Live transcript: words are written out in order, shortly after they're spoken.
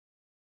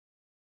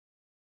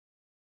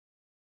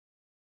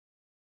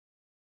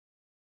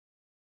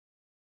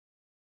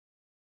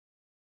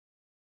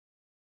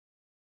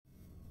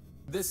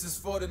This is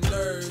for the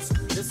nerds,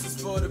 this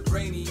is for the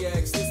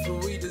brainiacs, this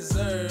what we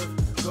deserve.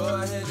 Go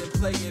ahead and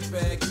play it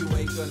back, you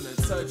ain't gonna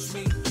touch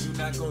me, you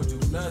not gonna do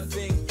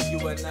nothing,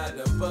 you are not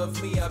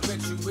above me, I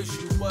bet you wish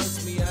you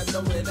was me, I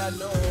know it, I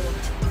know.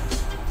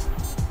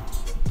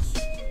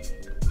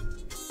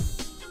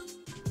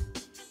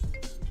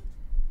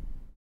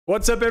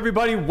 What's up,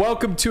 everybody?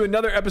 Welcome to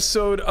another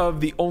episode of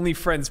the Only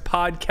Friends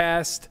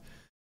podcast.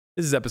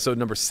 This is episode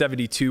number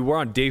 72. We're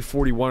on day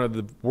 41 of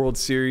the World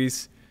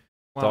Series.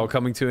 It's all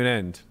coming to an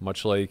end,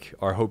 much like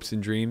our hopes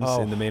and dreams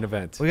in the main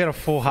event. We got a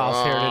full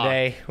house here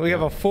today. We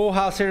have a full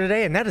house here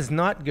today, and that is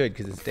not good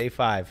because it's day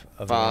 5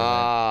 of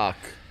the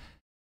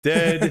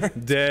main event.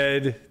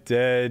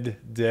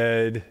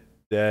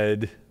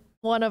 Dead.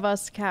 One of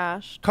us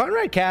cashed.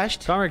 Conrad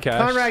cashed.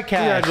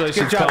 Congratulations,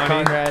 Good job,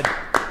 Connie. Conrad.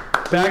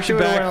 Back to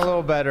back. Went a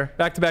little better.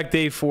 Back-to-back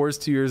day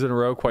 4s, 2 years in a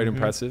row. Quite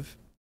impressive.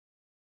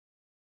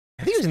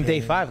 I think it was in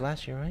day 5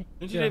 last year, right?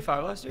 Did you day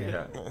 5 last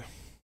year? Yeah.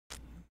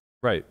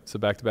 Right. So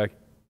back-to-back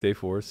day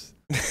 4s.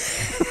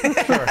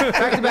 Sure.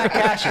 Back-to-back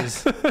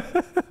cashes.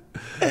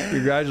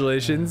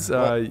 Congratulations.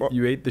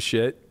 You ate the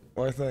shit.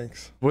 Why,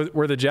 thanks.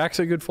 Were the jacks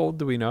a good fold?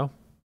 Do we know?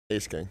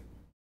 Ace King.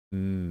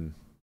 Mm.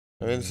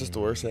 I mean, it's just the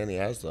worst hand he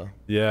has, though.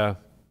 Yeah.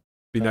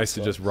 Be That nice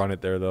to just sucks. run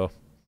it there, though.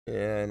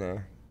 Yeah, I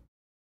know.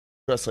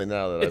 Especially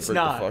now that It's I broke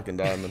not. the fucking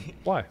diamond.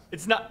 Why?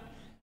 It's not.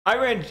 I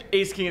ran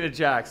Ace King into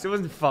Jacks. It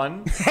wasn't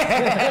fun.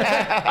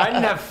 I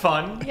didn't have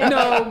fun. Yeah,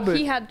 No, but-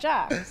 he had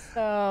jacks,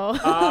 so.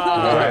 Alright,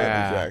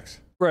 Jacks.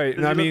 Right. Does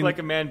And I he mean, look like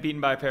a man beaten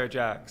by a pair of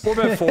Jacks? four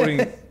bet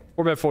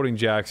folding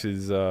jacks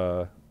is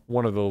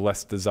one of the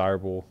less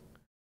desirable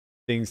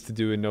things to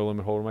do in No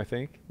Limit Hold'em, I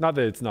think. Not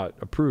that it's not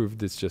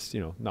approved, it's just,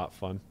 not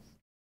fun.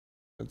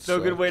 It's No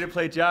good way to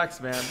play Jacks,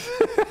 man.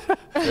 It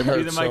Be the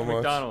hurts Mike so much.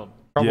 McDonald.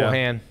 Trouble Yeah.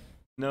 hand.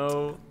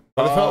 No.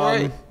 But it felt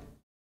right.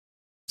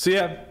 So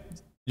yeah,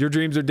 your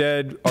dreams are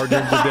dead. Our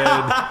dreams are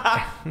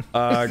dead.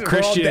 We're all dead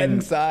Christian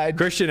inside.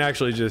 Christian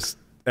actually just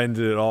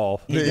ended it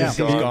all. He's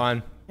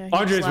gone. Yeah, he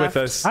Andre's just with left.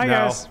 us Hi,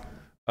 now.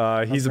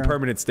 guys. He's a Okay.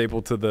 permanent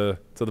staple to the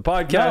No,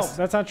 podcast.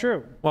 that's not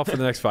true. Well, for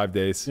the next 5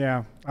 days.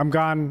 Yeah, I'm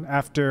gone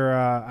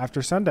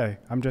after Sunday.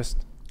 I'm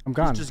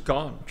gone. He's just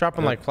gone.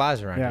 Dropping like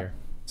flies around yeah. here.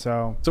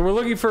 So So we're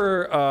looking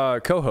for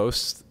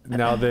co-hosts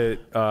now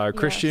that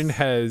Christian Yes.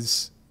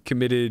 has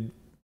committed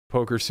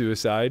poker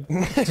suicide.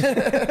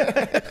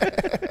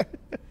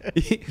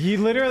 he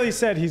literally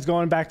said he's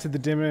going back to the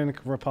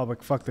Dominican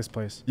Republic. Fuck this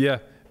place. Yeah.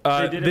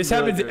 They did This him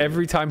really happens dirty.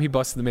 every time he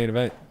busts the main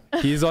event.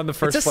 He's on the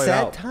first It's a flight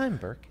sad out. time,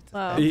 Burke. It's a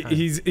Wow. sad time.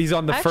 He's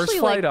on the I first actually,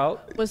 flight like,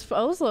 out.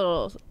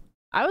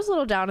 I was a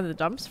little down in the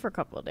dumps for a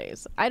couple of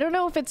days. I don't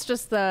know if it's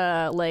just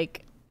the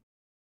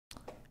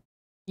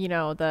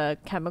the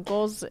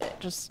chemicals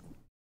just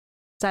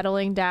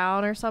settling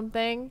down or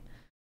something.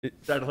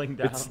 Settling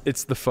down.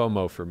 It's the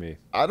FOMO for me.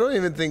 I don't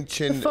even think The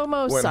Chin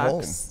FOMO went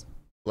sucks.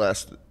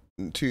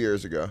 home 2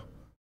 years ago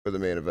for the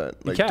main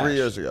event. Like cashed. 3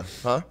 years ago.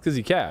 Huh? Because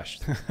he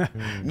cashed.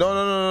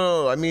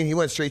 No. I mean, he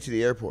went straight to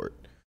the airport.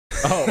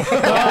 He went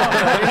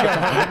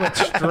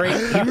straight.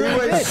 He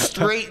went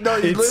straight. No,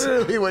 he It's-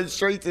 literally went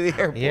straight to the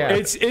airport. Yeah.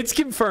 It's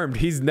confirmed.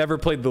 He's never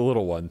played the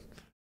little one.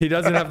 He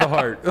doesn't have the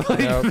heart.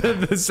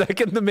 The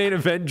second the main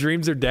event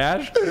dreams are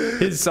dashed,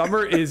 his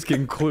summer is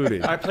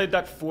concluding. I played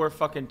that 4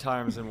 fucking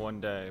times in one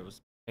day. It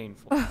was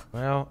painful.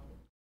 Well,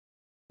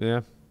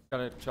 Yeah.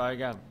 Gotta try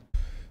again.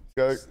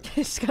 Gotta,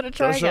 Just gotta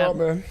try gotta show up,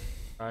 again. man.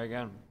 Try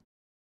again.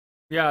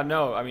 Yeah,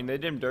 no. I mean, they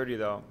did him dirty,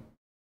 though.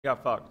 He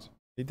got fucked.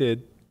 He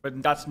did.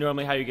 But that's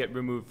normally how you get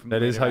removed from That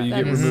the is main how you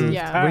event. get That is- removed.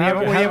 yeah. when you have,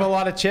 how- when you have a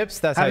lot of chips,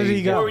 that's how how did you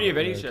he get go? Or would you have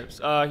any chips?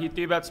 He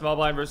 3-bets small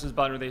blind versus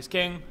button with ace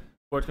king.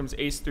 Board comes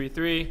ace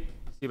 3-3.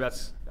 He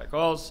bets, guy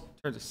calls.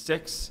 Turns to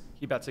 6.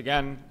 He bets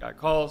again. Guy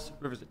calls.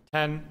 Rivers at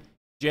 10.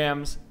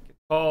 Jams. Gets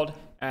called.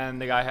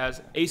 And the guy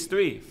has ace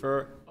 3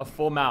 for a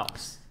full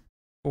mouse.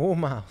 Oh,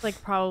 mouse.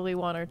 Like probably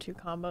 1 or 2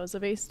 combos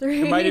of ace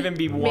 3. It might even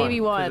be 1. Maybe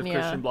 'cause 1, if yeah.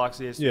 Christian blocks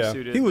the ace 3 Yeah.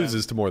 suited. He then-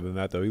 loses to more than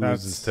that, though. He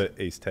That's- loses to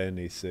ace 10,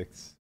 ace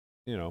 6.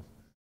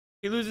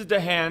 He loses to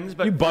hands,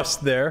 but You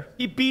bust there.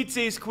 he beats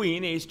ace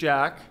queen, ace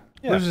jack.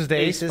 Loses to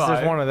Ace aces. five.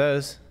 There's one of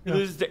those. He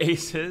loses to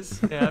aces.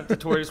 Yeah, the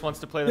Torius wants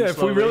to play them Yeah, if we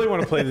slowly. really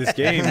want to play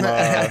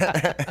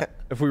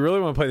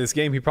this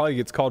game, he probably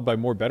gets called by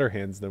more better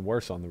hands than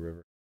worse on the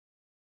river.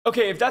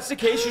 Okay, if that's the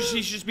case, you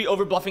should just be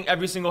over bluffing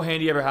every single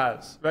hand he ever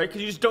has, right?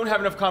 Because you just don't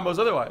have enough combos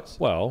otherwise.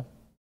 Well,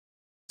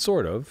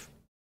 sort of.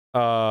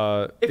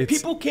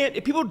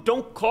 If people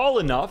don't call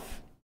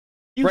enough,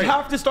 you Right.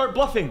 have to start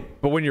bluffing.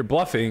 But when you're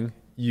bluffing,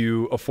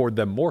 you afford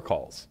them more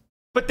calls.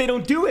 But they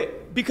don't do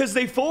it because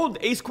they fold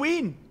ace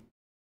queen.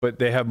 But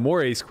they have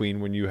more ace queen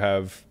when you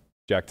have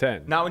jack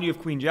 10. Not when you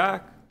have queen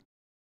jack,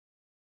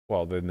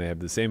 Well, then they have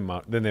the same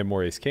amount. Then they have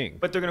more ace king.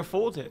 but they're gonna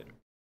fold it.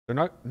 They're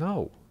not.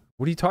 No.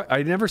 What are you talking?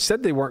 I never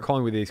said they weren't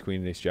calling with ace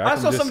queen and ace jack. I I'm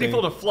saw just somebody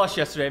saying fold a flush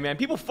yesterday, man.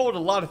 People fold a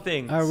lot of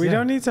things. We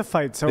don't need to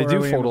fight so They do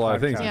early in fold the a lot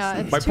of things. podcast. Yeah,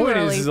 it's My too point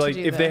early is to like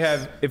do if they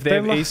this. have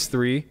They ace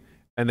 3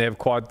 and they have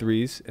quad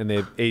 3s and they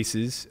have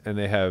aces and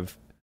they have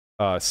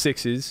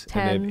 6s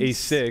and they have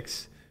ace Tens.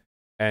 6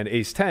 and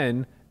ace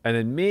 10 and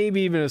then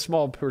maybe even a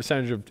small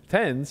percentage of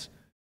 10s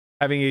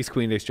having ace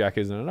queen, ace jack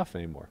isn't enough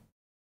anymore.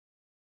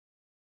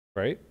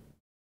 Right?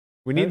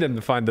 We need them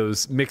to find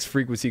those mixed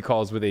frequency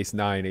calls with ace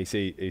 9, ace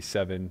 8, ace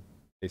 7,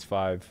 ace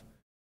 5,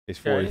 ace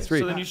 4, Okay, ace 3.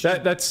 so then you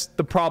should- That's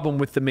the problem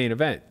with the main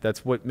event.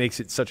 That's what makes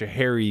it such a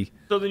hairy.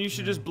 So then you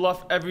should just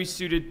bluff every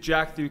suited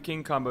jack through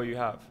king combo you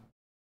have.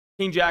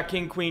 King jack,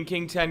 king queen,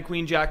 king 10,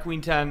 queen jack,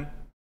 queen 10.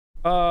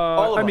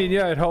 All of I mean, them.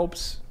 yeah, it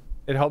helps.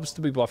 It helps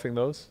to be bluffing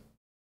those.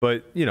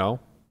 But, you know,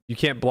 you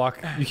can't block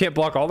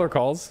all their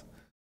calls.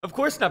 Of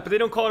course not, but they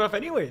don't call enough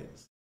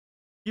anyways.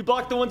 You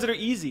block the ones that are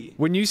easy.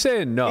 When you say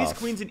enough, Ace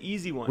queen's an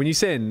easy one. when you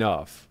say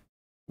enough,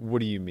 what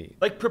do you mean?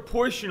 Like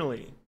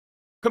proportionally.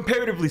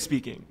 Comparatively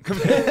speaking.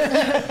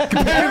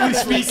 Comparatively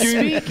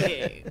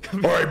speaking. All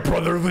right,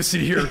 brother,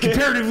 listen here.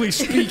 Comparatively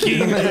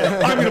speaking,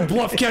 I'm going to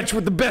bluff catch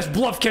with the best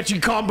bluff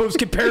catching combos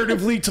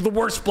comparatively to the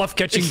worst bluff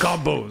catching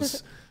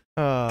combos.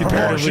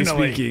 Comparatively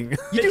speaking.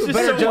 You do a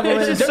better job than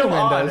It's just so Gentleman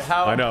odd does.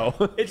 how I know.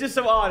 It's just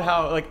so odd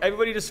how like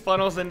everybody just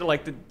funnels into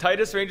like the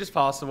tightest ranges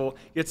possible,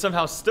 yet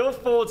somehow still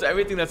folds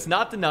everything that's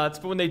not the nuts.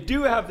 But when they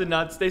do have the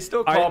nuts, they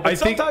still call. But I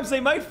think- sometimes they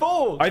might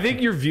fold. I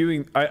think you're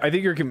viewing. I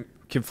think you're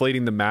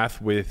conflating the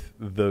math with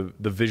the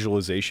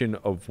visualization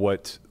of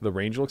what the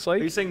range looks Are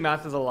you like. saying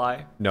math is a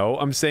lie? No,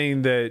 I'm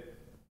saying that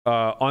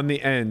on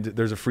the end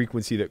there's a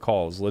frequency that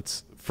calls.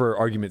 Let's, for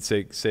argument's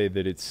sake, say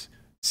that it's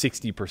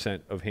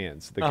 60% of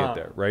hands that get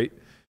there, right?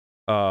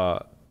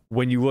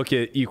 When you look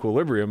at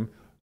equilibrium,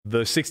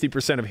 the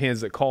 60% of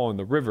hands that call in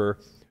the river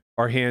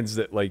are hands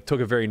that like took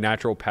a very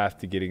natural path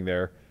to getting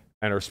there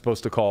and are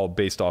supposed to call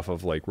based off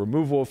of like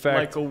removal effect.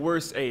 Like a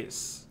worse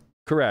ace.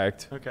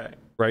 Correct. Okay.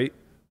 Right?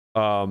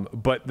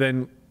 But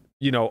then,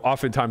 you know,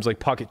 oftentimes like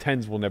pocket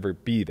tens will never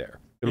be there.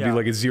 It'll be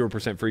like a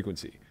 0%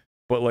 frequency.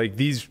 But like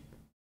these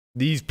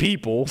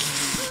people,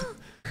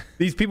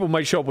 these people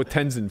might show up with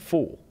tens in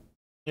full,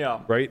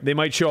 Yeah. right? They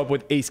might show up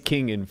with ace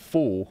king in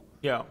full,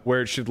 Yeah.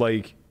 where it should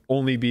like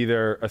only be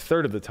there a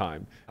third of the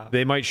time.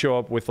 They might show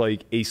up with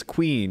like ace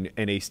queen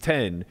and ace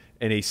 10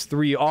 and ace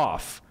 3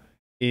 off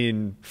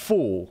in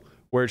full,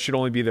 where it should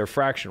only be there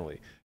fractionally.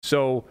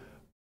 So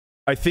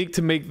I think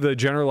to make the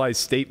generalized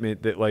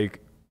statement that like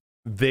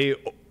they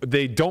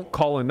don't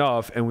call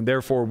enough and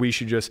therefore we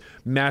should just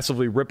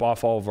massively rip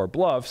off all of our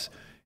bluffs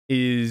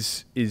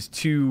is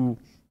too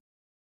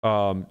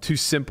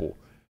simple,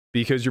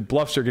 because your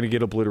bluffs are going to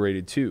get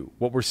obliterated too.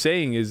 What we're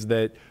saying is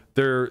that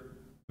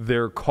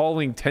their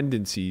calling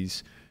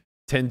tendencies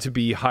tend to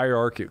be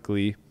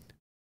hierarchically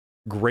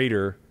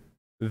greater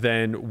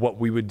than what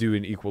we would do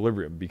in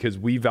equilibrium, because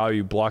we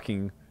value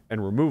blocking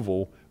and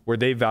removal where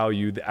they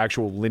value the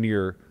actual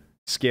linear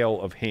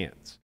scale of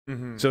hands.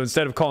 So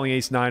instead of calling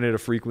ace 9 at a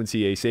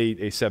frequency, ace 8,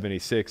 ace 7,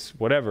 ace 6,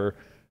 whatever,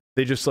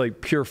 they just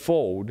like pure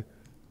fold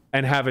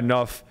and have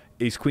enough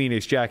ace queen,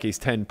 ace jack, ace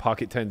 10,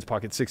 pocket 10s,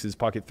 pocket 6s,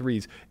 pocket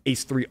 3s,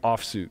 ace 3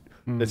 offsuit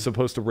that's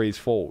supposed to raise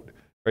fold,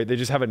 right? They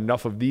just have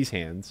enough of these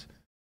hands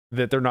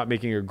that they're not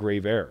making a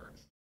grave error.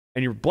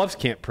 And your bluffs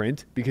can't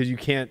print because you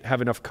can't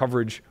have enough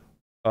coverage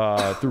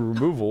through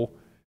removal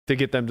to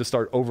get them to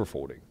start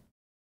overfolding.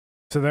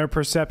 So their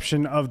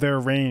perception of their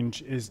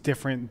range is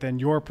different than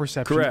your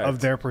perception Correct.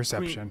 of their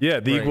perception. Yeah,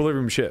 the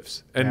equilibrium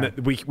shifts. And Yeah.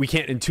 we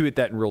can't intuit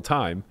that in real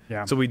time.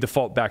 Yeah. So we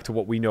default back to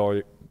what we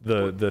know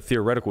the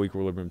theoretical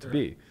equilibrium to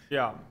be.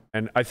 Yeah.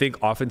 And I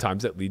think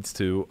oftentimes that leads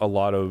to a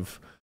lot of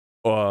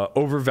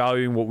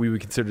overvaluing what we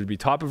would consider to be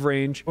top of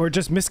range. Or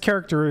just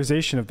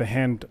mischaracterization of the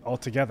hand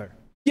altogether.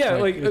 Yeah,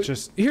 Like, like it's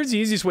just- here's the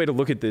easiest way to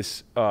look at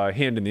this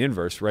hand in the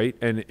inverse, right?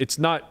 And it's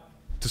not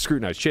to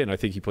scrutinize Chin. I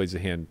think he plays the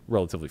hand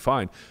relatively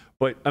fine.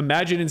 But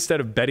imagine instead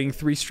of betting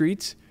 3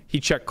 streets, he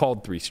check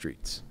called 3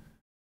 streets.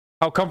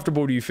 How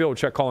comfortable do you feel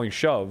check calling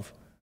shove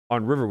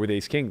on river with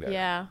ace king there?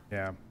 Yeah.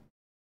 Yeah.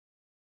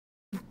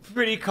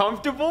 Pretty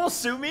comfortable,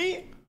 sue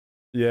me.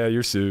 Yeah,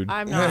 you're sued.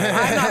 I'm not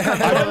I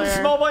comfortable run there.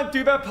 small blind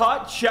 3-bet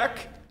pot,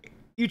 check.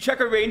 You check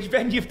a range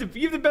bend, you have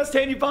the best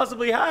hand you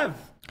possibly have.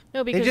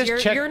 No, because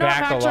just check you're not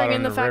back a lot factoring in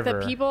on the the fact river.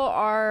 that people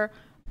are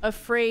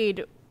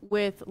afraid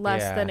with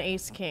less Yeah. than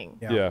ace king.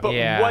 Yeah. But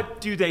Yeah.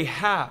 what do they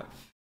have?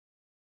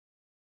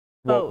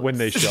 Well, when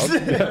they shove.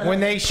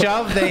 When they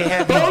shove, they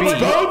have the beat.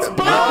 No,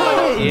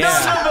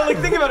 but like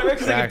think about it, right?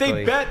 Because like, if Exactly.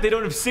 they bet, they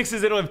don't have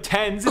 6s, they don't have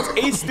 10s.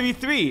 It's ace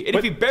 3-3. And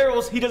if he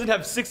barrels, he doesn't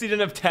have 6s, he doesn't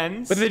have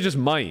 10s. But they just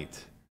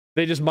might.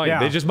 They just might. Yeah.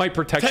 They just might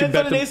protection 10s on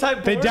bet an them. ace high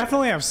board. They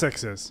definitely have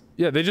 6s.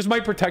 Yeah, they just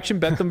might protection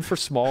bet them for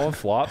small and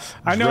flop.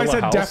 I know I drill a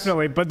said house.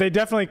 definitely, but they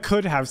definitely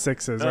could have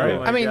 6s, Oh right?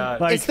 my I mean,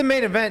 God. Like- it's the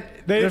main event.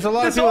 They- There's a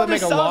lot of This people all that make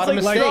a just lot of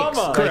sounds like mistakes.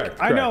 drama. Correct.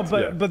 I know,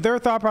 correct, yeah. but their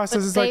thought process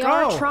But is they like,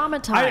 are oh,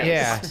 traumatized.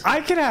 Yeah.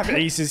 I could have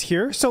aces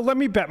here, so let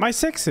me bet my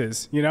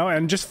 6s, you know,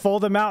 and just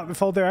fold them out and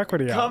fold their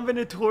equity out.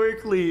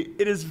 Combinatorically,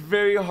 it is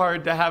very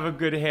hard to have a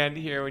good hand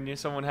here when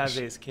someone has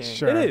ace king.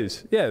 Sure. It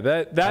is. Yeah,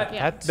 that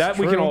That's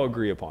we can true. all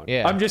agree upon.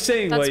 Yeah. I'm just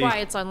saying, That's like, why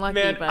it's unlucky.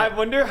 Man, but I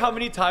wonder how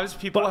many times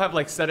people have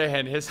like set a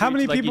hand history. How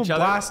many to, like, people each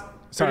other, blast- or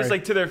sorry. just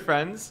like to their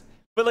friends,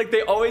 but like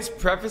they always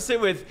preface it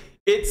with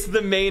 "It's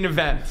the main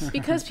event."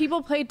 because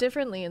people play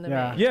differently in the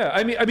Yeah. main. yeah.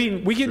 I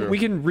mean, we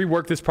can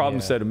rework this problem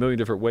set a million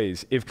different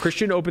ways. If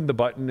Christian opened the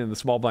button in the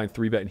small blind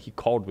 3-bet and he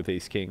called with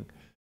ace king,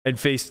 and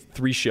faced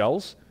 3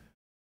 shells,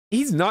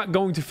 he's not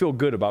going to feel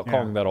good about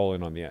calling that all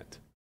in on the end.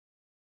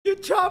 You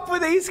chop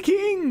with ace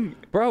king.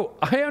 Bro,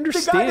 I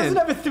understand. The guy doesn't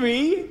have a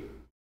 3.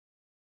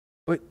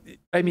 But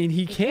I mean,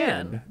 he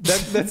can.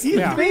 That's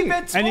Yeah.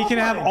 3-bet And he can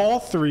have all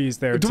 3s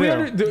there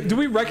too. Do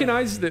we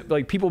recognize that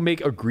like people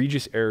make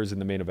egregious errors in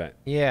the main event?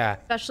 Yeah.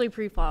 Especially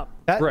pre-flop.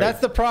 Right. That's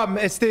the problem.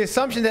 It's the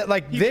assumption that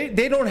like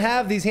they don't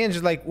have these hands.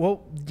 You're like,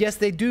 well, yes,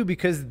 they do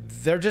because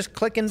they're just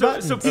clicking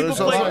buttons. So people There's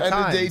play also end of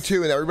times. day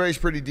 2, and everybody's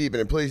pretty deep,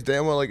 and it plays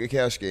damn well like a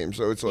cash game.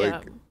 So it's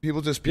like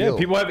people just Yeah, peel.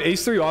 people have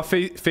ace 3 off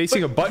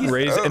facing a button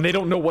raise, and they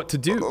don't know what to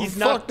do. He's Fuck,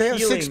 not they have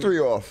peeling.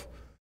 6-3 off.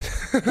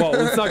 Well,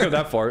 let's not go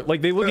that far. Like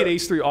they look at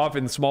ace 3 off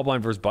in small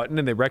blind versus button,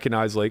 and they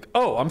recognize like,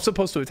 oh, I'm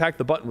supposed to attack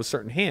the button with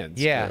certain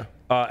hands. Yeah.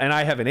 And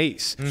I have an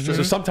ace.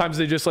 So sometimes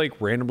they just like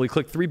randomly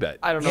click 3-bet.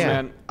 I don't know, Yeah.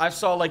 man. I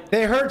saw like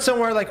They heard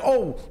somewhere like,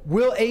 oh,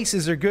 will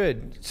aces are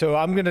good, so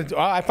I'm gonna.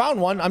 I found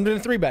one. I'm gonna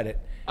 3-bet it.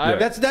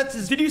 That's.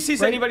 Did you see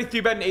right? anybody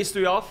 3-bet an ace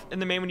 3 off in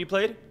the main when you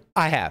played?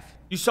 I have.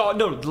 You saw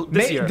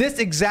this year. This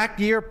exact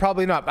year,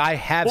 probably not. I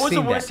have What was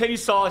seen the worst that. hand you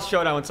saw a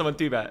showdown when someone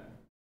 3-bet?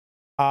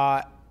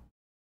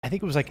 I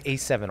think it was like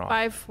ace 7 off.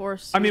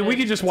 5-4. I mean, we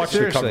could just watch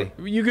Seriously. the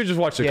coverage. You could just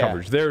watch the Yeah.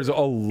 coverage. There's a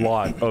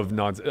lot of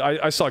nonsense.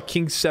 I saw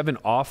king 7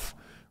 off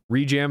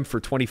rejam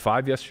for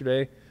 25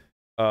 yesterday.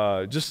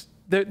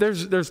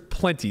 There's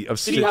plenty of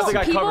Did he have the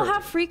guy People covered?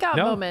 have freak out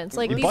No. moments.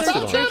 Like He these busted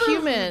are on they're it.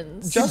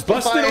 humans. He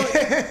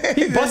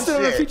busted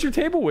on a feature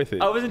table with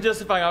it. I wasn't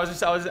justifying. I was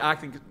just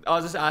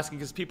asking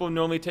because people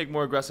normally take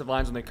more aggressive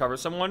lines when they cover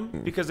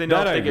someone because they know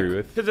That I if they agree get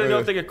with. because they know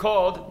if they get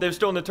called, they're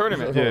still in the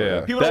tournament.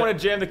 Yeah. People don't want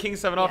to jam the king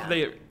 7 off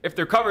if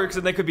they're covered because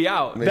then they could be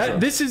out.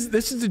 This is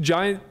the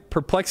giant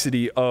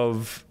perplexity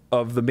of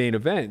the main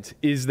event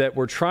is that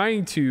we're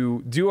trying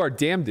to do our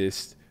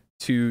damnedest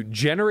to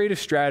generate a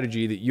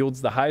strategy that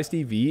yields the highest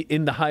EV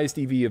in the highest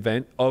EV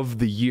event of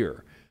the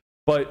year.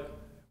 But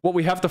what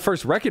we have to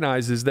first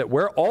recognize is that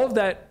where all of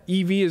that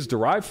EV is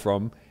derived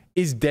from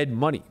is dead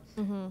money.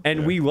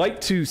 And we like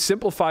to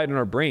simplify it in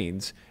our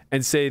brains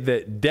and say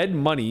that dead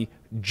money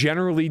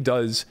generally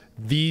does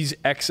these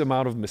X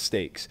amount of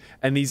mistakes.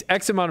 And these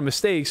X amount of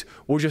mistakes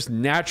will just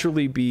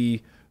naturally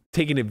be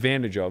taken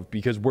advantage of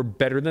because we're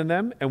better than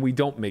them and we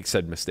don't make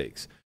said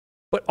mistakes.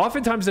 But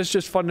oftentimes that's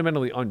just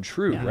fundamentally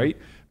untrue, right?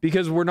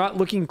 Because we're not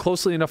looking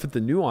closely enough at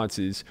the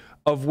nuances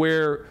of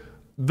where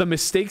the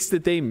mistakes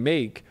that they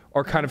make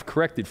are kind of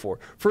corrected for.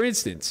 For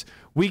instance,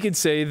 we could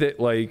say that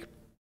like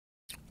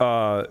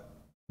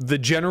the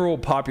general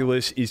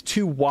populace is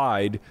too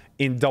wide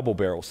in double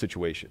barrel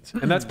situations.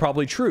 And that's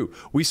probably true.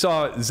 We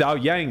saw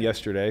Zhao Yang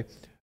yesterday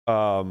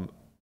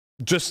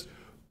just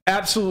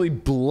absolutely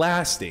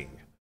blasting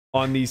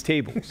on these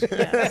tables.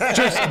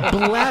 Just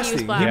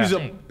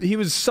blasting. He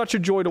was such a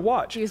joy to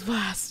watch. He was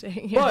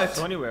blasting. But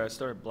So anyway, I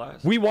started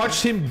blasting. we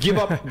watched him give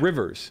up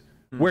rivers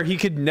where he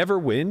could never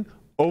win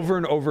over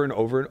and over and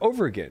over and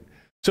over again.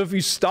 So if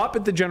you stop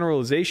at the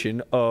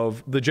generalization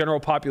of the general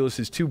populace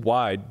is too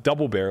wide,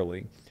 double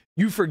barreling,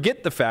 you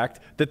forget the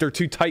fact that they're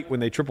too tight when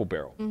they triple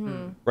barrel,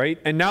 right?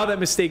 And now that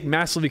mistake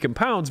massively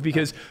compounds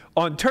because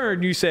on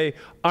turn you say,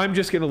 I'm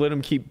just going to let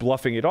him keep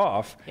bluffing it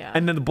off. Yeah.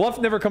 And then the bluff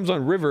never comes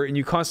on river and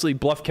you constantly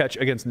bluff catch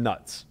against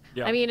nuts.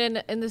 Yeah. I mean,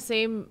 in the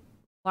same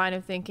line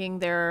of thinking,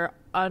 they're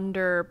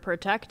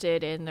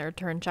underprotected in their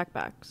turn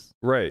checkbacks.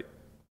 Right.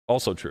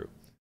 Also true.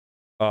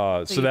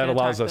 So you that can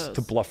allows attack us to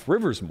those. bluff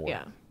rivers more.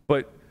 Yeah.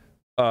 But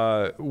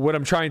what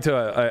I'm trying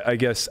to, I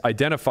guess,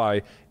 identify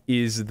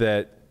is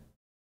that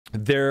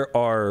there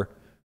are,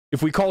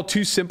 if we call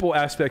 2 simple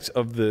aspects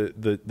of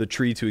the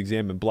tree to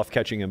examine, bluff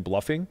catching and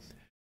bluffing,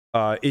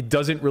 it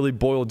doesn't really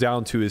boil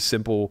down to a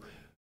simple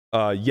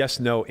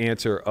yes/no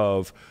answer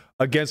of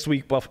against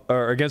weak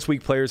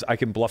players I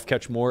can bluff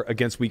catch more,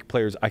 against weak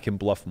players I can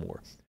bluff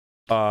more.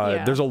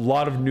 There's a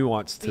lot of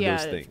nuance to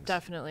those things.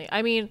 Definitely.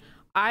 I mean,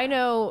 I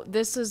know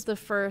this is the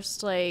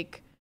first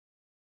this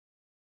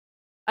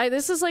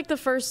is like the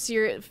first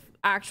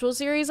actual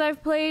series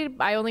I've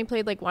played. I only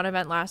played like one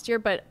event last year,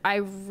 but I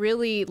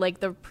really like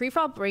the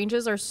pre-flop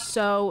ranges are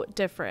so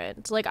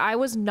different. Like I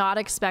was not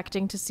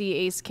expecting to see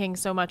ace king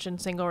so much in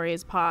single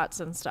raise pots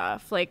and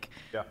stuff. Like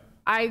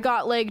I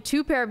got like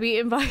 2 pair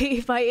beaten by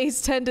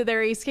ace 10 to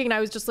their ace king and I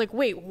was just like,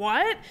 wait,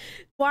 what?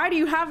 Why do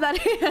you have that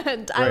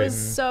hand? I was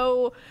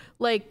so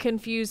like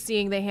confused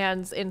seeing the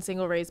hands in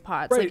single raise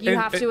pots. Like you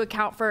have to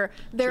account for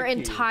their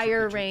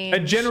entire range. A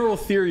general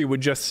theory would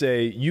just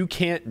say you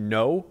can't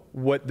know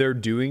what they're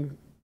doing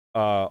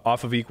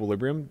off of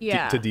equilibrium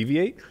to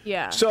deviate.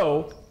 Yeah.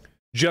 So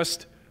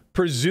just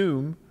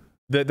presume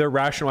that they're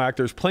rational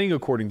actors playing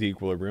according to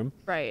equilibrium,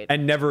 right,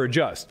 and never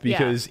adjust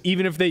because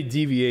even if they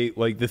deviate,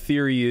 like the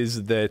theory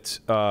is that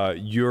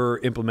you're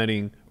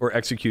implementing or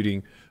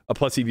executing a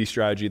plus EV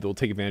strategy that will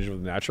take advantage of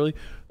them naturally.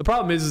 The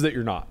problem is that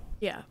you're not.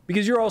 Yeah.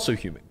 Because you're also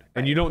human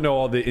and you don't know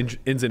all the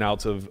ins and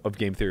outs of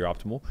game theory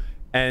optimal.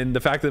 And the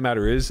fact of the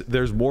matter is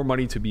there's more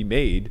money to be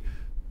made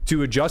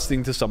to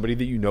adjusting to somebody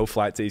that you know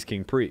flats ace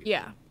king pre.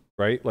 Yeah.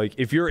 Right? Like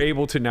if you're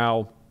able to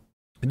now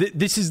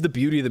this is the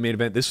beauty of the main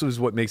event. This was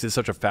what makes it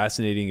such a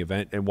fascinating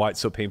event and why it's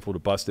so painful to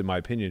bust, in my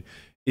opinion,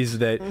 is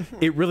that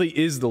it really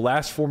is the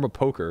last form of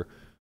poker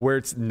where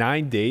it's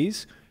 9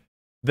 days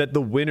that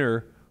the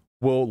winner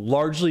will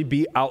largely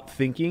be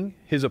outthinking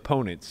his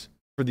opponents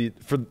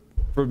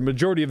for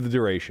majority of the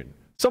duration.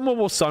 Someone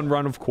will sun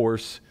run, of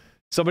course.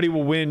 Somebody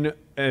will win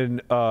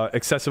an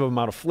excessive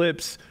amount of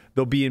flips.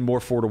 They'll be in more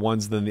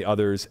 4-to-1s than the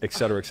others, et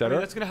cetera, et cetera. I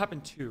mean, that's going to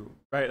happen too,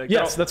 right? Like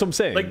yes, that's what I'm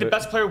saying. Like the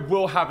best player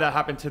will have that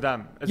happen to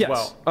them as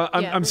well.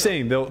 I'm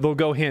saying they'll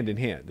go hand in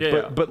hand.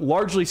 But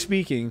largely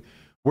speaking,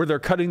 where they're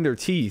cutting their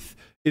teeth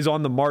is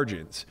on the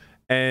margins.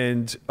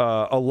 And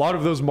a lot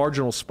of those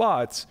marginal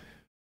spots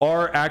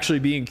are actually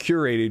being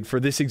curated for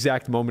this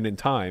exact moment in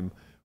time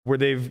where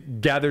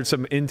they've gathered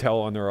some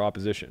intel on their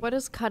opposition. What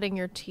does cutting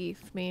your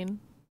teeth mean?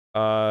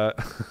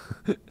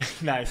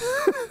 Nice.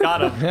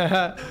 Got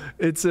him.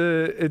 It's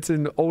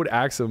an old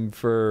axiom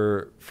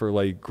for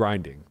like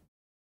grinding,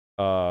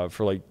 for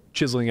like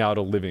chiseling out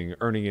a living,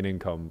 earning an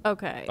income.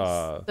 Okay.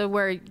 So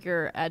where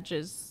your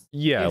edges.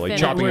 Yeah, like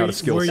chopping out a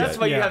skill set. That's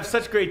why you have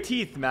such great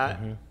teeth, Matt.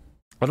 Mm-hmm.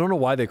 I don't know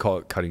why they call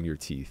it cutting your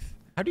teeth.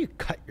 How do you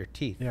cut your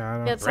teeth? Yeah, I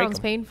don't It sounds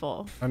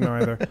painful. I don't know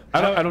either.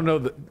 I don't know.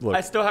 Look,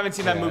 I still haven't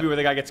seen that movie where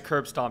the guy gets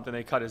curb stomped and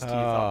they cut his teeth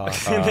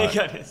off. They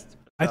cut his.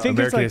 I think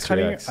American it's like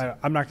History cutting.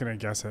 I'm not gonna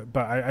guess it,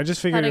 but I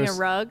just figured Cutting it was,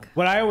 a rug.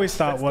 What I always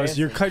thought was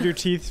you cut your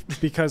teeth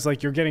because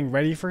like you're getting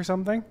ready for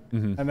something,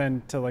 and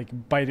then to like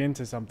bite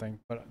into something.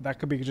 But that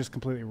could be just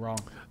completely wrong.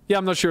 yeah,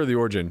 I'm not sure of the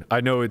origin.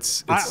 I know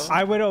it's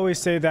I would always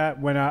say that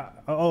when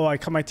I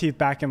cut my teeth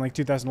back in like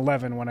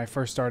 2011 when I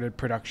first started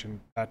production.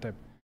 That type.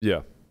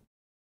 yeah.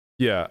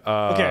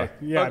 Okay.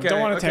 Yeah.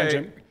 Don't want a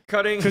tangent.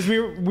 Cutting. Because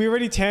we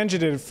already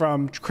tangented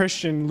from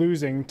Christian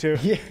losing to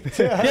Yeah, he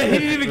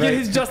didn't even get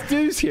his just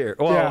dues here.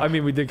 Well, Yeah. I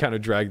mean, we did kind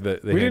of drag the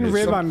we didn't hand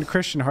rib in. on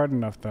Christian hard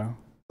enough though.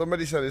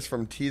 Somebody said it's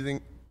from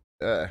teething.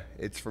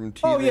 It's from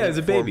teething. Oh, yeah, as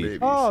a form baby. babies.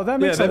 Oh, that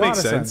makes that a lot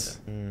makes of sense.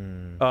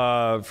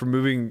 For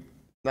moving.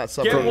 Not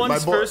somebody. Get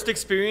one's boy, first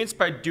experience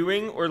by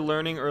doing or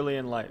learning early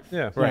in life.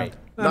 Yeah, Right.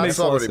 That Not makes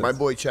a lot of somebody. My sense.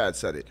 boy Chad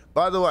said it.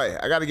 By the way,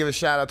 I got to give a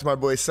shout out to my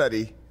boy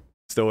Seti.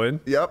 Still in.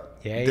 Yep.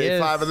 Yeah, he Day is.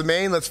 5 of the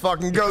main. Let's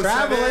fucking go,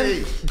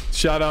 Traveling. Seti.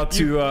 Shout out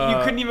to.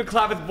 You couldn't even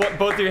clap with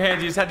both your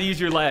hands. You just had to use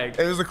your leg.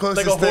 It was the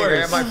closest Like a thing. I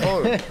horse. had my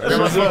phone. I got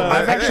my phone.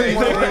 I've actually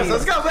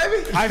Let's go,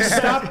 baby.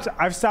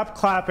 I've stopped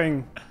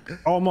clapping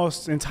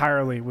almost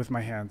entirely with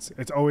my hands.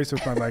 It's always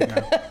with my leg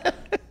now.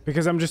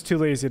 Because I'm just too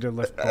lazy to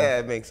lift both. Yeah,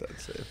 it makes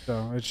sense. Yeah.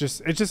 So it's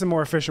just a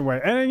more efficient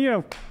way. And then, you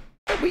know,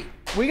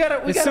 We got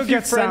it a still few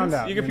gets sound friends.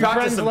 out. You can you know?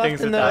 practice friends some left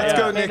things in with the- that. Let's Yeah.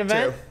 go, main Nick,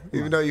 event? too.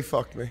 Even though you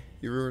fucked me.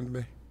 You ruined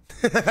me.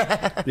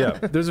 Yeah,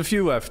 there's a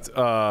few left.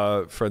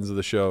 Friends of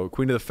the show.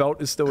 Queen of the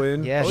Felt is still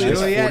in. Yeah, She has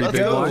Juliet, 40 let's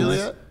big go.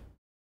 blinds.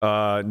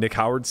 Juliet. Nick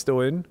Howard's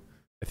still in.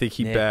 I think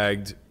he Nick.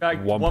 bagged 1.5,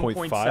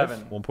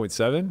 1.7.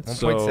 1.7.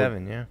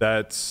 1.7, yeah.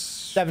 That's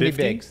 70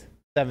 50? bigs.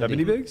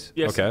 70 bigs?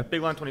 Yes. Okay.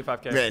 Big line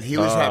 25K. Man, he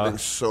was having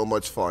so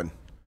much fun.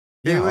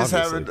 He Yeah, was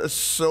obviously. having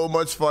so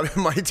much fun at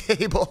my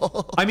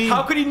table. I mean,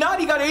 How could he not?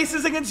 He got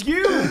aces against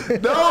you.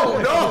 No,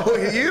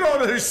 you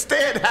don't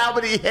understand how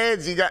many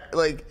hands he got.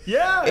 Like,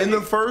 Yeah. in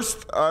the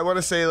first, I want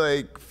to say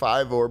like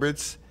 5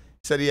 orbits.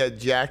 Said he had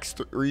jacks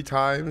 3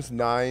 times,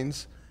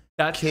 9s,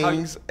 That's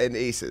kings, and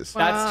aces.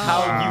 That's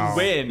how you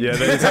win. Yeah,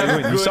 that is how you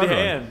win. You Good suck on.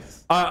 hands.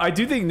 I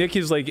do think Nick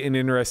is like an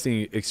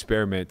interesting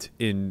experiment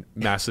in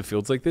massive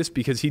fields like this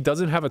because he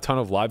doesn't have a ton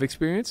of live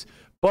experience,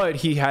 but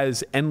he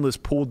has endless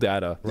pool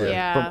data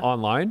Yeah. from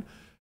online.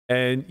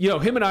 And, you know,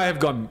 him and I have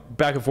gone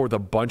back and forth a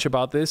bunch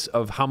about this,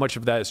 of how much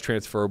of that is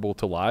transferable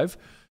to live.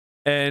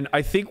 And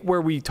I think where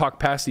we talk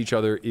past each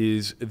other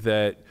is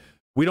that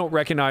we don't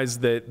recognize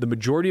that the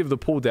majority of the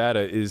pool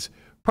data is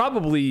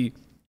probably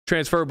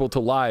transferable to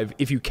live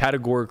if you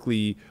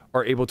categorically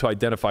are able to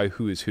identify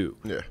who is who.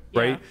 Yeah.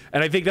 Right? Yeah.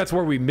 And I think that's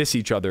where we miss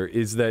each other,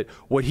 is that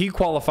what he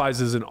qualifies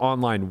as an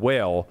online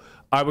whale,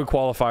 I would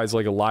qualify as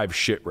like a live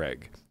shit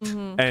reg.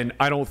 And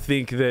I don't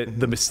think that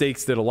the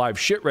mistakes that a live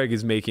shit reg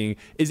is making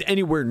is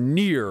anywhere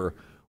near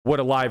what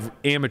a live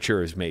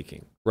amateur is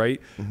making. Right?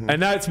 And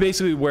that's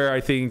basically where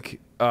I think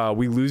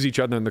we lose each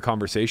other in the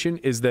conversation,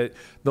 is that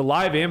the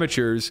live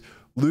amateurs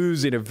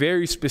lose in a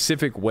very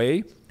specific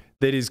way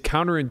that is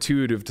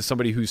counterintuitive to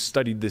somebody who's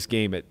studied this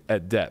game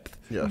at depth.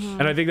 Yes.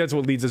 And I think that's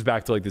what leads us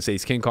back to like this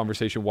Ace King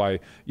conversation, why,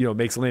 you know, it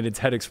makes Landon's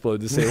head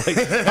explode to say, like,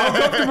 how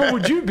comfortable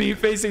would you be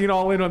facing it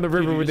all in on the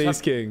river You with just Ace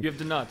have- King? You have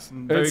the nuts.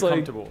 And very It's like-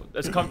 comfortable.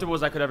 As comfortable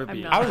as I could ever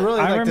be. not. I would really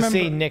I like to see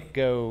remember- Nick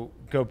go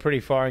pretty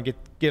far and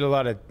get a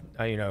lot of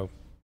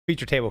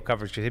feature table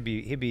coverage, because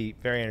he'd be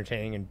very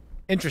entertaining and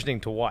interesting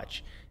to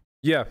watch.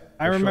 Yeah.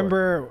 I for sure.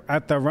 remember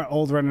at the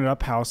old Run It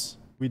Up house,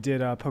 we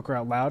did Poker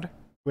Out Loud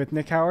with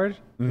Nick Howard.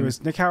 It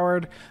was Nick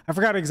Howard. I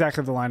forgot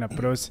exactly the lineup,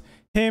 but it was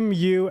him,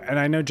 you, and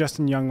I know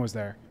Justin Young was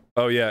there.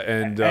 Oh, yeah.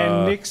 And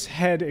Nick's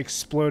head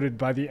exploded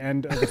by the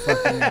end of the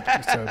fucking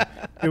episode.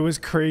 It was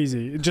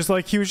crazy. Just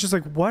like, he was just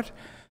like, what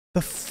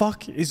the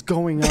fuck is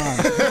going on?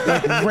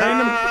 Like,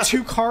 random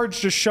 2 cards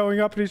just showing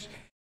up. And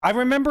I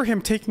remember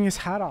him taking his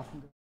hat off.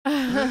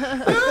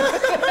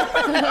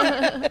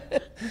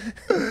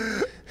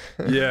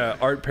 yeah, Yeah,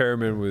 Art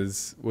Perriman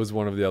was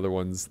one of the other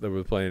ones that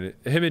were playing it.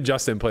 Him and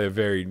Justin play a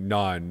very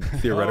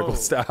non-theoretical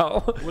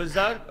style. Was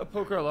that a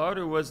poker allowed,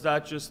 or was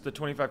that just the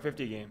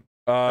 25-50 game?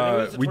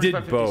 We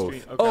did both.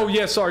 Okay. Oh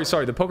yeah,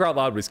 sorry. The poker out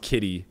loud was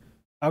Kitty,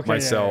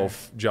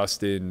 myself, yeah.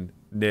 Justin,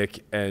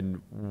 Nick,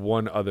 and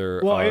one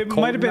other. Well, it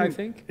might have been. I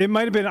think It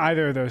might have been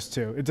either of those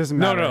two. It doesn't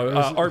matter. No.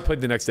 Art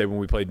played the next day when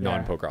we played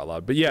non-poker out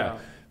loud. But yeah,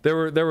 there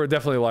were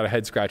definitely a lot of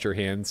head scratcher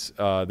hands.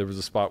 There was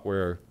a spot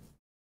where,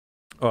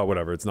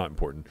 whatever, it's not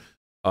important.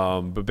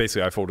 But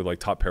basically, I folded like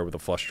top pair with a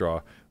flush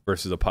draw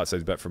versus a pot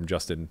size bet from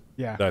Justin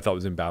that I thought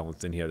was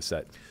imbalanced, and he had a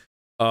set.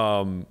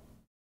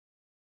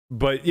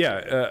 But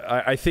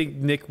yeah, I think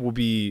Nick will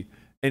be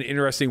an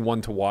interesting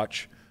one to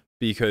watch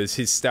because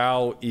his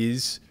style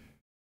is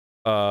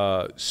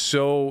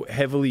so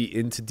heavily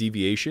into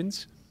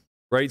deviations,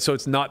 right? So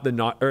it's not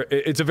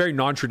it's a very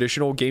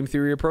non-traditional game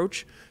theory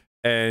approach,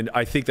 and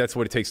I think that's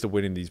what it takes to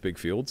win in these big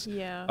fields.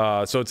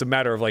 Yeah. So it's a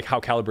matter of like how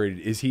calibrated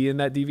is he in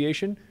that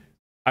deviation?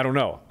 I don't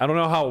know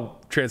how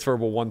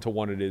transferable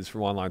 1-to-1 it is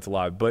from online to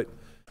live, but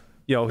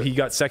he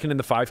got second in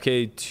the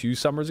 5K 2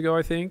 summers ago,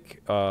 I think.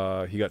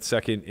 He got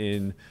second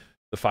in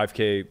the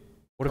 5K.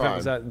 What event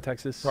was that in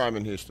Texas? Prime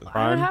in Houston.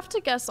 I would have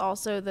to guess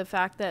also the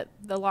fact that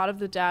a lot of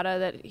the data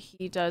that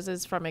he does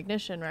is from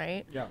Ignition,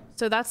 right? Yeah.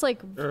 So that's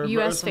like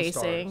US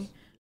facing,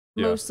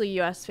 mostly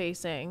US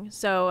facing.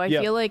 So I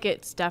feel like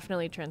it's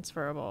definitely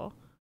transferable.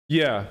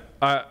 Yeah.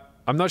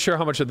 I'm not sure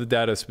how much of the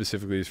data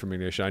specifically is from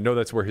Ignition. I know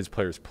that's where his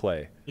players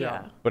play.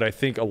 Yeah. But I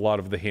think a lot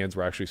of the hands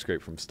were actually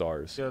scraped from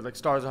Stars. Yeah, like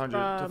Stars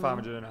 100 to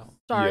 500 and out.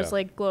 Stars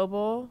like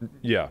global.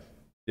 Yeah.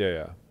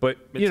 But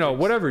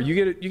whatever.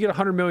 You get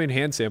 100 million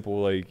hand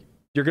sample, like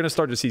you're gonna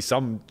start to see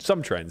some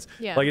trends.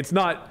 Yeah. Like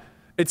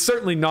it's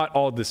certainly not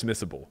all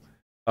dismissible.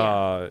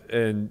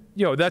 And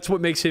that's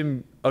what makes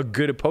him a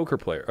good poker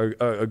player.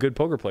 A good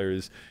poker player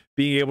is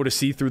being able to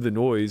see through the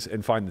noise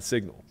and find the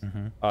signal.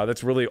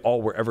 That's really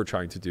all we're ever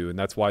trying to do, and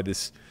that's why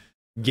this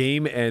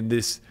game and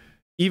this,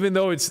 even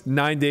though it's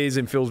 9 days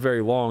and feels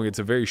very long, it's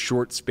a very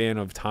short span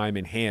of time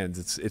in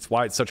hands. It's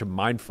why it's such a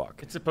mind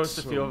fuck. It's supposed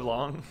to feel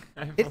long.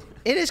 It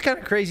is kind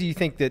of crazy. You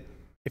think that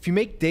if you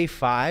make day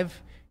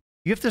 5,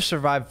 you have to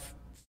survive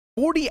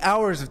 40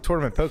 hours of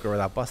tournament poker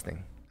without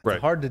busting. It's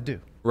hard to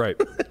do. Right.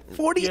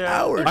 40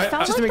 hours. It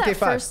felt just to like make that day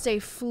 5. first day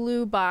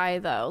flew by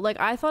though.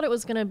 Like I thought it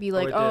was gonna be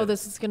like,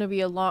 this is gonna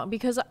be a long,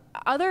 because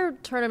other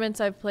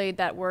tournaments I've played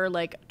that were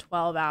like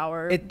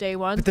 12-hour day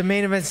ones. But the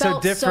main event's so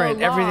different.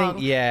 So long.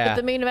 Everything, But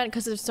the main event,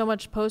 because there's so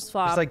much post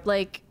flop,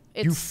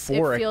 it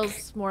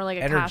feels more like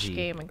a cash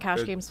game, and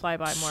cash games fly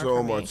by more.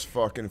 So much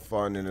fucking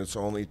fun, and it's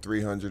only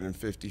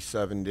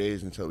 357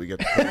 days until we get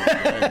to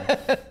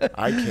play.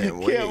 I can't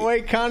wait. Can't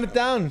wait. Count it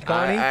down,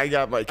 Connie. I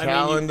got my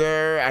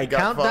calendar. I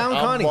got countdown,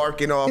 I'm Connie.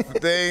 marking off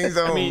things.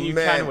 Oh you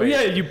man. can wait.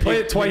 Yeah, you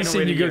play it twice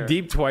and you go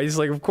deep twice.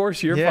 Like, of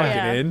course you're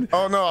fucking in.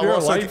 Oh no, you're I'm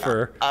also, a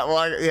lifer.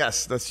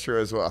 Yes, that's true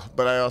as well.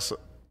 But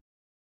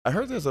I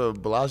heard there's a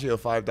Bellagio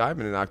 5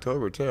 Diamond in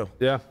October too.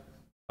 Yeah.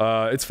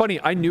 It's funny.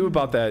 I knew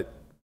about that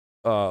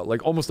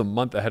like almost a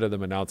month ahead of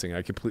them announcing.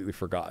 I completely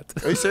forgot.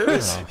 Are you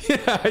serious?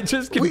 Yeah, I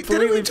just completely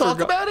Didn't we talk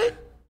forgot.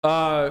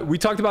 about it? We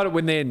talked about it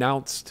when they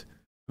announced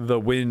the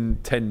win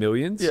 10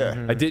 millions.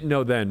 Yeah. I didn't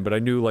know then, but I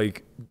knew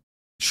like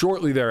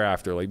shortly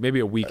thereafter, like maybe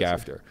a week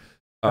after.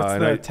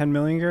 That's the 10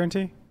 million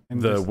guarantee?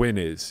 The win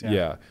is,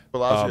 yeah.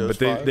 Bellagio's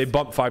But they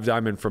bumped 5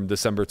 Diamond from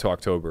December to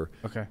October.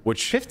 Okay.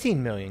 Which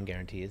 15 million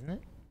guarantee, isn't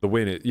it? the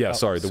win is,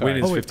 the win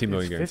is 15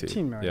 million it's guarantee.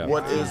 15 million. Yeah.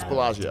 What is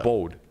Bellagio?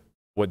 Bold.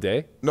 What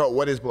day? No,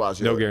 what is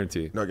Bellagio? No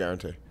guarantee. No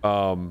guarantee.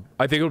 I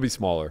think it'll be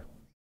smaller.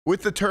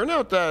 With the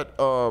turnout that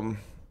the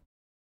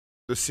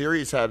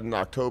series had in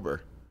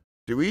October,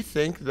 do we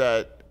think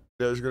that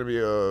there's going to be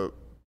a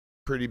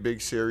pretty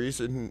big series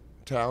in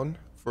town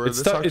for this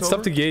October? It's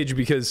tough to gauge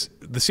because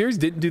the series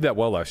didn't do that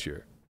well last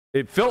year.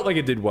 It felt like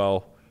it did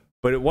well,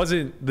 but it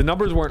wasn't. The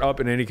numbers weren't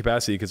up in any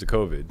capacity because of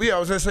COVID. Yeah, I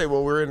was going to say,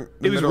 well, we're in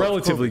the It was middle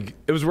of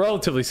COVID.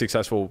 relatively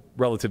successful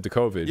relative to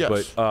COVID,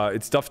 Yes. but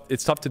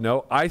it's tough to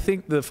know. I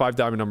think the 5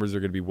 Diamond numbers are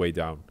going to be way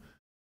down.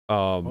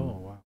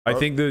 I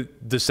think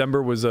that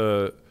December was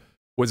a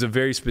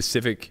very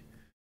specific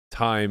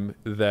time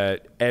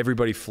that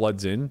everybody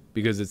floods in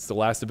because it's the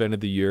last event of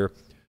the year.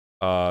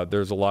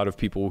 There's a lot of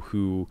people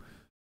who,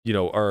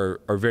 are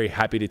very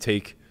happy to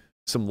take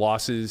some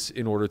losses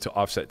in order to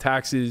offset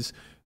taxes.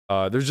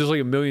 There's just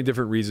like a million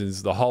different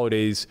reasons. The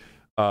holidays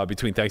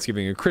between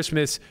Thanksgiving and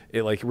Christmas,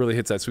 it like really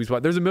hits that sweet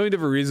spot. There's a million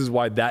different reasons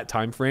why that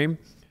time frame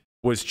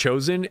was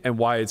chosen and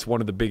why it's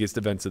one of the biggest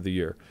events of the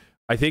year.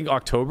 I think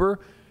October,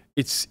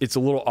 it's a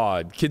little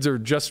odd. Kids are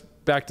just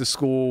back to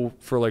school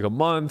for like a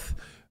month.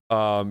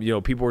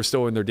 People are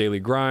still in their daily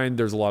grind.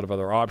 There's a lot of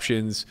other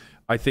options.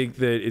 I think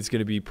that it's going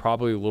to be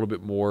probably a little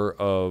bit more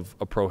of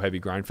a pro heavy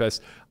grind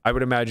fest. I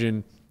would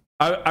imagine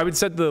I would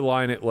set the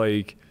line at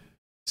like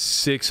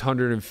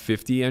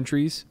 650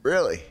 entries.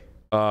 Really?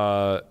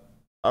 I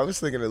was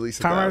thinking at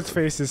least Conrad's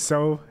face is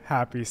so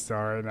happy still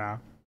right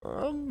now.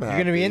 You're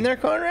going to be in there,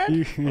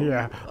 Conrad?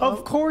 Yeah.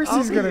 Of course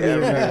he's going to be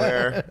in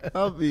there.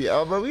 I'll be.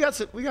 But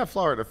we got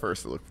Florida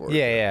first to look for.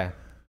 Yeah.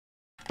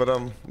 But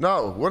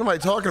no, what am I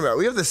talking about?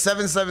 We have the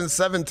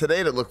 777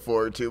 today to look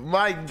forward to.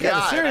 My God,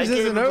 the series I can't isn't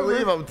even over.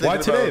 believe I'm thinking Why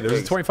today? about There's a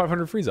things.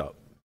 2,500 freeze out.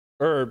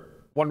 Or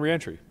one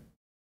re-entry.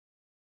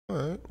 All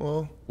right,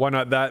 well, Why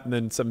not that and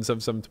then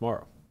 777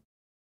 tomorrow?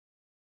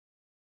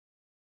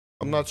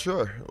 I'm not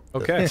sure.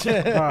 Okay.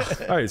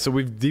 All right, so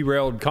we've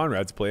derailed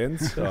Conrad's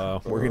plans. We're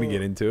going to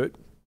get into it.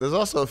 There's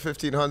also a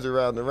 1,500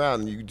 round and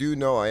round. You do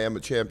know I am a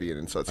champion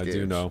in such I games.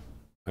 do know.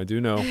 I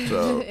do know.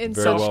 So, In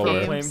Very such well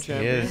read. Self-proclaimed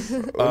games.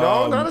 champion.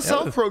 no, not a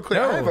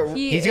self-proclaimed. I have a-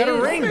 He's got a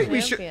is ring.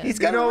 champion. He's you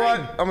got know a what?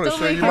 ring. I'm going to Don't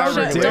show make you him my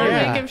show, ring. don't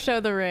later. make him show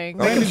the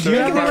ring. I'll show you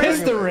have my a ring.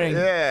 kiss the ring.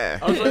 Yeah.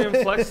 I was letting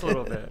him flex a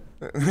little bit.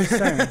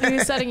 He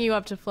was setting you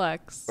up to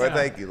flex. Well,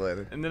 thank you,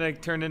 Landon. And then I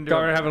turned into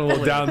Conrad having a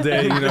little down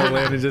day.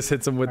 Landon just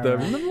hits him with the,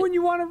 remember when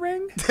you want a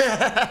ring?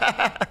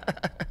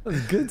 That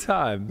was a good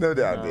time. No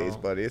down days,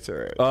 buddy. It's all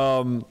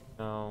right.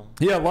 No.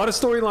 Yeah, a lot of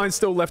storylines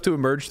still left to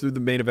emerge through the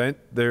main event.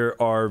 There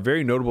are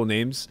very notable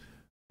names.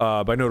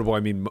 By notable, I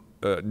mean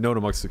known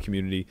amongst the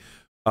community.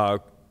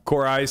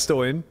 Korai is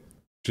still in,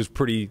 which is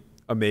pretty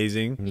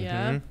amazing.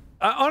 Yeah.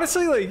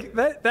 Honestly, like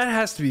that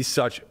has to be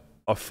such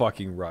a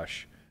fucking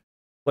rush.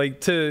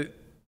 Like to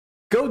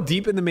go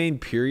deep in the main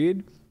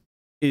period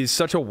is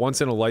such a once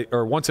in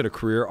a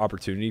career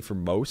opportunity for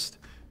most.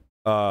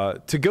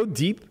 To go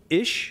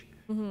deep-ish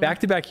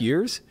back-to-back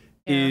years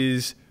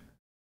is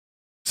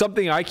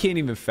something I can't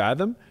even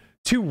fathom.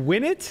 To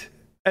win it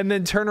and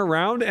then turn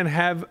around and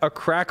have a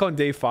crack on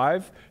day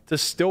 5 to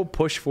still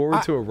push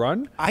forward to a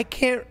run. I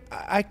can't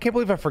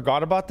believe I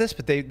forgot about this,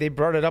 but they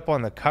brought it up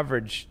on the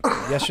coverage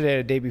yesterday or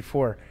the day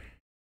before.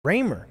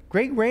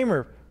 Greg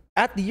Raymer,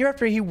 at the year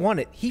after he won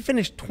it, he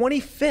finished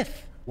 25th.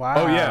 Wow.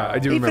 Oh yeah, I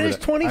do He remember finished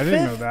that. 25th. I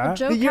didn't know that.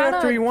 Joe The year Kata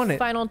after he won it.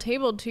 final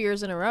tabled 2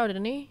 years in a row,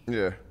 didn't he?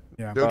 Yeah.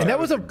 Yeah. They'll And that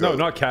was a go. No,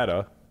 not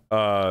Kata.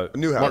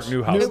 Newhouse. Mark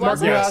Newhouse. Mark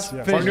was it? Newhouse Yes.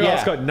 finished- Mark Newhouse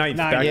yeah. got ninth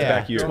Ninth,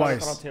 back-to-back yeah. years.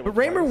 Twice. But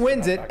Raymer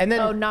wins it, and then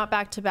Oh, not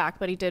back to back,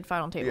 but he did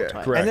final table Yeah,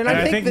 twice. correct. And then And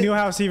I I think think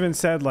Newhouse even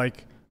said,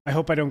 like, I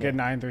hope I don't get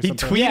 9th or He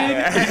something. tweeted,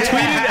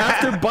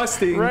 after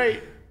busting.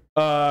 Right.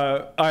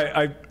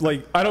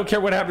 I don't care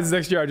what happens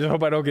next year. I just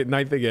hope I don't get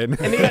 9th again.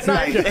 And he got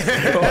ninth.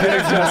 Poetic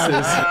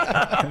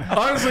justice.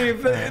 Honestly,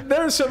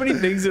 there are so many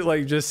things that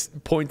like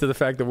just point to the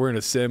fact that we're in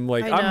a sim.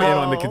 Like I I'm in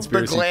on the know. The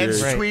conspiracy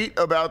Glance theory. tweet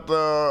about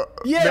the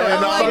Yeah, $1 million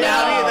oh my bounty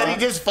God. that he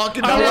just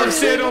fucking I don't delivered.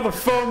 understand all the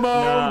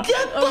FOMO.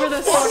 Get Over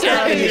the fuck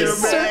outta here, man.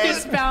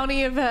 circus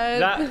bounty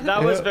event.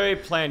 That was very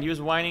planned. He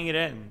was whining it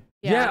in.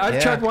 Yeah, I've Yeah.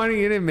 tried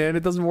whining it in, man.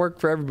 It doesn't work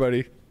for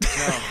everybody.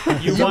 No,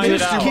 you whined it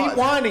Just out. keep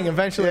whining.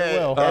 Eventually it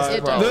will. that's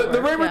It the does. problem.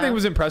 The Raymer Yeah. thing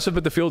was impressive,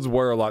 but the fields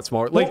were a lot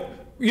smaller. Like,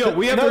 Well,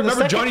 we have no, to the remember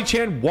second- Johnny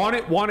Chan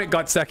won it,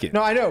 got second.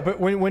 No, I know, but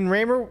when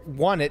Raymer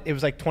won it, it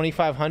was like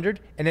 2,500,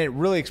 and then it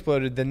really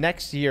exploded. The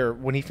next year,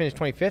 when he finished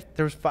 25th,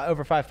 there was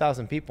over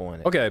 5,000 people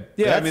in it. Okay,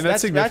 yeah, I mean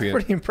that's significant. That's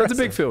pretty impressive. That's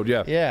a big field,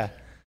 yeah. Yeah.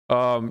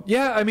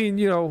 Yeah, I mean,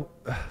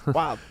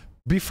 Wow.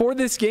 before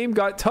this game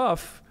got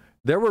tough,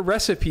 there were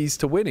recipes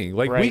to winning.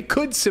 Like we Right.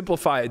 could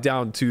simplify it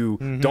down to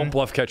don't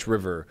bluff catch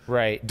river.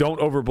 Right. Don't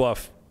over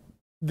bluff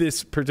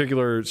this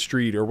particular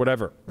street or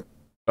whatever.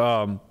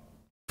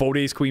 Fold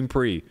ace queen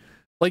pre.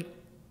 Like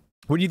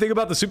when you think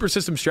about the super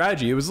system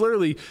strategy, it was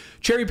literally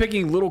cherry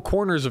picking little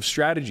corners of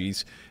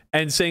strategies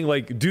and saying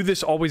like, do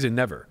this always and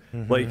never.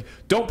 Like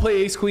don't play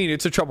ace queen.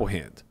 It's a trouble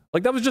hand.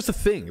 Like that was just a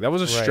thing. That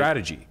was a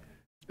strategy.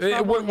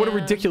 What a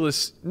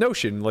ridiculous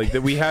notion, like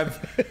that we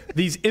have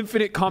these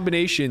infinite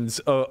combinations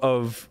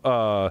of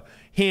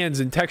hands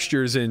and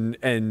textures and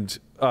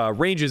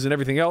ranges and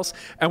everything else,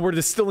 and we're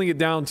distilling it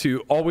down to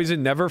always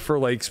and never for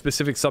like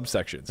specific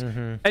subsections.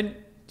 And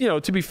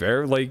to be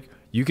fair, like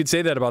you could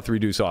say that about 3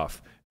 deuce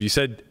off. If you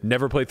said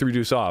never play 3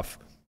 deuce off,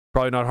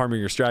 probably not harming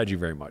your strategy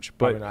very much.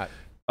 But Probably not.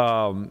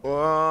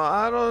 Well,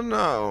 I don't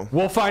know.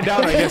 we'll find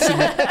out, I guess, in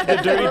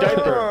the dirty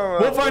diaper.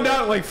 We'll find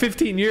out in like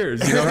 15 years.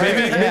 Maybe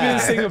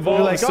this thing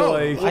evolves. like, to oh,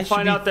 like, We'll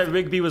find out that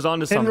Rigby was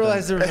onto Didn't something.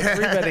 realize there was a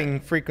free betting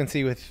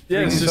frequency with.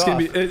 yeah, it's free just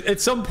gonna off. be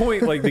at some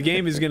point. Like the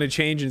game is gonna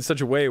change in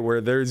such a way where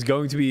there's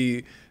going to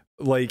be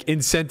like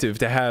incentive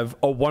to have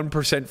a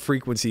 1%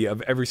 frequency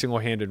of every single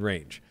hand in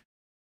range,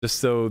 just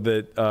so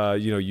that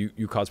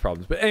you cause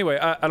problems. But anyway,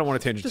 I don't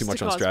want to tangent Just too much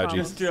to on cause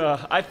strategy.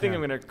 problems. I think I'm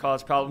going to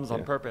cause problems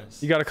on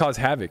purpose. You got to cause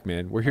havoc,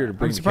 man. We're here to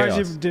bring I'm the surprised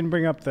chaos. you didn't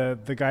bring up the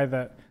guy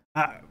that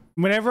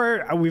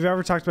whenever we've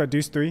ever talked about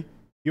Deuce 3,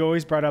 you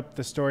always brought up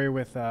the story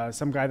with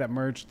some guy that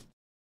merged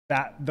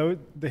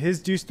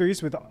his Deuce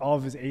 3s with all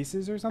of his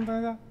aces or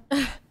something like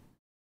that.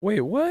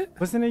 Wait, what?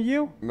 Wasn't it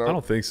you? No, I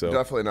don't think so.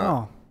 Definitely not.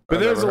 Oh, But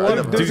I've there's never a lot heard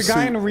of it. there's Deuce a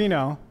guy three- in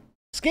Reno.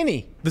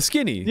 Skinny. the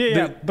skinny.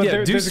 Yeah. But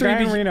there's Deuce a guy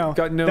three in Reno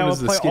got known that as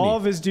would the play skinny. all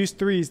of his Deuce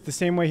 3s the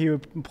same way he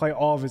would play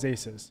all of his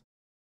aces.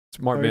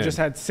 Smart So man. he just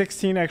had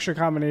 16 extra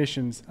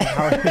combinations of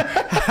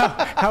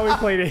how he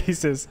played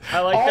aces. I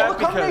like All that the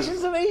because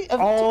combinations of eight.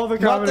 All the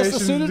not just combinations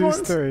the suited Deuce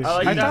ones? 3s. I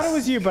like I that. thought it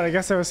was you, but I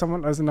guess there was I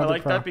another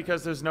like pro. that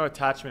because there's no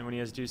attachment when he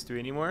has Deuce 3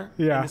 anymore.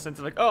 Yeah. In the sense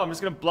of like, oh, I'm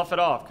just going to bluff it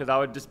off because I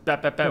would just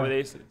bet with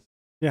aces.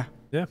 Yeah.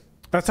 yeah.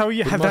 That's how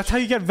you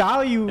get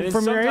value And then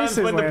from your sometimes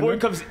aces, when the board Landon.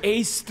 comes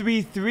ace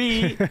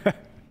 3-3,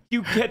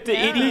 You get the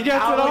He 88 gets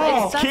it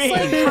all. That's king.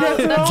 like Get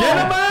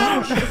him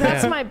out!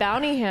 that's my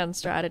bounty hand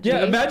strategy.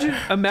 Yeah,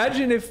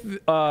 imagine if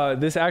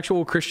this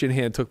actual Christian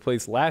hand took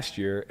place last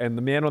year and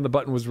the man on the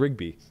button was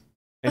Rigby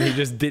and he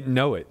just didn't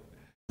know it.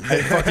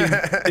 And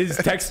fucking is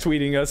text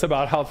tweeting us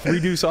about how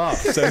 3 deuce off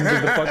sends to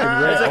the fucking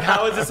rail. It's like,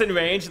 how is this in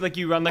range? Like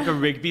you run like a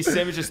Rigby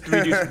sim, it's just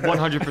 3 deuce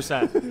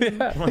 100%.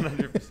 Yeah.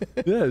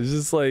 100%. Yeah, it's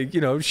just like,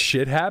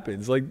 shit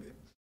happens. Like,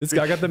 this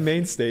guy got the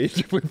main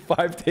stage with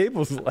 5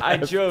 tables left. I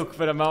joke,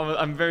 but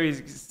I'm very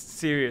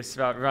serious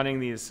about running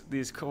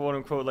these quote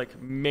unquote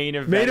like main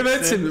event. Main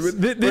event sims,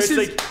 sims. where This it's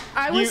is. like,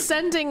 I was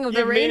sending the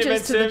main ranges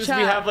event to the sims, chat.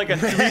 we have like a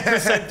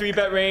 3%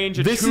 3-bet range.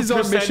 A This 2%. is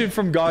our mission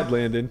from God,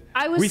 Landon.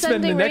 I was we spend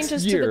sending the next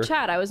ranges year, to the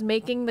chat. I was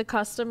making the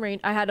custom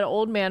range. I had an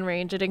old man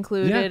range. It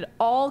included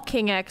all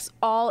King X,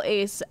 all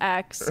Ace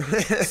X,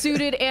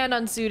 suited and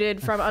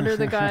unsuited from under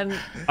the gun.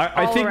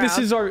 I all think this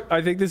around. is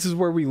I think this is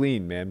where we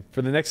lean, man.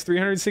 For the next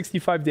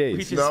 365 We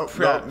days. just No,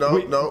 prep.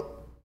 no.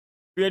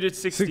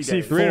 360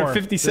 days.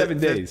 357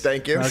 days.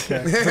 Thank you.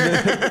 Okay.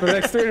 For the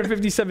next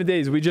 357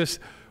 days,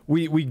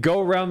 we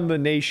go around the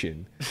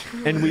nation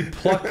and we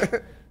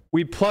pluck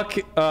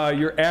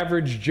your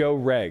average Joe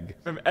Reg.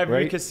 From every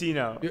right?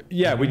 casino.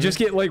 Yeah, we just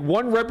get like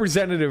one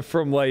representative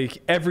from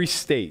like every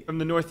state. From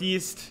the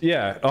Northeast.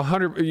 Yeah,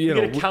 100. We get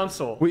a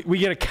council. We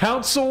get a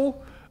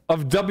council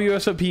of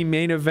WSOP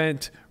main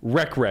event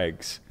rec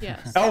regs.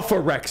 Yes. Alpha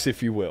recs,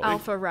 if you will.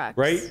 Alpha Rex.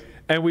 Right?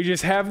 And we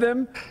just have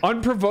them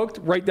unprovoked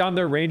write down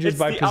their ranges It's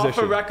by the position.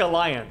 Alpha Rec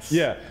Alliance.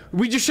 Yeah.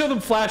 We just show them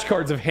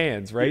flashcards of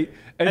hands, right?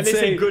 And they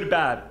say good,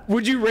 bad.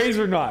 Would you raise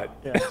or not?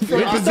 Yeah. For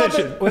Let's start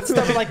position. with, let's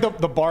start with like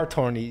the bar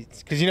tourneys,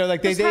 because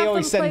like Just they have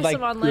always them send place like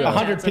them on land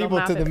 100 pads, it'll people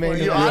map to it the for main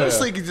you. You event.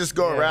 honestly could just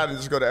go around and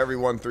just go to every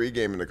 1-3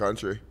 game in the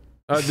country.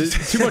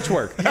 Too much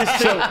work.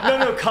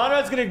 No,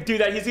 Conrad's going to do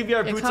that. He's going to be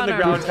our boots on the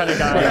Conrad. ground kind of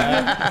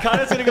guy.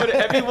 Conrad's going to go to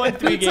every 1-3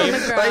 Boots on the game.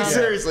 ground. Like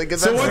seriously,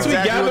 because So that's once we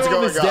exactly gather what's all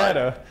going this on.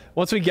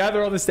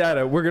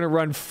 data, we're gonna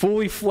run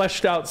fully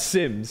fleshed out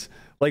sims,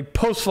 like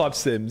post flop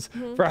sims,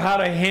 for how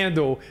to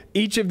handle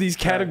each of these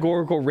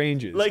categorical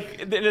ranges.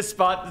 Like in a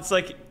spot that's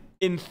like,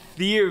 in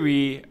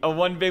theory, a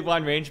 1 big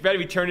blind range bet.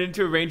 We turn it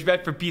into a range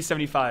bet for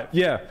P75.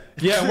 yeah,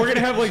 we're gonna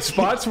have like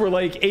spots where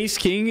like Ace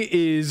King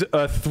is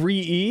a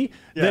 3E,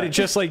 Yeah. that it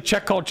just like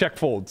check call check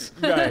folds.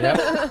 Right.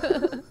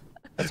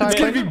 It's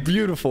gonna be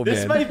beautiful,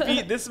 This man. might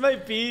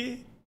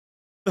be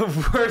the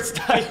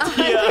worst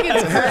idea I think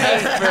it's I've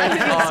great. ever I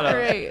think thought of.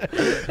 it's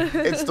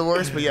great. It's the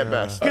worst, but yet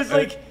best. Because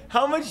like,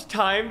 how much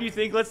time do you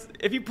think? Let's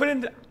say we put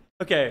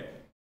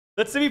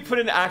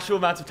in actual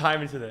amounts of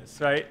time into this,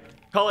 right?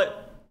 Call it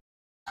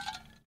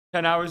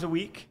 10 hours a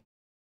week,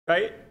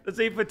 right? Let's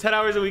say you put 10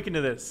 hours a week into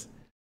this.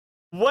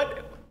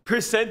 What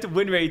percent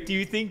win rate do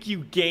you think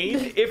you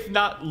gain, if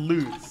not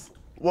lose?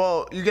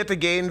 Well, you get the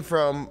gain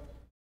from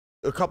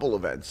a couple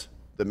events.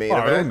 The main I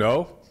event, don't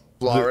know.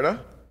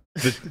 Florida.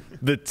 The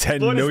 $10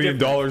 Florida's million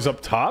different. up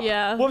top.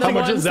 Yeah. Well, the how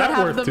much ones is that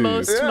have worth the to you?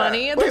 most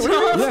money at the Wait, what do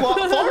you top.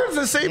 mean? Florida's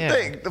the same Yeah.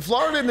 thing. The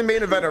Florida and the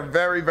main event are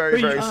very, very,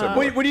 very similar.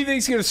 Wait, what do you think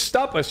is going to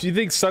stop us? Do you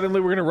think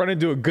suddenly we're going to run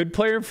into a good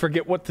player and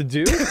forget what to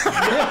do? No.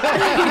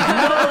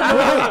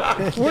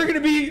 We're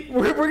going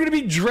to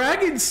be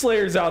dragon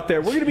slayers out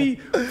there. We're going to be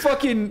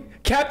fucking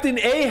Captain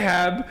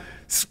Ahab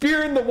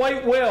spearing the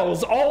white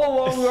whales all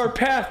along our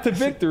path to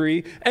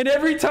victory. And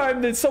every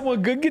time that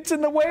someone good gets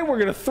in the way, we're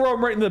going to throw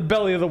them right in the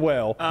belly of the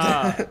whale. We're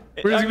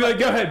just going to be like,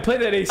 go ahead, play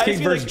that Ace I King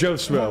just feel versus like, Joe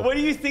Smo. What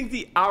do you think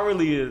the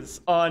hourly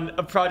is on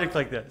a project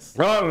like this?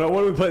 Well, I don't know.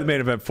 What do we play the main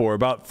event for?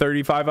 About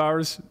 35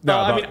 hours? No,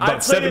 I about, mean, I about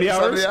played 70 it-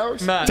 hours? 70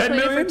 hours? Matt, 10 Play it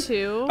million? for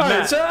 2. All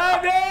right, so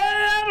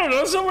I don't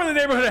know, somewhere in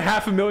the neighborhood of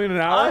 $500,000 an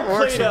hour.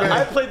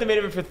 I played the main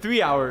event for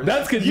 3 hours.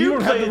 That's because you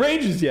don't have the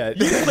ranges yet.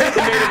 You played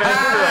the main event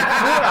for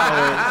like 4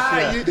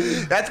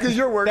 hours. That's because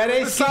you're working. That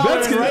with Ace the King solid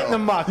was good. right in the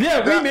muck.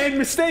 Yeah, we made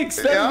mistakes.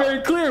 That's Yeah.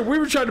 very clear. We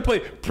were trying to play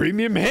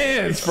premium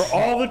hands for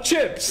all the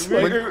chips.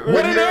 Like, We're-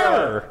 what an we're-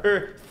 error.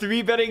 Or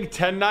 3-betting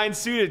 10-9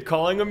 suited,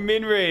 calling a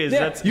min raise. Yeah.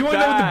 That's You want to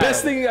know what the bad.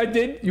 best thing I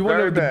did? You want to know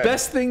Very what the bad.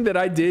 best thing that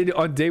I did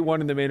on day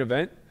one in the main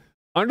event?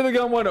 Under the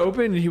gun one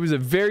open, and he was a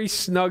very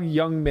snug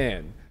young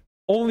man.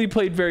 Only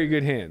played very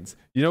good hands.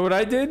 You know what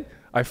I did?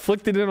 I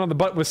flicked it in on the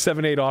button with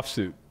 7-8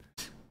 offsuit.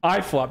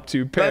 I flopped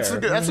 2 pair. That's a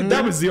that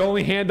good- was the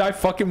only hand I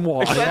fucking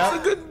won. That's a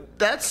good.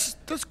 That's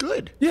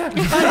good. Yeah,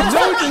 That's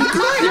fucking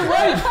good. you're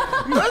right.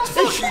 That's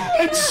fucking.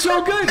 It's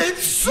so good.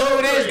 It's so No,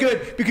 it is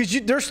good because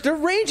their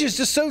range is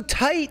just so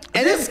tight,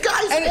 and This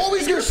guy's and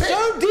always you're gonna pick.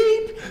 so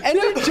deep, and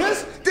it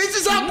just This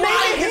is how Man.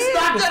 Brian gets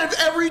knocked out of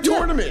every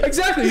tournament.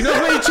 Exactly. You know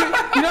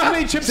how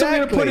many chips I'm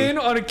gonna put Exactly. in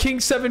on a King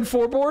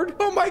 7-4 board?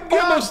 Oh my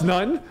God. Almost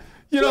none.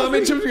 You know how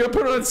many chips I'm gonna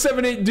put on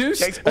 7-8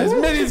 deuce? As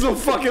many as they'll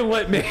fucking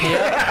let me.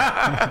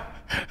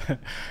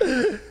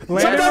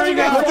 Sometimes you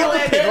got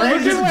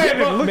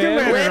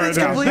Landon's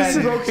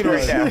completely broken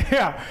right now.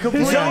 Yeah.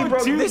 Completely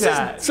broken.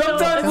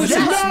 Sometimes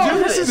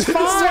This is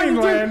fine,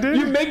 Landon.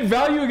 You make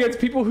value against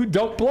people who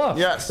don't bluff.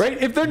 Yes.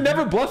 Right? If they're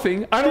never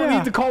bluffing, I don't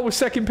need to call with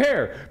second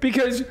pair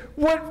because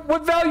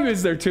what value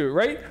is there to it,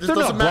 right? They're not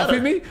doesn't matter.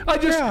 bluffing me.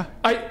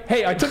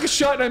 I took a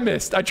shot and I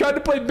missed. I tried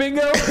to play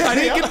bingo. I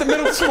didn't get the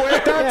middle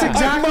square. That's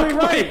exactly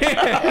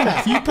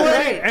right. You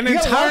play an You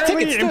got a lot of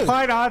entirely tickets, too.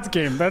 implied odds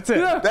game. That's it.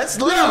 That's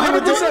literally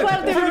what this is. For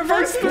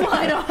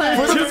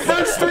the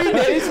first 3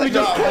 days, we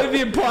just played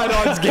the implied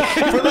odds game.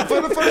 For the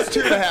first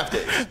 2.5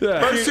 days.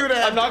 First 2.5 days.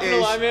 I'm not gonna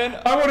lie, man.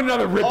 I want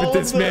another rip at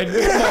this, man. Come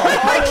on.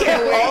 I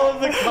can't wait. All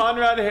of the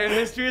Conrad hand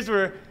histories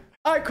were.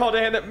 I called a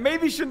hand that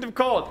maybe shouldn't have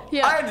called.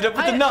 Yeah. I ended up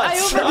with the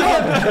nuts.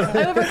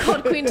 I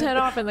overcalled queen 10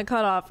 off in the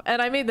cutoff,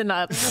 and I made the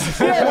nuts.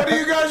 Yeah, what do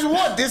you guys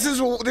want? This is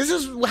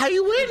how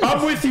you win.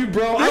 I'm with you,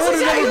 bro. I This want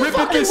is how another you rip at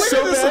fucking this win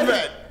so this bad.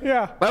 event.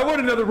 Yeah. I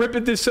want another rip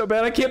at this so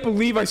bad. I can't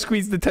believe I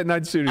squeezed the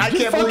 10-9 suited. I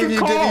Just can't believe fucking you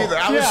call. did either.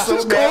 I was Yeah. so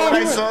Just mad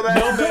when call. I saw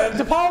that.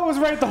 DePaul was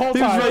right the whole He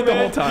time. was right the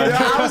whole time.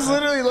 Yeah, I was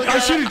literally looking I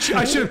at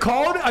should have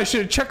called. I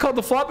should have check called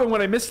the flop, and when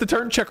I missed the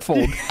turn, check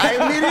fold. I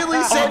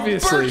immediately said,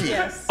 Obviously. Berkey,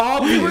 Yes. we were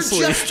Obviously.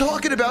 just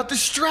talking about the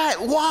strat.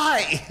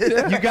 Why?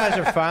 You guys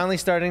are finally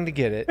starting to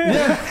get it.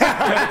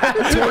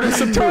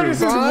 Tortoise approved.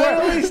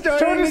 Finally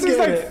starting Tortoise to is get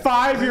like it.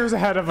 5 years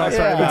ahead of us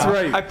right That's now.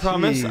 right. I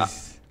promise.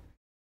 Jeez.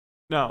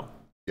 No,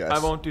 Yes. I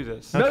won't do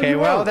this. No, Okay, you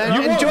well won't. then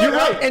You won't. enjoy, You're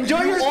right. enjoy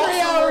your You 3 also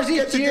hours won't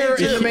get each to year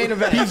day in the two. main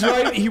event. He's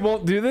right. He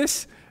won't do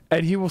this,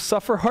 and he will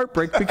suffer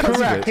heartbreak because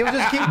Correct. of He'll it.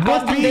 just keep I'll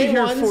busting be day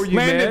here ones. for you,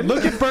 Landon, man.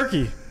 look at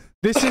Berkey.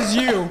 This is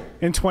you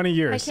in 20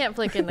 years. I can't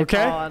flick in the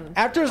Okay. call on,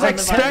 After his on like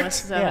the bottom of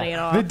expect 70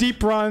 and off. the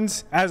deep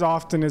runs as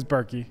often as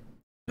Berkey.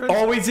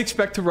 Always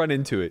expect to run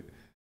into it.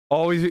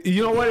 Always.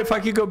 You know what? If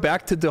I could go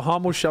back to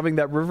DeHamo shoving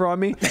that river on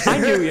me, I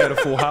knew he had a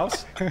full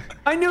house.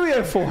 I knew he had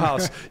a full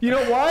house. You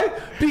know why?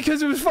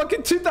 Because it was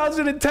fucking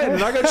 2010,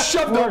 and I got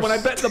shoved on when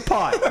I bet in the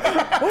pot.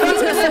 What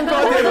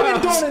are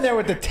you doing in there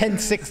with the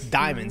 10-6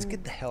 diamonds?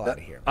 Get the hell out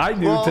of here. I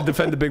knew to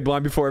defend the big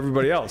blind before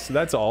everybody else.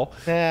 That's all.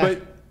 Yeah.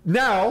 But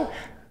now,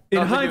 in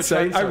I think you were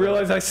hindsight, I trying to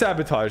realized I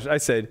sabotaged. I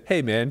said,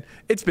 "Hey, man,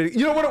 it's been."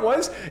 You know what it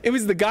was? It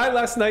was the guy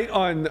last night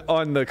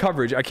on the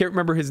coverage. I can't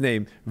remember his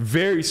name.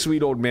 Very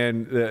sweet old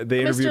man.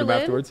 They interviewed him Lin?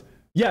 afterwards.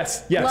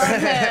 Yes. Love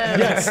him.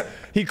 Yes.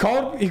 He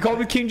called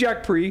with King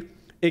Jack pre.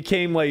 It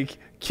came like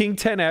King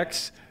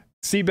 10x.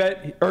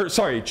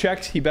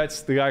 Checks. He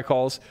bets. The guy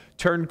calls.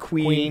 Turn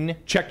queen.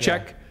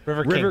 Check.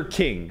 River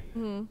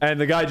king.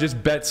 And the guy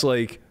just bets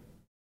like.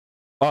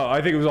 Oh,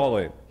 I think it was all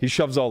in. He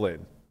shoves all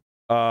in.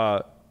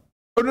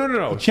 Oh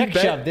no. Check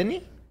bet. shove, didn't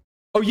he?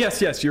 Oh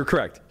yes, you're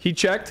correct. He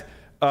checked.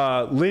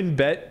 Lynn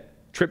bet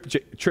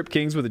trip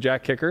kings with a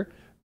jack kicker,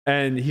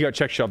 and he got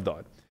check shoved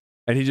on.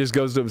 And he just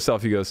goes to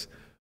himself. He goes,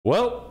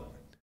 "Well,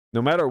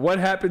 no matter what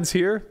happens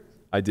here,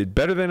 I did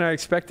better than I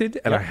expected,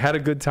 and I had a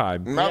good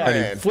time." My and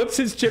man. he flips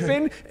his chip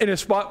in a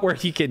spot where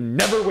he can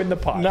never win the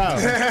pot. No.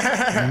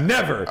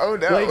 Never. Oh,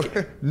 no.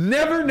 Like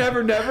never.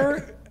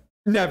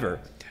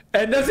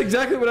 And that's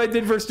exactly what I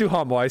did versus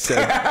Duhamel. I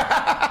said,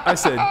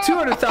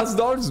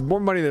 $200,000 is more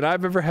money than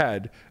I've ever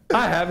had.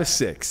 I have a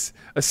 6.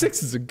 A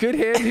 6 is a good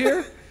hand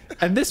here,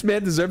 and this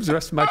man deserves the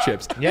rest of my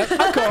chips. Yep.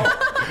 I call.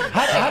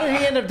 How did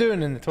he end up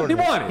doing in the He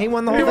tournament? won it. He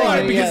won the whole He thing. won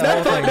it because Yeah, that the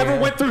whole thought thing, never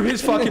yeah. went through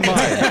his fucking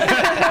mind.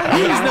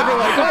 He was never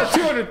like, oh,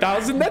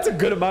 200,000, that's a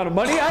good amount of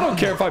money. I don't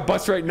care if I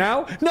bust right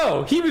now.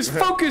 No, he was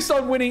focused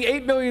on winning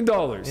 $8 million.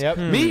 Yep.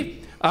 Me,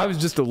 I was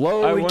just a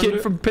lowly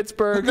kid from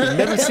Pittsburgh and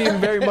never seen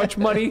very much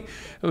money.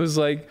 It was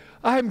like,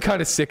 I'm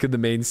kind of sick of the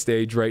main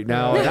stage right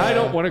now, and I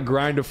don't want to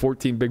grind a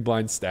 14 big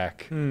blind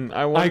stack.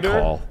 I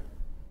call.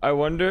 I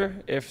wonder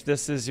if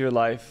this is your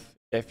life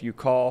if you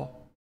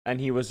call and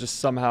he was just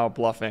somehow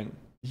bluffing.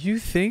 You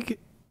think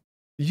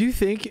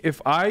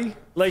if I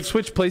like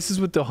switch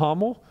places with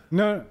DeHamel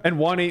and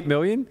won 8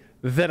 million,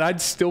 that I'd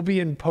still be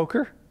in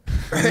poker?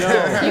 You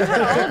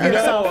had all of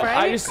yourself, right?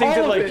 I just think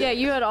that like Yeah,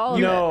 you had all of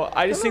it. no,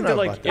 I just think that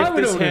like I if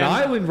would this own an hand,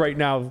 island right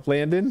now,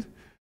 Landon.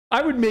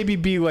 I would maybe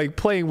be like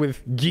playing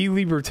with Guy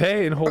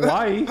Liberté in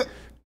Hawaii,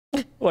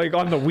 like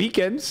on the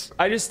weekends.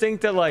 I just think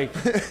that like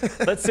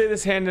let's say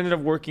this hand ended up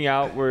working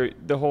out where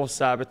the whole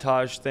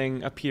sabotage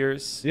thing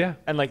appears. Yeah.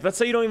 And like let's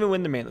say you don't even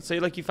win the main. Let's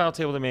say like you final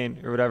table the main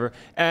or whatever,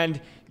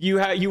 and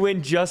you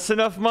win just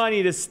enough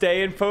money to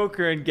stay in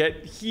poker and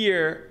get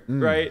here,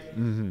 right?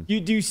 Mm-hmm.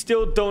 You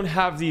still don't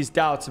have these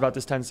doubts about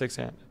this 10-6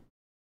 hand.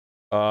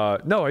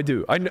 No, I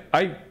do.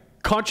 I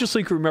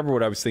consciously can remember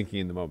what I was thinking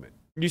in the moment.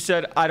 You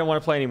said I don't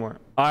want to play anymore.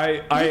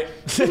 I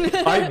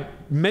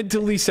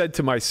mentally said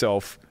to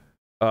myself,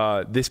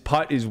 this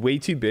pot is way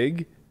too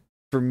big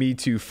for me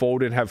to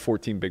fold and have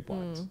 14 big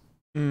blinds.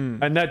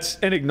 And that's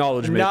an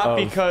acknowledgement. Not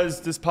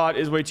because this pot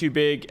is way too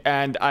big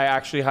and I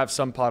actually have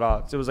some pot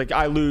odds. It was like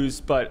I lose,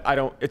 but I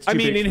don't. It's too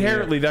big for me.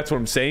 Inherently, that's what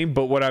I'm saying.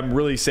 But what I'm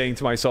really saying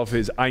to myself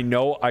is I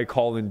know I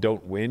call and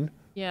don't win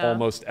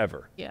almost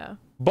ever. Yeah.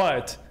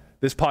 But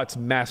this pot's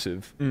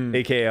massive,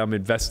 aka I'm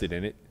invested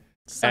in it.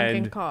 Sunken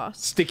and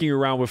cost. Sticking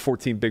around with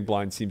 14 big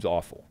blinds seems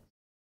awful.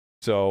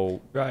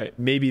 So Right.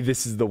 maybe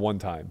this is the one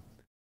time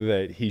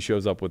that he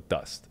shows up with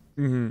dust.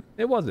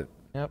 It wasn't.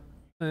 Yep.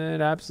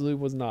 It absolutely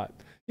was not.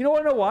 You know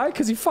why?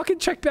 Because he fucking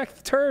checked back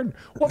the turn.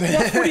 What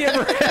bluff would he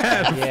ever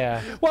have?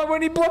 Yeah. Why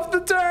wouldn't he bluff the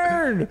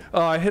turn?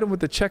 Oh, I hit him with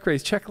the check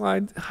raise, check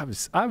line. I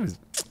was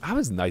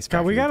nice. God,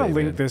 back we in the gotta day,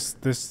 link man.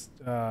 this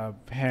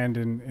hand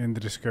in the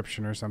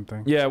description or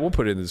something. Yeah, we'll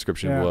put it in the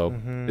description Yeah. below.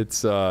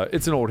 It's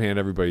an old hand.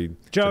 Everybody,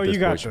 Joe, at this you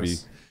got point should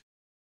this.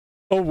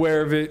 be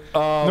aware of it.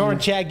 Norton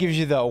Chad gives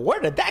you the, where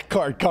did that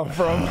card come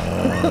from?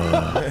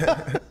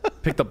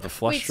 Picked up the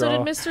flush Wait, draw.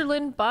 so did Mr.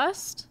 Lin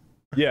bust?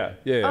 Yeah.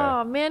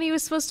 Oh man, he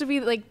was supposed to be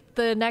like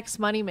the next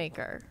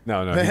moneymaker.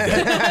 No, he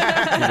didn't.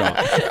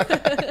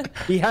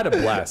 He had a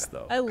blast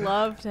though. I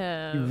loved He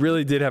him.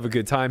 really did have a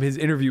good time. His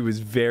interview was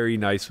very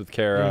nice with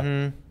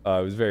Kara. It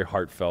was very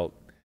heartfelt.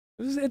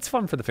 It's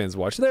fun for the fans to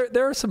watch.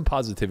 There are some He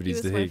positivities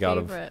was to my take out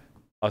of favorite.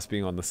 us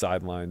being on the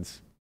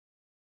sidelines,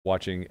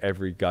 watching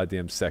every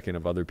goddamn second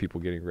of other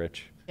people getting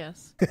rich.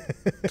 Yes.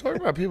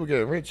 Talking about people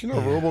getting rich. You know,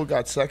 Roble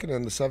got second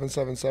in the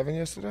 777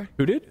 yesterday.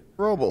 Who did?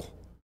 Roble.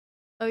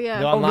 Oh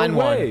yeah. The online no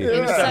one. way. It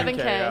was Yeah. 7K.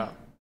 Yeah.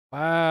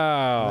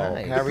 Wow.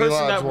 Nice. The Harry person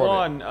Lodge that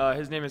won it. won,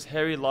 his name is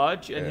Harry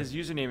Lodge, and his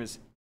username is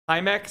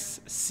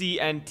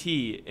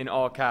TimexCNT in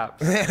all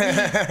caps.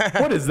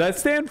 What does that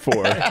stand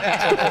for?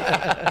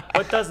 I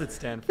What does it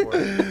stand for?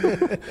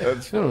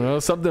 That's don't know.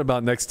 Something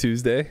about next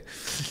Tuesday.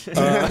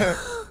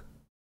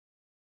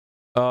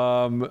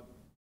 I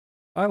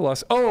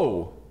lost.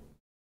 Oh,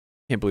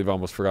 can't believe I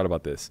almost forgot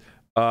about this.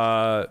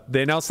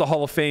 They announced the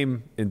Hall of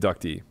Fame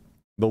inductee,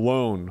 the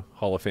lone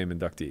Hall of Fame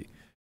inductee,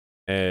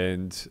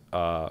 and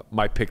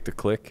my pick to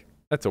click.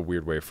 That's a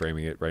weird way of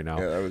framing it right now.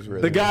 Yeah, that was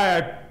really The guy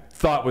I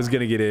thought was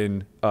going to get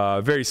in,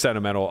 very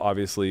sentimental,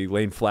 obviously.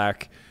 Lane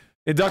Flack,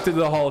 inducted to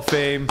the Hall of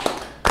Fame.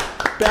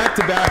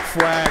 Back-to-back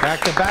Flack.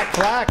 Back-to-back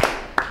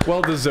flack.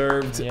 Well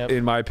deserved, Yep.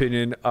 in my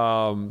opinion.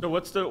 So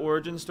what's the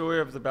origin story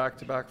of the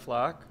back-to-back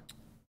flack?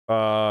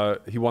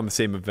 He won the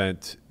same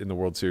event in the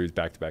World Series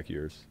back-to-back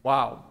years.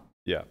 Wow.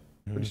 Yeah,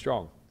 pretty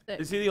strong.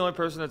 Is he the only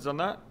person that's done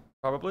that?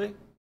 Probably.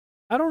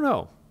 I don't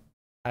know.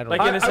 I don't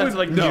Like in a sense, would-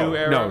 like no, new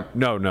era.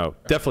 No,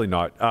 definitely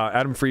not.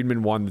 Adam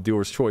Friedman won the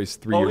dealer's choice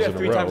three years in a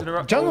three row. times in a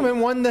row.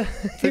 Jungleman won the.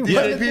 He won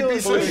Yeah, the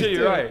dealer's Oh choice, shit,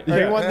 you're too. right.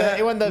 Or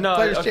he won the No,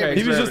 Players' okay.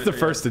 Championship. He was just the Yeah.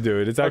 first to do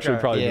it. It's actually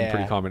Okay. probably been Yeah.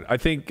 pretty common. I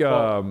think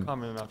Well,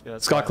 common enough. Yeah,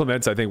 that's Scott fine.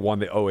 Clements, I think, won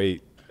the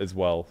 08 as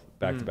well,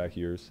 back-to-back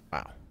years.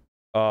 Wow.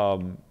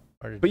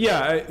 But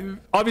yeah,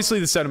 obviously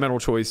the sentimental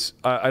choice.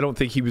 I don't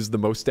think he was the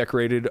most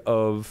decorated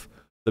of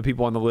the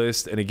people on the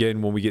list. And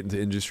again, when we get into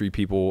industry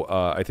people,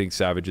 I think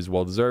Savage is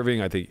well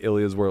deserving. I think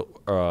Ilya's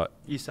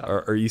Isa.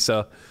 or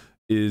Issa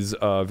is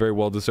very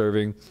well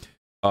deserving.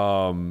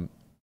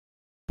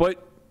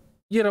 But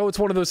you know, it's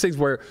one of those things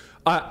where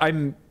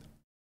I'm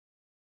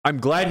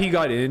glad he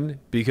got in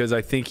because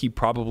I think he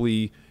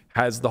probably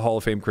has the Hall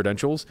of Fame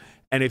credentials.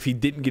 And if he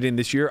didn't get in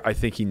this year, I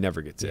think he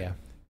never gets in.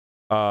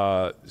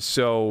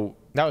 So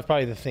That was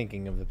probably the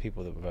thinking of the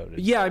people that voted.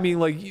 yeah, I mean,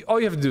 like all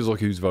you have to do is look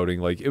who's voting.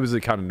 Like it was a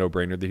kind of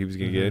no-brainer that he was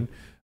going to get in.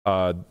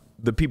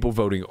 The people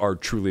voting are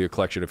truly a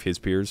collection of his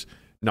peers,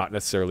 not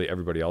necessarily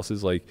everybody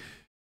else's. Like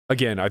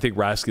again, I think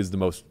Rask is the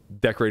most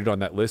decorated on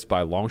that list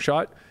by a long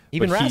shot.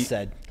 Even but Ras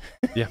said.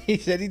 Yeah. He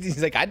said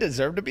he's like, I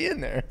deserve to be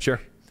in there.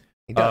 Sure,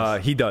 He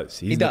does. he does.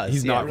 He does.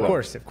 He's yeah, not of wrong.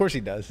 course. Of course he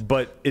does.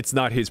 But it's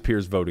not his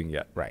peers voting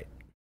yet. Right.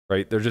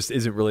 Right. There just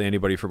isn't really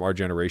anybody from our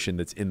generation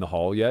that's in the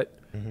hall yet.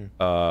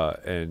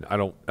 And I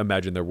don't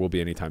imagine there will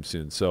be anytime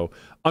soon. So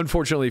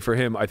unfortunately for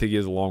him, I think he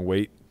has a long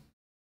wait.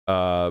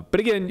 But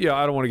again, yeah,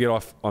 I don't want to get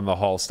off on the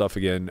hall stuff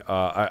again.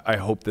 I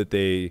hope that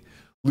they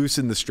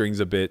loosen the strings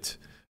a bit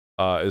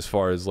as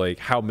far as like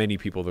how many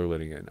people they're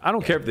letting in. I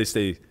don't care if they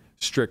stay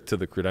strict to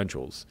the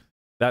credentials.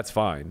 That's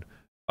fine.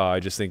 I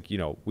just think, you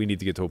know, we need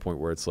to get to a point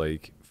where it's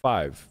like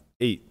 5,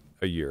 8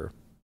 a year.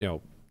 You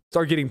know,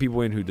 start getting people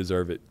in who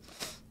deserve it.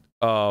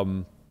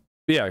 But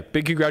yeah,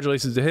 big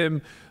congratulations to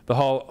him. The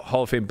Hall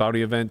of Fame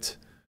bounty event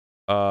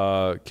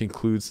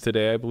concludes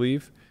today, I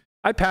believe.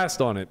 I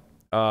passed on it.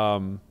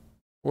 World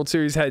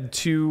Series had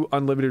 2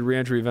 unlimited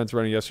reentry events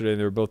running yesterday, and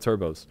they were both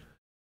turbos.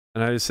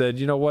 And I just said,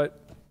 you know what?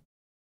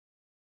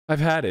 I've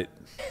had it.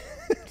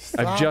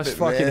 I've just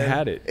fucking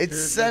had it. It's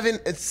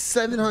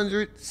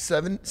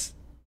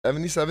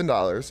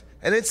 $777,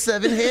 and it's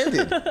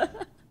 7-handed.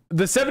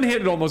 The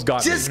 7-handed almost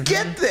got me. Just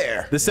get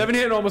there. The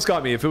 7-handed almost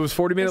got me. If it was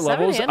 40-minute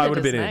levels, I would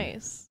have been in.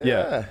 Nice.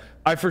 Yeah.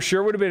 I for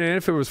sure would have been in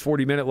if it was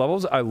 40-minute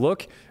levels. I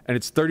look, and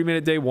it's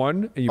 30-minute day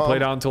 1, and you play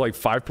down to like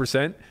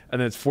 5%, and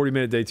then it's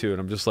 40-minute day 2, and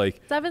I'm just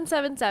like,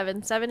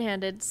 777,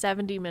 7-handed,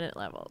 70-minute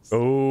levels.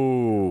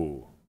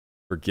 oh,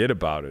 forget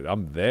about it.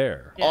 I'm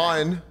there. Yeah.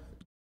 On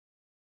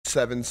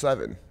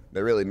 7-7.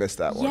 They really missed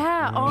that one.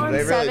 Yeah, on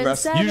They really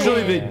messed- 7-7.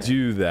 Usually they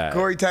do that.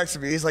 Corey texted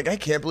me. He's like, I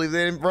can't believe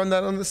they didn't run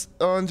that on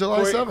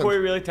July 7th. Corey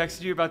really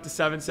texted you about the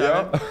 7-7.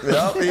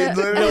 Yep.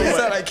 He literally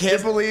said, I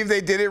can't believe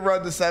they didn't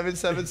run the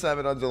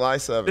 777 on July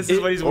 7th. This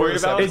is what he's worried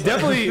about. It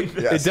definitely,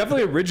 Yes. it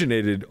definitely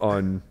originated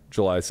on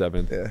July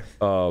 7th. Yeah.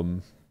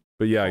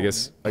 But yeah, I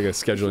guess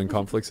scheduling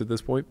conflicts at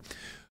this point.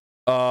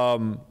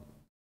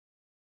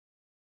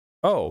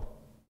 Oh,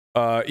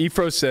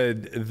 Efro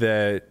said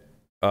that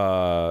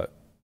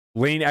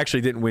Lane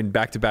actually didn't win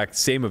back-to-back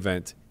same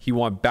event. He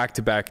won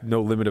back-to-back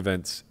no limit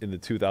events in the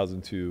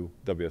 2002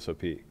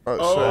 WSOP.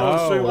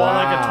 So he won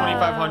like a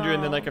 2,500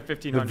 and then like a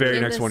 1,500. The very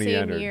In next the one he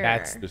same entered. year.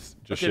 That's just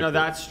Okay, no,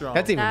 that's strong.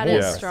 That's even That more.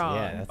 is Yeah. strong.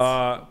 Yeah,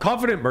 that's,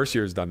 Confident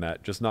Mercier's done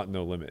that, just not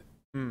no limit.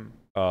 No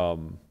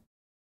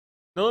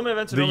limit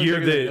events are The normally year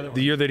bigger than that other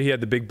the year that he had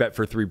the big bet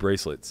for 3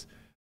 bracelets,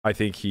 I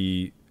think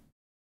he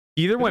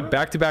either went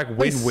back-to-back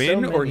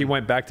win-win or he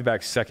went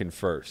back-to-back second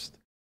first.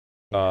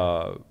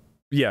 Yeah,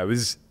 it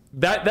was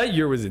that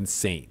year was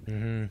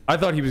insane. I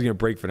thought he was going to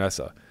break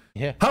Vanessa.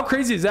 Yeah. How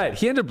crazy is that?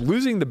 He ended up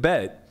losing the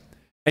bet,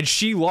 and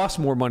she lost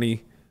more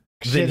money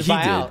than he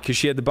did because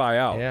she had to buy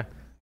out.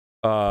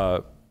 Yeah.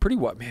 Pretty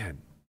what, man?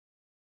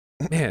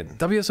 Man,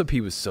 WSOP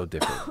was so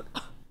different.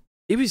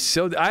 It was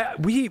so.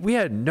 We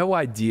had no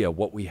idea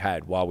what we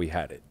had while we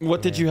had it.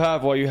 What did you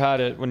have while you had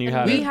it? When you And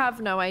had we it?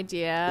 have no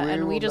idea,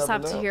 and we will just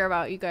never have to know. hear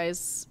about you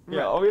guys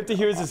Yeah, all we have to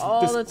hear is this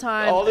all this, the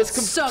time. All this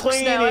It sucks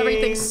complaining. now.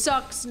 Everything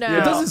sucks now.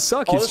 It doesn't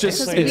suck. All It's the just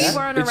things because it's, we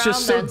weren't it's around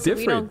just so then, so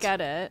different. we don't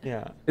get it.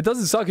 Yeah. It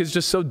doesn't suck. It's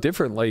just so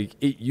different. Like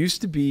it used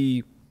to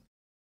be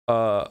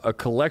a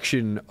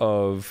collection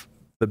of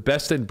the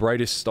best and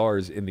brightest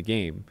stars in the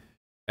game,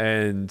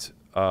 and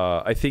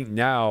I think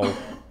now,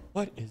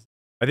 like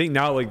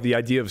the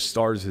idea of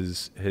stars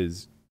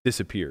has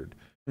disappeared.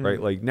 Right?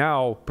 Like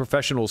now,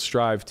 professionals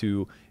strive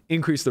to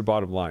increase their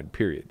bottom line.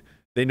 Period.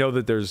 They know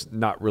that there's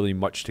not really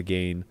much to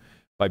gain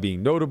by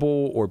being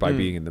notable or by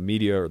being in the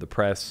media or the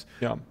press.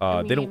 Yeah.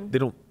 They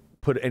don't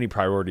put any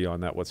priority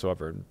on that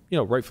whatsoever, and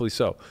rightfully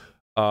so.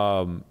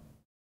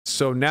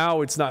 So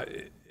now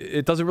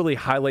it doesn't really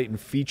highlight and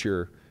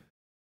feature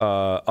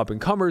up and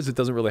comers. It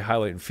doesn't really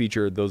highlight and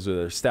feature those that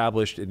are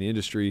established in the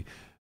industry.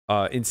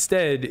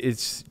 Instead,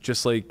 it's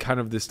just like kind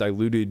of this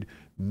diluted,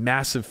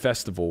 massive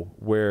festival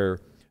where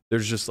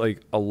there's just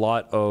like a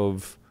lot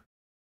of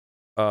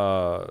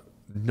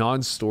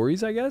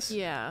non-stories, I guess.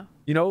 Yeah.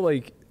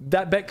 Like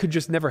that bet could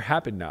just never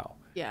happen now.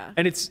 Yeah.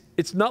 And it's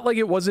not like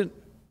it wasn't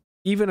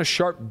even a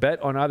sharp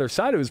bet on either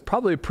side. It was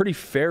probably a pretty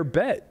fair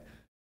bet,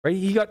 right?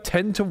 He got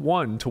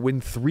 10-1 to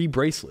win 3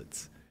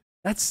 bracelets.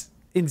 That's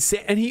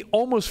insane. And he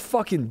almost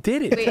fucking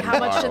did it. Wait, how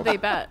much did they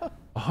bet?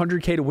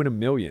 $100K to win $1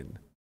 million.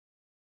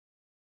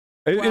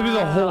 It was a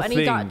Wow, whole and thing.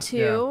 he got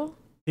 2.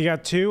 He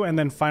got 2, and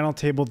then final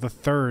table the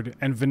 3rd,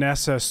 and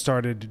Vanessa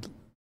started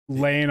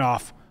laying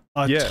off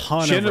a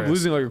ton she of ended up risk.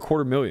 losing like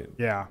 $250,000.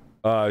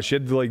 Yeah. She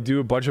had to like do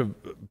a bunch of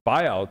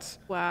buyouts.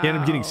 Wow. He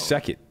ended up getting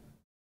second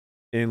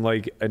in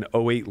like an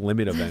 08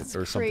 limit event That's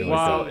or something crazy. like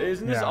Wow, that.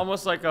 isn't this Yeah.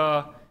 almost like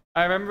a?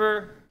 I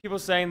remember people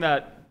saying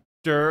that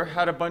Durr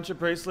had a bunch of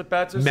bracelet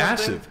bets or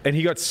Massive. something. And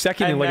he got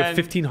second in And like a then-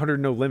 1,500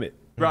 no limit.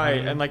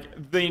 Right, and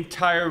like the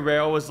entire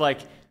rail was like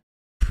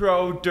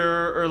pro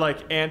Durr or like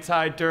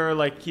anti Durr,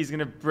 like he's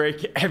gonna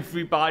break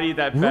everybody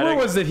that bet. Rumor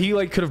was that he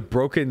like could have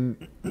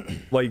broken,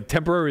 like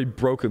temporarily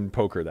broken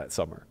poker that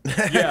summer.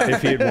 Yeah.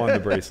 If he had won the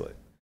bracelet.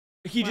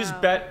 He just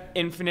Wow. bet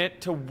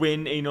infinite to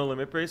win a no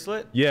limit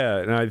bracelet. Yeah,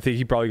 and I think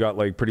he probably got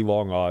like pretty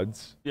long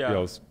odds.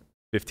 Yeah.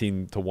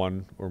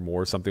 15-1 or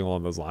more, something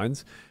along those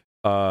lines.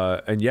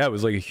 And yeah, it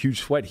was like a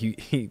huge sweat.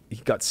 He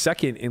got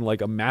second in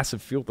like a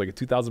massive field, like a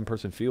 2,000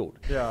 person field.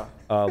 Yeah.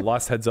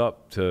 Lost heads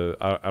up to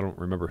I don't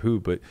remember who,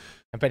 but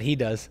I bet he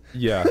does.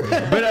 yeah.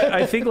 But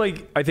I think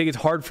it's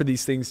hard for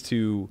these things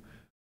to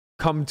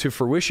come to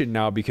fruition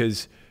now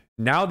because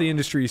now the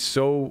industry is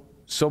so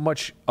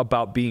much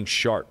about being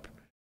sharp,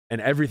 and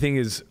everything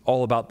is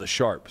all about the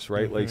sharps,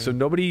 right? Like so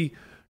nobody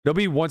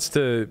wants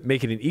to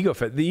make it an ego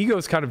fest. The ego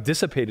is kind of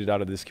dissipated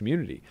out of this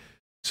community.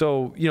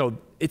 So,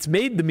 it's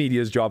made the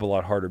media's job a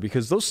lot harder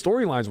because those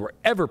storylines were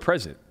ever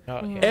present.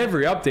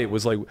 Every update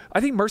was like,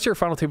 I think Mercier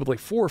final table like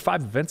 4 or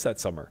 5 events that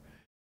summer.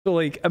 So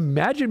like,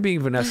 imagine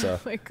being Vanessa,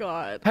 Oh my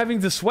God.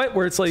 having to sweat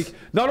where it's like,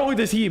 not only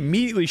does he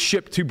immediately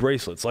ship 2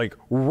 bracelets, like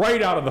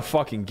right out of the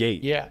fucking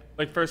gate. Yeah.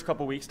 Like first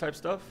couple weeks type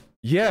stuff.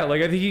 Yeah.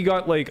 Like I think he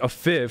got like a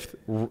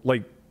 5th,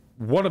 like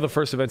one of the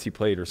first events he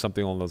played or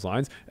something along those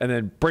lines. And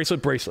then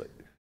bracelet.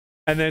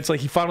 And then it's like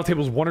he final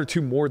tables 1 or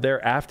 2 more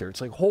thereafter. It's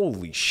like,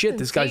 holy shit,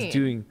 this guy's Insane.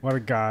 doing. What a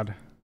god.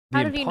 the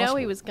How did he know impossible.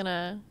 he was going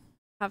to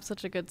have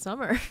such a good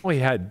summer? Well, he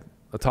had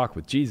a talk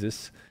with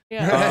Jesus.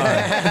 Yeah.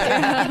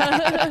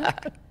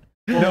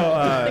 No,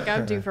 I think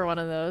I'm due for one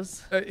of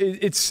those.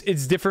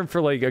 it's different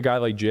for like a guy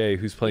like Jay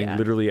who's playing Yeah.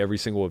 literally every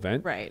single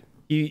event. Right.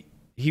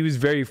 He was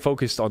very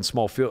focused on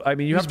small field. I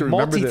mean, you have to He's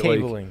remember that like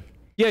multi-tabling.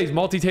 yeah, he's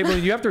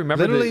multi-tabling. You have to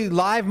remember Literally that,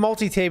 live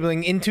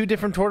multi-tabling in 2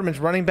 different tournaments,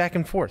 running back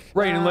and forth.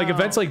 right, and like Wow.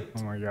 events like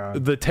Oh my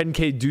god. the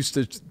 10K Deuce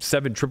to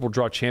 7 triple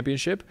draw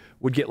championship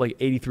would get like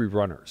 83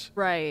 runners.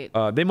 Right.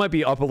 They might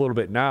be up a little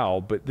bit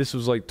now, but this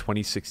was like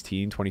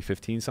 2016,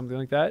 2015, something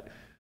like that.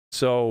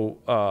 So,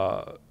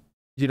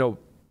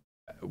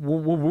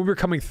 when we were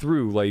coming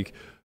through like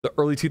the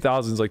early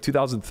 2000s, like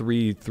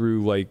 2003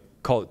 through like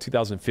call it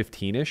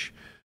 2015-ish,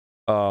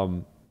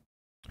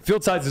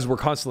 field sizes were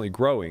constantly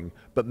growing,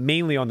 but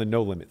mainly on the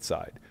no limit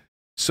side.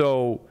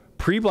 So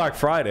pre-Black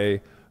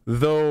Friday,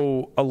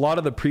 though a lot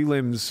of the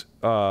prelims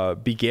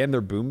began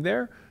their boom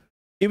there,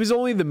 it was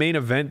only the main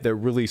event that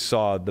really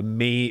saw the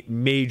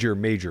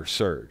major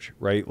surge,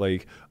 right?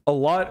 Like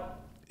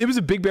it was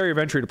a big barrier of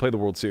entry to play the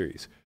World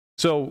Series.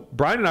 So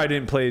Brian and I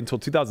didn't play until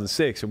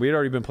 2006, and we had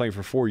already been playing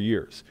for 4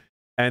 years.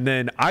 And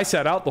then I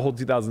sat out the whole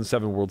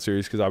 2007 World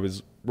Series because I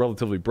was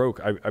relatively broke.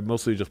 I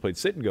mostly just played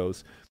sit and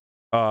goes.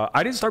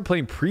 I didn't start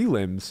playing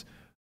prelims,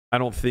 I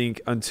don't think,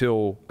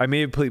 until I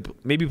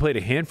maybe played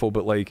a handful,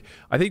 but like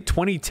I think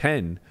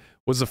 2010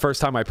 was the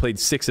first time I played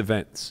 6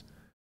 events,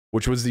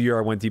 which was the year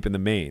I went deep in the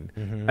main.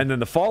 And then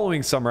the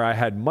following summer I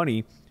had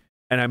money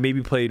and I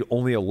maybe played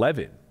only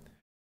 11.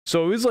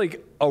 So it was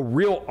like a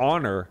real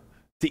honor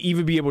to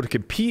even be able to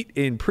compete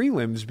in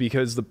prelims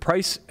because the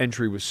price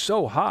entry was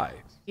so high.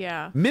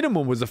 Yeah.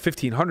 Minimum was a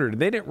 1,500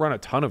 and they didn't run a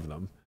ton of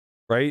them,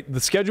 right?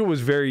 The schedule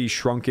was very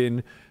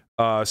shrunken.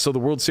 So the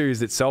World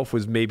Series itself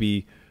was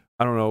maybe,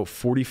 I don't know,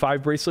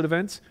 45 bracelet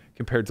events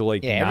compared to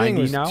like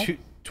 90 was now.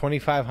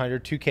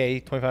 2,500,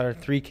 2K,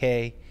 2,500,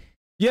 3K.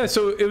 Yeah,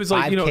 so it was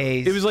like,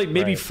 5Ks, it was like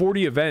maybe right.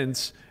 40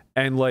 events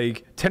and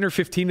like 10 or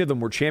 15 of them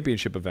were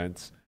championship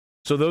events.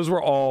 So those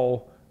were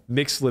all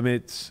mixed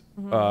limits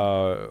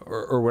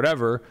or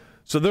whatever.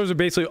 So those are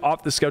basically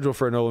off the schedule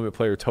for a no limit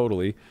player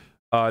totally.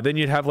 Then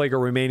you'd have like a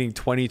remaining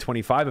 20,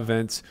 25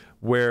 events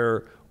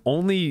where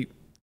only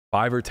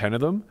 5 or 10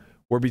 of them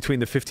were between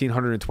the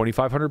 1,500 and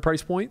 2,500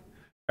 price point.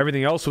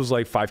 Everything else was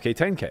like 5K,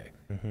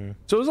 10K.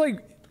 So it was like,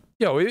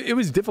 it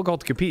was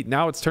difficult to compete.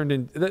 Now it's turned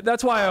in.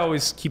 That's why I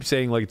always keep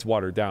saying like it's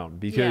watered down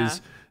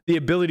because the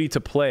ability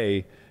to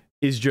play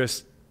is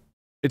just,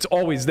 it's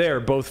always there,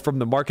 both from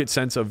the market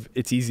sense of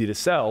it's easy to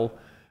sell,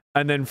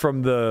 and then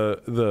from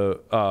the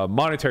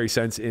monetary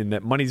sense in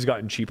that money's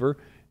gotten cheaper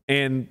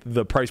and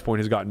the price point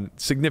has gotten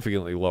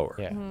significantly lower.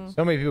 Yeah.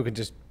 So many people can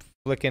just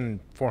flick in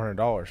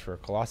 $400 for a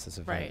Colossus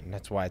event, Right. and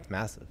that's why it's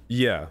massive.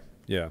 Yeah.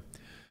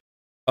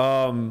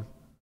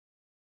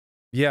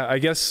 Yeah, I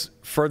guess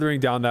furthering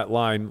down that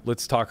line,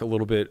 let's talk a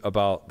little bit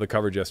about the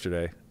coverage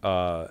yesterday.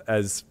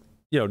 As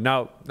you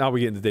know, now we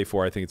get into day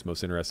 4. I think it's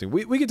most interesting.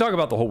 We can talk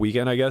about the whole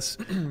weekend, I guess.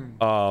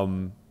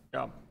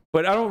 Yeah.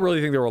 But I don't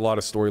really think there were a lot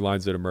of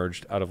storylines that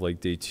emerged out of like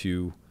day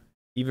 2,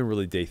 even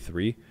really day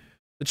 3.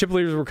 The chip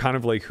leaders were kind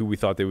of like who we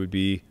thought they would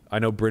be. I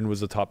know Bryn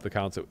was atop the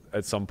counts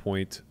at some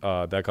point.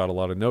 That got a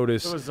lot of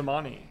notice. It was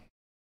Zamani.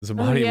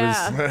 Zamani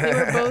was. They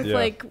were both Yeah.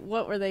 like,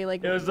 what were they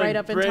like? It was right like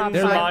up in Bryn, top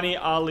 5. Zamani,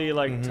 Ali,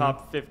 like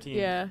top 15.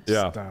 Yeah.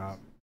 Yeah. Stop.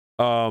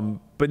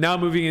 But now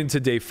moving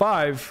into day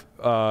 5,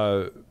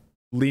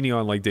 leaning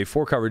on like day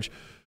 4 coverage,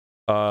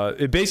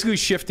 it basically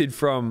shifted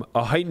from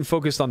a heightened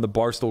focus on the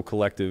Barstool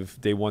Collective,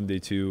 day 1, day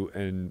 2,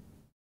 and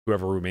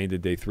whoever remained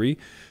in day 3,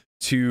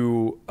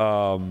 to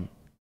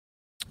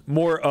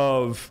more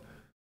of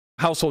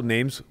household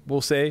names,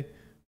 we'll say,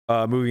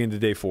 moving into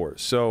day 4.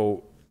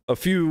 So a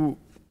few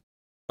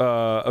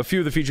of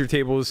the feature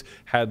tables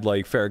had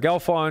like Farrah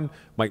Galfon,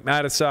 Mike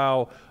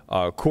Matisow,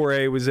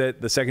 Corey was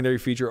at the secondary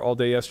feature all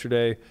day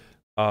yesterday.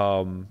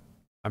 I'm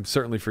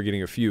certainly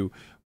forgetting a few,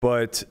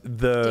 but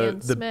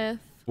Dan Smith.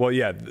 Well,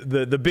 yeah,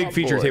 the big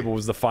feature table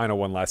was the final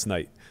one last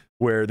night,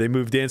 where they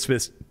moved Dan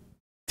Smith's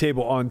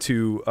table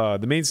onto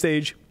the main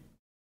stage.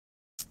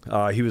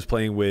 He was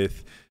playing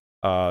with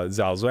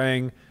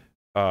Zhao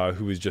Zhang,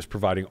 who was just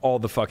providing all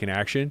the fucking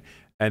action,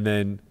 and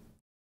then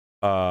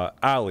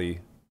Ali,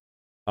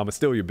 I'ma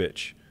steal your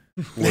bitch.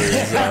 No,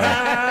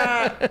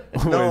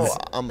 No,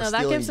 I'm a that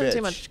stealing gives him bitch.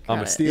 too much I'm a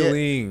credit.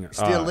 stealing.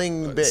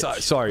 Stealing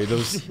bitch. Sorry,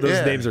 those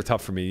Yeah. names are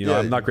tough for me. You know, Yeah.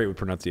 I'm not great with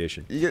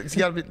pronunciation. It's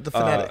got to be the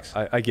phonetics.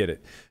 I get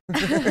it.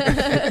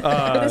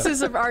 This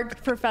is our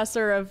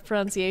professor of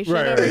pronunciation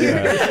Right, over right,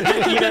 here.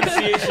 yeah.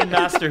 Enunciation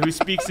master who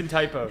speaks in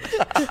typos.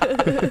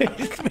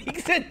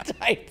 Speaks in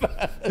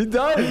typo. It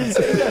does.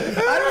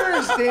 I don't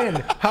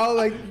understand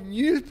how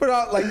you just put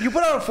out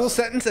a full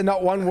sentence and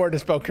not one word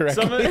is spelled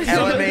correctly. Some of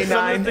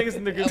the things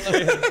in the group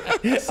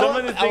chat. Some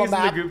of the things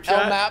in the group chat.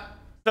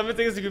 Some of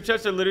the things in the group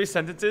chats are literally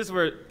sentences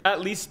where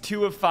at least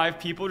 2 of 5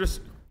 people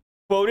just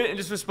quote it and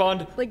just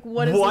respond. Like,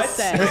 what does this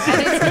say?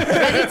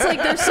 And it's like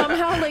there's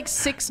somehow like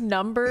 6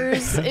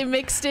 numbers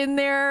mixed in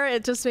there.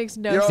 It just makes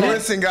no Yo, sense.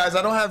 listen, guys,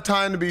 I don't have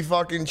time to be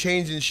fucking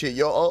changing shit.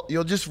 You'll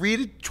just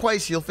read it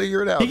twice. You'll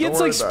figure it out. He gets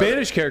Don't like worry about it.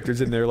 Spanish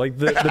characters in there, like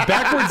the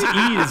backwards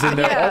E is in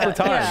there Yeah, all the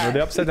time, yeah. or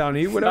the upside down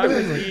E, whatever.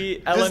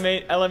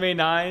 LMA9.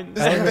 LMA9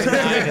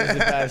 is the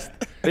best.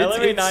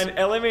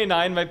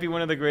 LMA9 might be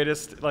one of the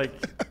greatest like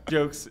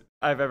jokes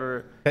I've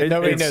ever. That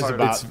nobody it's- knows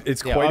about.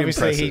 it's quite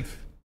obviously impressive. He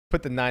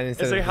put the 9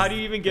 instead It's like, of how do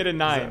you even get a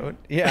 9?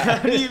 Yeah.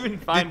 How do you even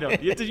find them?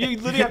 You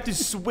literally have to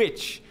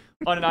switch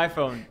on an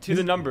iPhone to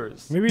the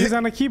numbers. Maybe he's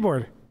on a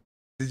keyboard.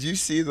 Did you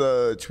see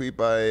the tweet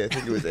by, I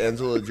think it was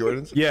Angela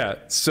Jordan's? Yeah.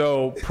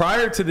 So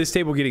prior to this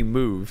table getting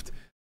moved,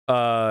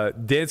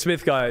 Dan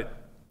Smith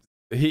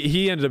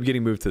he ended up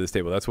getting moved to this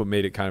table. That's what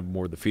made it kind of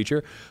more the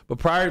feature. But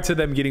prior to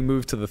them getting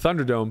moved to the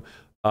Thunderdome,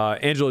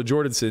 Angela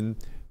Jordanson,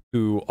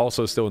 who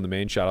also still in the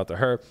main, shout out to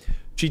her,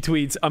 she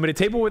tweets, I'm at a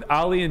table with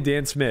Ali and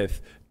Dan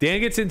Smith. Dan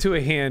gets into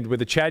a hand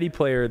with a chatty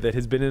player that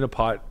has been in a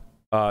pot,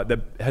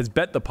 that has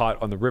bet the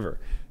pot on the river.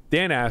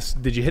 Dan asks,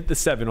 did you hit the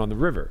 7 on the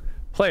river?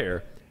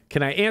 Player,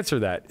 can I answer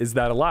that? Is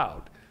that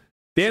allowed?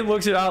 Dan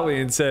looks at Ali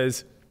and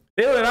says,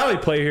 they let Ali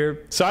play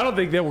here, so I don't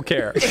think they will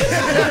care.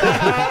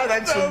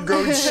 That's some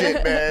good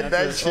shit, man.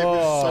 That shit is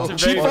so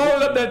She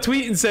followed up that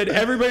tweet and said,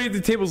 everybody at the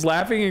table's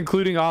laughing,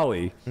 including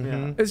Ali.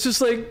 Yeah. It's just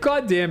like,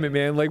 God damn it,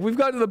 man. Like, we've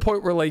gotten to the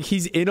point where, like,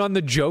 he's in on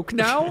the joke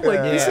now.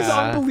 Like, this is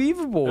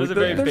unbelievable. It was a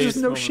very There's base just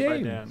no moment by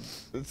shame. Dan.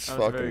 It's That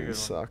was a very fucking good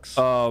sucks.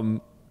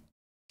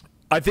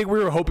 I think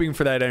we were hoping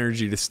for that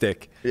energy to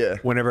stick. Yeah.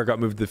 Whenever it got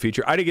moved to the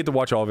feature, I didn't get to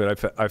watch all of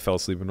it. I fell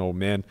asleep, an old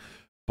man.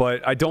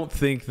 But I don't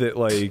think that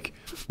like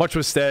much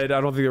was said.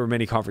 I don't think there were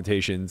many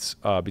confrontations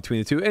between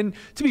the two. And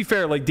to be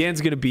fair, like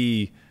Dan's gonna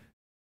be,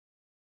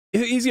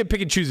 he's gonna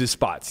pick and choose his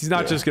spots. He's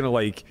not just gonna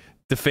like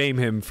defame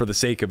him for the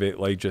sake of it,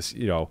 like just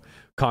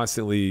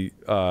constantly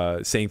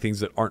saying things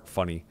that aren't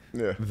funny.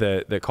 Yeah.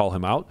 That call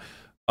him out.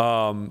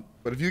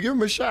 But if you give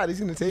him a shot, he's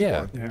gonna take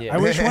one. Yeah. I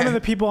wish one of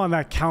the people on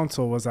that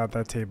council was at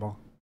that table.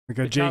 Like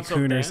a Jay Council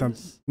Kuhn or Dance?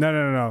 something. No.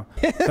 Wow.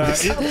 That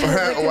That's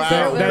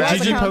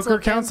GG a Poker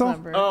Dance Council?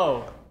 member.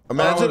 Oh,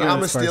 Imagine Oh,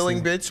 I'm that's stealing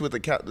spicy. bits with the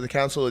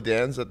council of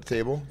Dans at the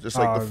table, just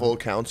like the full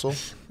council.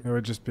 It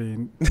would just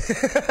be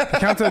the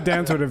Council of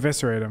Dance would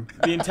eviscerate him.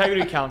 the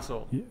Integrity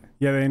Council.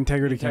 Yeah, the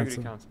Integrity Integrity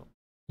Council. Council.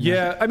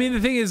 Yeah, I mean the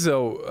thing is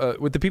though,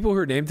 with the people who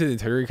are named to the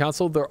Integrity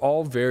Council, they're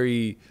all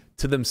very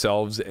to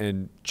themselves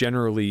and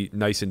generally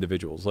nice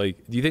individuals.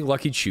 Like, do you think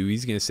Lucky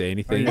Chewy's gonna say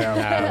anything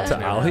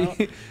to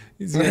Ali?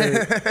 He's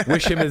gonna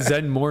wish him a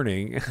Zen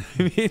morning.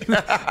 I mean,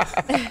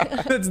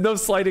 that's no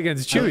slight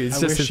against Chewy. It's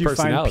I just wish his you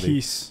personality. find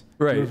peace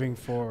Right. moving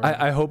forward.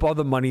 I hope all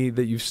the money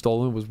that you've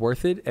stolen was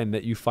worth it, and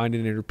that you find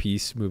an inner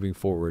peace moving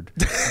forward.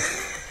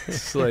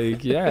 It's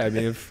like, yeah, I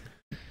mean, if.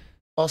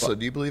 Also,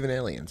 do you believe in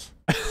aliens?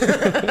 But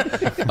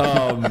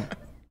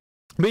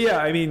yeah,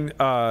 I mean,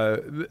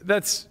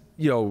 that's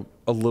a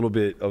little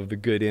bit of the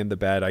good and the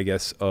bad, I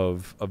guess,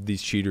 of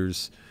these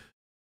cheaters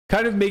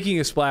kind of making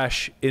a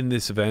splash in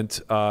this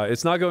event.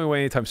 It's not going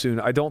away anytime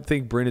soon. I don't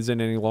think Bryn is in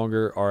any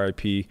longer.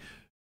 RIP.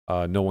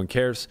 No one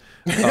cares.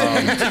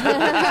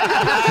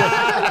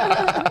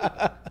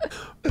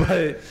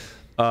 But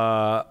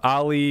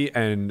Ali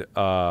and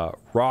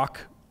Rock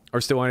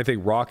are still on. I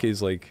think Rock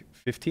is like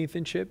 15th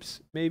in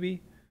chips,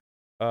 maybe.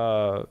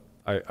 I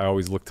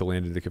always look to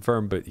Landon to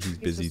confirm, but he's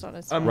busy just on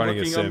his I'm running a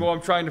looking. sim.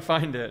 I'm trying to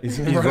find it. He's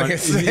running a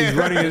Yeah,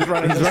 grandpa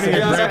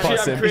actually, I'm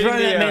sim. creating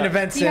Running that the, main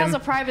event He has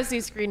sim. a privacy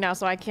screen now,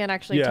 so I can't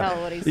actually Yeah.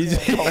 tell what he's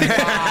He's- doing.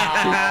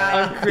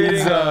 I'm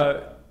creating.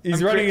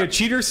 He's running a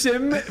cheater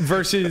sim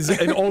versus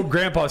an old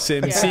grandpa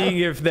sim, Yeah. seeing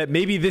if that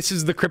maybe this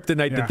is the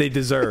kryptonite that they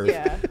deserve.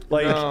 Yeah.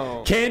 Like,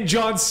 No. can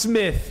John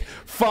Smith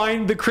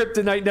find the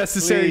kryptonite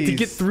necessary to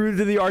get Please. through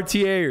to the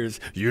RTAers?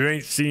 You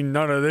ain't seen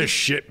none of this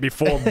shit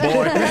before,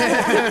 boy.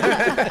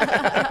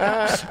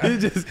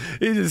 He's just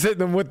hitting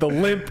them with the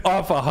limp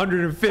off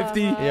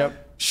 150.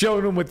 Yep.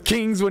 Showing him with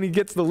kings when he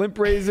gets the limp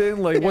raise in.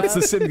 Like, what's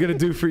the sim gonna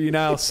do for you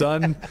now,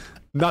 son?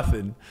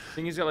 Nothing. I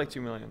think he's got like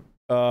 2 million.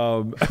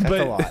 But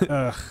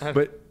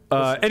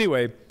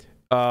anyway,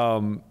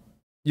 some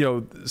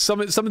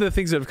of the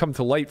things that have come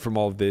to light from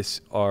all of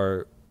this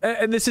are,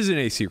 and this isn't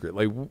a secret,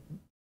 like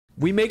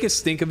we make a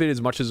stink of it as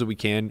much as we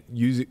can,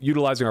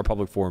 utilizing our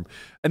public forum,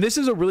 and this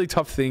is a really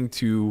tough thing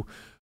to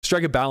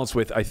strike a balance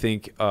with, I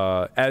think,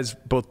 as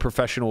both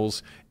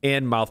professionals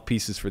and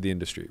mouthpieces for the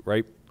industry,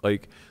 right?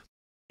 Like,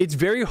 it's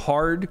very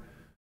hard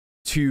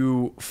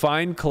to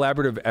find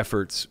collaborative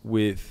efforts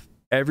with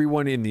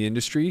everyone in the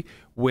industry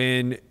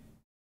when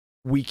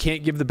we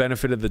can't give the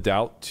benefit of the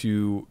doubt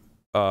to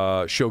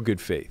show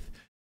good faith.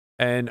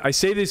 And I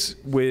say this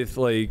with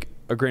like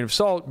a grain of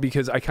salt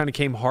because I kind of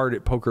came hard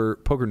at poker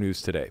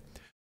news today.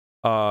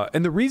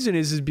 And the reason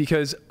is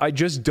because I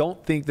just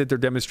don't think that they're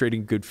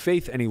demonstrating good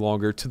faith any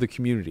longer to the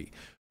community,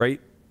 right?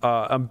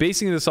 I'm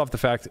basing this off the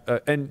fact,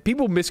 and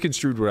people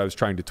misconstrued what I was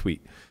trying to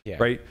tweet,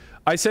 right?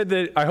 I said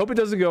that I hope it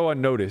doesn't go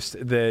unnoticed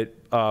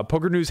that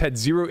Poker News had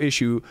zero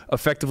issue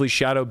effectively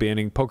shadow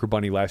banning Poker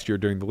Bunny last year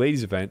during the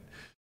ladies event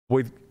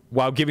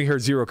while giving her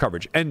zero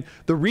coverage. And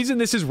the reason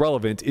this is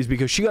relevant is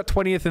because she got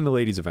 20th in the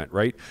ladies event,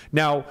 right?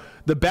 Now,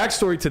 the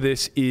backstory to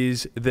this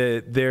is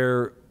that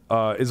there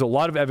is a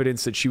lot of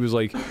evidence that she was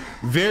like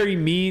very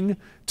mean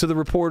to the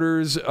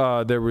reporters.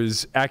 There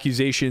was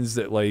accusations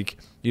that like,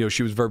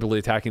 she was verbally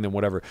attacking them,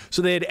 whatever.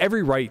 So they had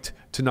every right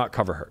to not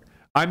cover her.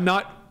 I'm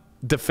not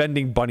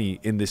defending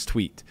Bunny in this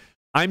tweet.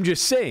 I'm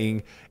just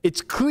saying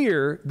it's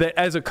clear that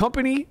as a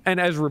company and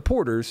as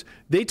reporters,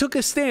 they took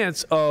a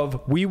stance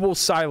of we will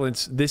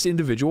silence this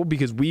individual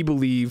because we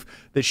believe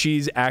that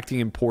she's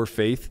acting in poor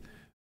faith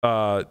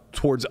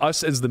towards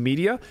us as the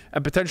media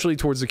and potentially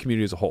towards the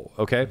community as a whole.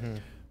 Okay. Mm-hmm.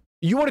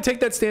 You want to take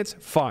that stance?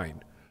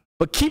 Fine.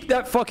 But keep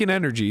that fucking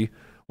energy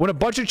when a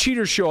bunch of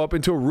cheaters show up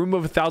into a room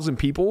of 1,000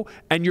 people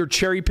and you're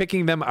cherry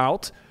picking them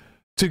out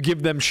to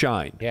give them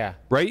shine. Yeah.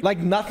 Right? Like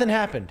nothing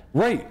happened.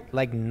 Right.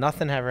 Like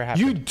nothing ever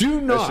happened. You do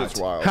not shit's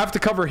wild. have to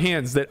cover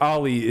hands that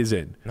Ali is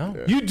in. No.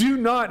 Yeah. You do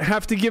not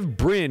have to give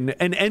Bryn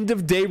an end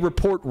of day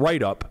report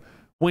write-up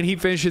when he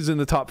finishes in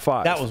the top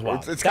 5. That was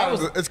wild. It's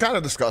That kind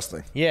of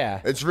disgusting.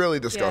 Yeah. It's really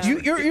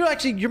disgusting.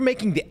 You're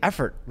making the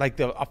effort, like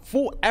a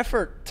full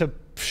effort to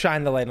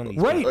shine the light on these.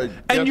 Right. people.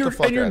 And get the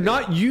fuck you're outta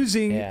not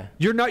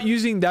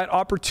using that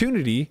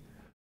opportunity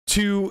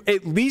to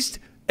at least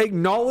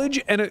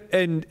acknowledge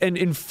and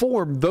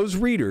inform those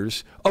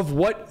readers of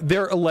what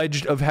they're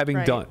alleged of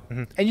having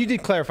done. And you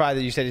did clarify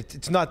that you said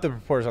it's not the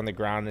reporters on the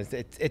ground,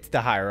 it's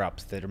the higher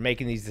ups that are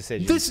making these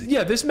decisions.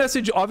 This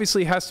message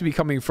obviously has to be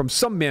coming from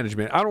some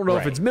management. I don't know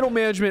if it's middle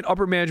management,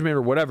 upper management,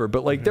 or whatever,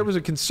 but like there was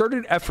a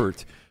concerted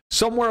effort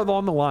somewhere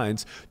along the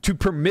lines to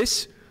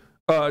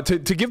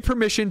to give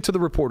permission to the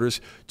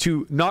reporters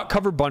to not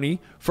cover Bunny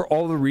for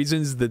all the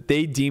reasons that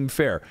they deem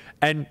fair.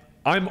 And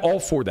I'm all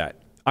for that.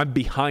 I'm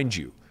behind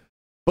you.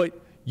 But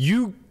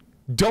you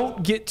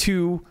don't get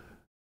to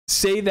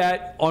say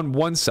that on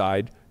one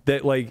side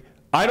that, like,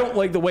 I don't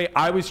like the way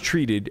I was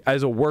treated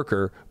as a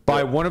worker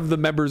by one of the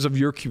members of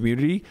your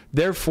community.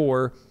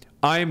 Therefore,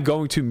 I am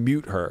going to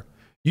mute her.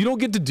 You don't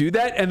get to do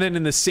that and then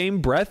in the same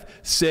breath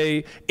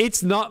say,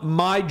 it's not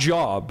my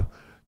job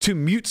to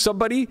mute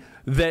somebody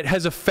that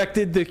has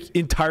affected the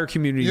entire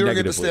community You don't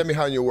negatively. get to stand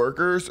behind your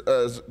workers,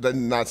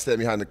 then not stand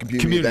behind the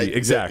community.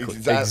 Exactly.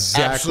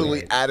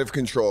 Absolutely out of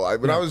control.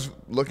 When I was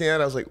looking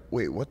at it, I was like,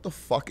 wait, what the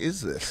fuck is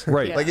this?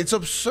 Right. Like, it's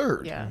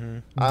absurd.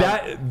 Yeah.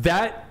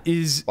 That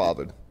is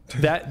Bothered.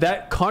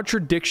 that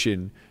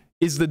contradiction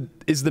is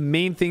the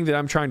main thing that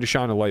I'm trying to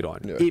shine a light on.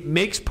 Yeah. It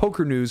makes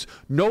Poker News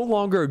no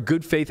longer a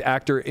good faith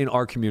actor in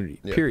our community,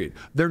 period.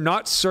 They're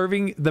not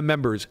serving the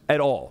members at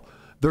all.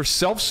 They're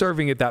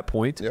self-serving at that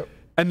point,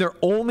 and their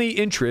only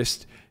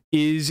interest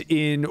is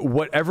in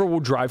whatever will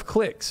drive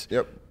clicks.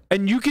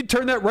 And you could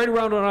turn that right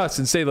around on us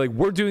and say, like,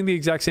 we're doing the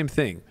exact same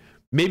thing.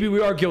 Maybe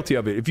we are guilty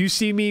of it. If you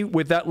see me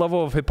with that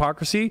level of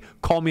hypocrisy,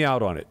 call me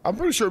out on it. I'm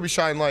pretty sure we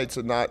shine lights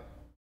and not,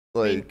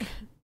 like,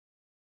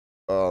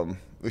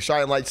 we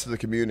shine lights to the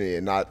community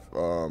and not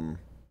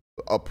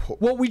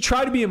Well, we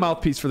try to be a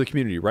mouthpiece for the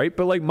community, right?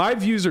 But like my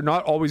views are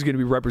not always going to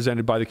be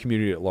represented by the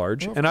community at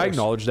large. And I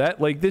acknowledge that.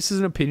 Like this is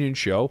an opinion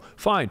show.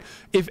 Fine.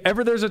 If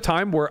ever there's a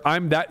time where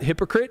I'm that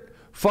hypocrite,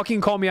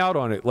 fucking call me out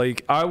on it.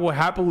 Like I will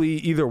happily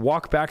either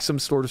walk back some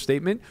sort of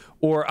statement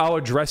or I'll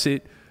address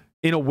it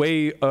in a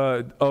way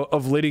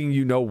of letting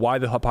you know why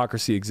the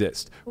hypocrisy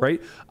exists,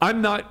 right?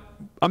 I'm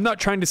not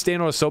trying to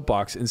stand on a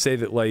soapbox and say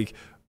that like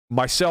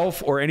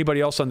myself or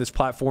anybody else on this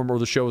platform or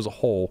the show as a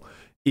whole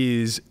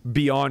is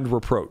beyond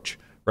reproach,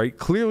 right?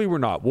 Clearly we're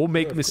not. We'll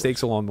make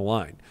mistakes along the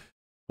line.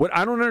 What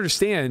I don't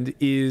understand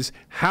is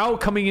how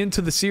coming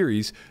into the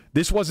series,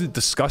 this wasn't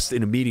discussed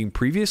in a meeting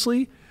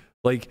previously.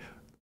 Like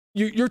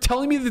you're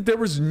telling me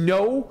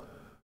that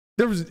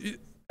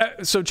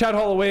so Chad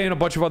Holloway and a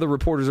bunch of other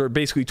reporters are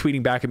basically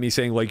tweeting back at me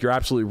saying like, you're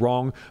absolutely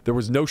wrong. There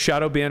was no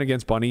shadow ban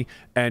against Bunny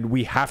and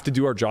we have to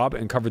do our job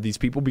and cover these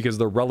people because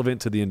they're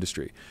relevant to the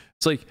industry.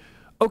 It's like,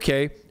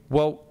 okay,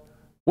 well,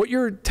 what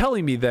you're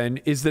telling me then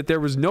is that there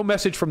was no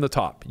message from the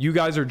top. You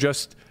guys are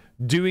just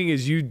doing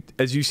as you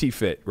see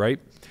fit, right?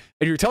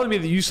 And you're telling me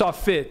that you saw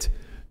fit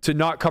to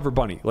not cover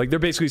Bunny. Like they're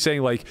basically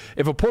saying like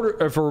if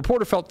a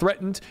reporter felt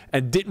threatened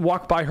and didn't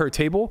walk by her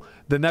table,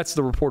 then that's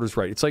the reporter's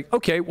right. It's like,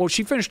 okay, well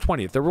she finished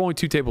 20th. There were only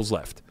 2 tables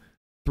left.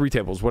 3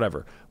 tables,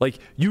 whatever. Like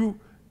you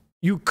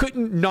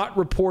couldn't not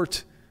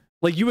report.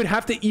 Like you would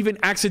have to even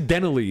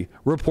accidentally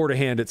report a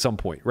hand at some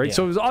point, right? Yeah.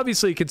 So it was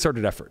obviously a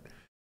concerted effort.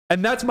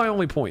 And that's my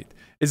only point,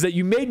 is that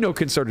you made no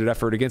concerted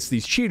effort against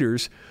these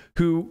cheaters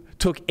who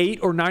took 8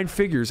 or 9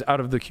 figures out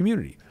of the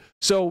community.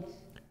 So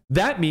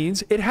that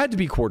means it had to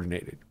be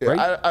coordinated,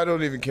 right? I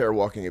don't even care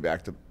walking it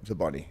back to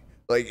Bunny.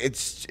 Like,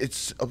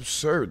 it's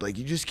absurd. Like,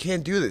 you just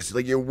can't do this.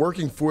 Like, you're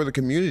working for the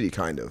community,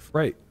 kind of.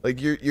 Right.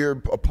 Like, you're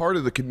a part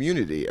of the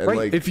community. And right.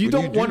 Like, if you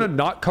don't want to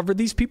not cover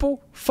these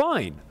people,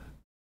 fine.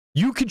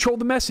 You control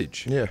the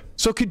message. Yeah.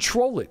 So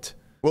control it.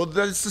 Well,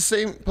 that's the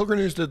same. Poker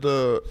News did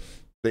the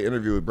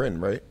interview with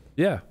Brandon, right?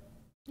 Yeah.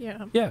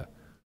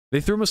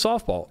 They threw him a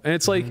softball. And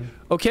it's like,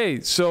 okay,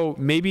 so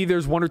maybe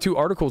there's 1 or 2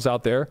 articles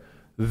out there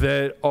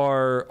that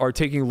are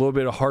taking a little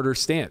bit of harder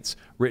stance,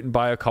 written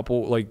by a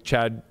couple, like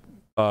Chad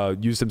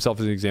used himself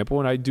as an example,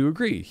 and I do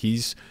agree.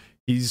 He's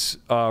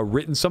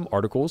written some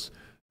articles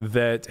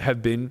that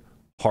have been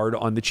hard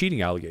on the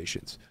cheating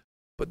allegations.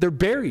 But they're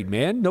buried,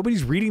 man.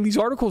 Nobody's reading these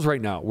articles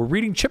right now. We're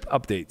reading chip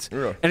updates.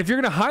 Yeah. And if you're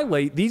going to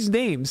highlight these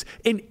names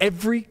in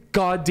every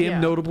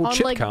goddamn notable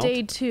chip count. On like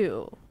day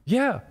 2.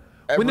 Yeah.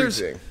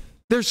 Everything. When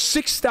there's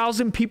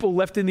 6,000 people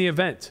left in the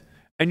event,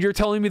 and you're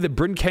telling me that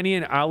Bryn, Kenny,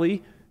 and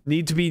Ali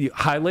need to be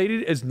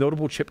highlighted as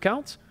notable chip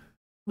counts?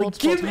 Like,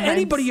 give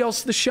anybody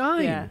else the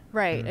shine. Yeah,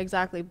 right,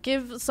 exactly.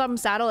 Give some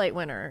satellite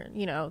winner,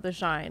 the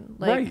shine.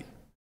 Like, right.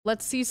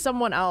 Let's see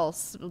someone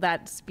else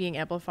that's being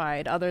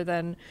amplified other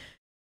than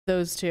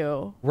those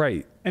 2.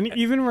 Right. And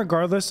even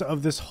regardless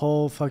of this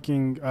whole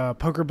fucking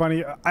Poker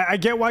Bunny, I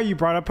get why you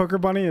brought up Poker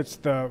Bunny. It's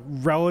the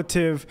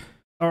relative,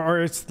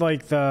 or it's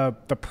like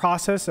the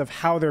process of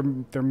how they're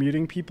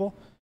muting people.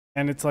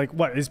 And it's like,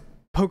 what, is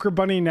Poker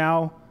Bunny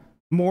now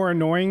more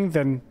annoying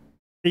than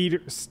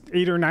 8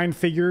 or 9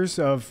 figures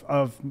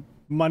of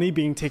money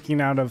being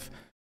taken out of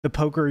the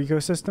poker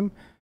ecosystem?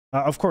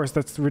 Of course,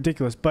 that's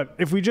ridiculous. But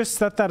if we just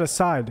set that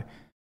aside,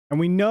 and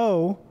we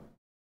know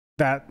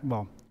that,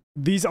 well,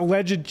 these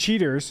alleged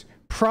cheaters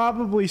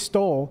probably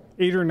stole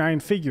 8 or 9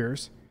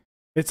 figures.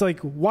 It's like,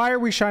 why are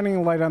we shining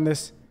a light on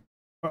this?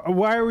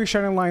 Why are we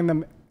shining a light on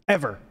them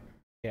ever?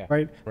 Yeah.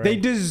 Right? They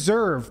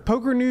deserve,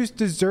 Poker News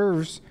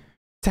deserves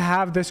to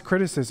have this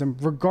criticism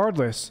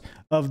regardless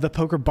of the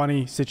Poker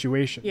Bunny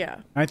situation.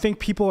 Yeah. I think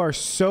people are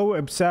so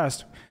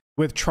obsessed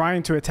with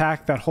trying to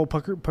attack that whole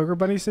Poker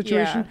Bunny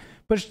situation,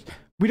 but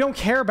we don't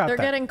care about They're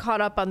that. getting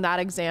caught up on that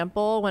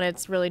example when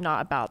it's really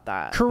not about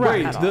that.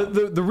 Correct. Right.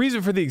 The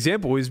reason for the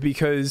example is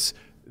because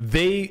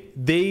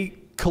they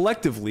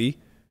collectively,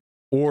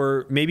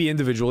 or maybe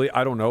individually,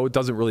 I don't know, it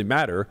doesn't really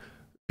matter,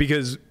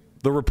 because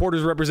the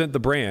reporters represent the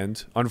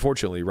brand,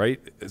 unfortunately, right?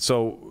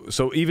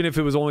 So even if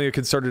it was only a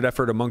concerted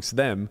effort amongst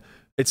them,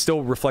 it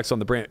still reflects on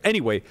the brand.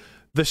 Anyway,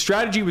 the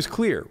strategy was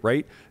clear,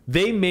 right?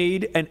 They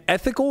made an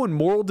ethical and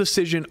moral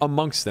decision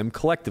amongst them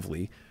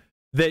collectively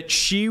that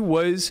she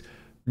was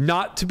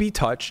not to be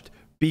touched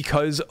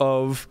because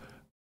of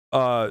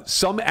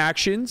some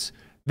actions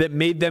that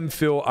made them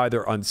feel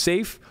either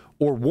unsafe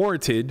or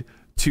warranted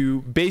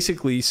to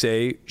basically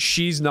say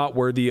she's not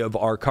worthy of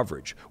our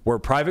coverage. We're a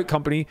private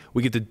company.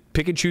 We get to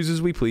pick and choose as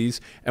we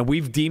please, and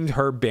we've deemed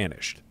her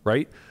banished,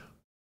 right?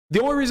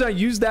 The only reason I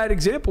use that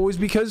example is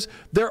because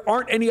there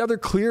aren't any other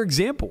clear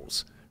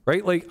examples,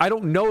 right? Like, I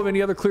don't know of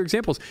any other clear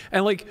examples.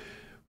 And like,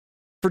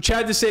 for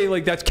Chad to say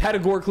like that's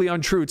categorically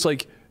untrue, it's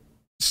like,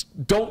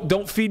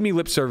 don't feed me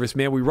lip service,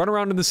 man. We run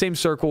around in the same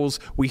circles.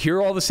 We hear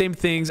all the same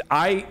things.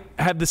 I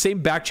have the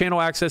same back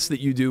channel access that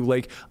you do.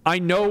 Like, I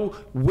know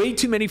way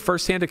too many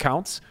firsthand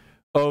accounts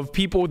of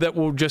people that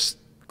will just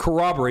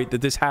corroborate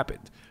that this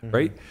happened,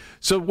 right?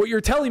 So what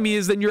you're telling me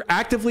is then you're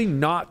actively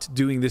not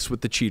doing this with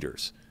the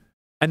cheaters.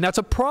 And that's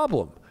a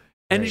problem.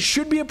 And it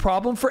should be a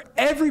problem for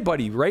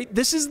everybody, right?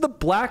 This is the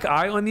black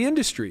eye on the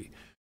industry.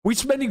 We're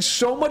spending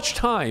so much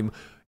time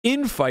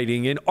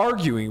infighting and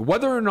arguing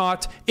whether or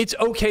not it's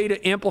okay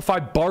to amplify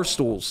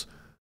Barstool's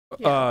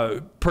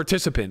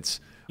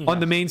participants on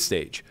the main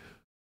stage.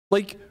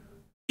 Like,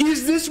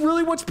 is this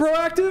really what's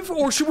proactive?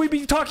 Or should we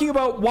be talking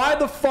about why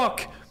the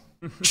fuck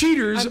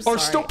cheaters are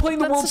still playing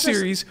the World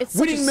Series,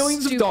 winning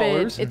millions of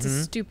dollars? It's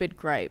a stupid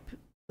gripe.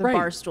 The Right.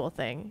 Barstool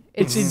thing.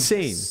 It's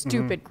insane.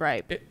 Stupid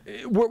gripe.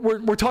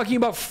 We're talking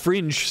about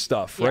fringe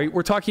stuff, right?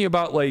 We're talking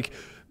about, like,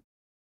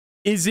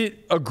 is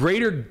it a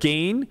greater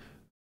gain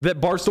that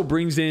Barstool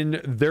brings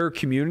in their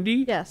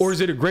community? Yes. Or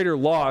is it a greater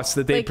loss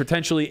that they Like,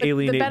 potentially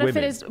alienate the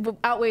benefit women?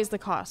 outweighs the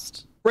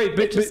cost. Right,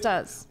 but it just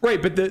does.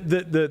 Right, but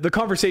the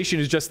conversation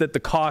is just that the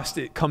cost,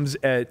 it comes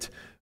at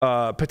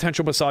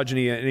potential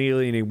misogyny and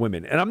alienating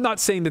women. And I'm not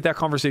saying that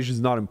conversation is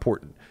not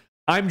important.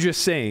 I'm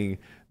just saying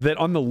that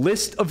on the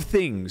list of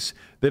things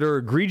that are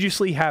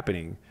egregiously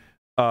happening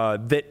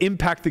that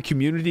impact the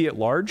community at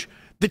large,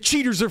 the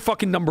cheaters are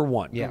fucking number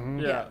one.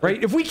 Yeah.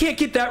 Right? If we can't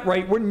get that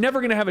right, we're never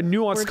going to have a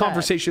nuanced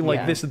conversation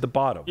like this at the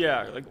bottom.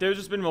 Yeah, like there's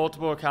just been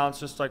multiple accounts,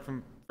 just like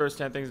from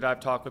firsthand things that I've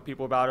talked with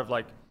people about, of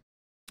like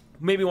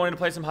maybe wanting to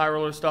play some high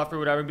roller stuff or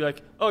whatever, and be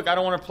like, oh, look, I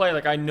don't want to play.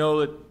 Like, I know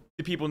that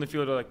the people in the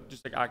field are like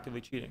just like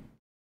actively cheating.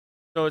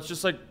 So it's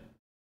just like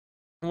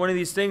one of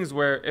these things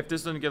where if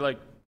this doesn't get like,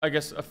 I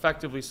guess,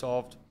 effectively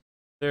solved,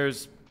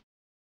 there's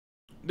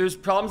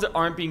problems that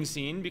aren't being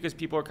seen because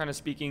people are kind of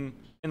speaking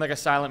in like a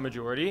silent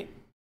majority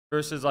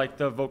versus like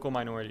the vocal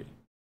minority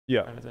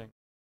kind of thing.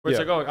 Where it's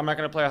like, oh, I'm not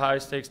going to play a high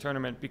stakes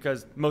tournament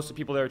because most of the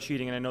people there are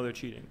cheating and I know they're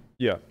cheating.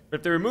 Yeah. But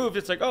if they're removed,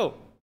 it's like, oh,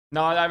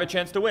 now I have a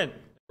chance to win.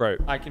 Right.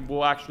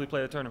 We'll actually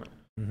play the tournament.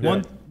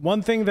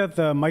 One thing that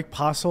the Mike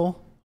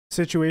Postle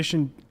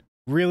situation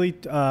really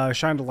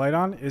shined a light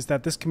on is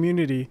that this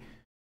community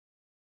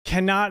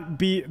cannot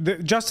be, the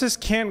justice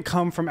can't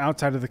come from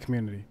outside of the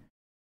community.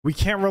 We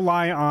can't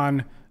rely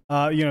on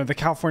the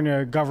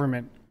California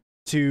government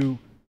to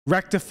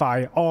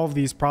rectify all of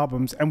these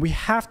problems, and we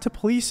have to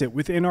police it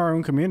within our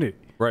own community.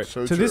 Right.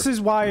 So this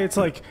is why it's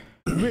like,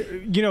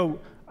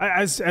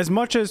 as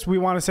much as we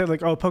want to say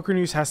like, oh, Poker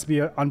News has to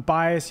be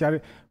unbiased,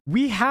 yada,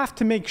 we have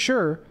to make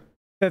sure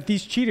that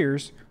these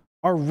cheaters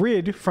are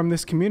rid from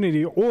this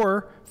community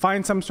or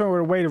find some sort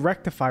of way to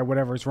rectify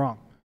whatever is wrong.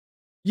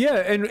 Yeah,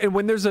 and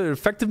when there's an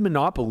effective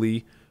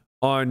monopoly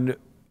on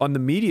the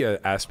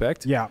media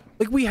aspect,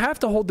 like, we have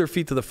to hold their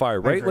feet to the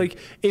fire, right? Like,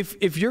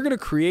 if you're going to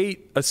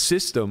create a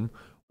system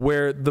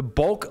where the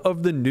bulk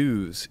of the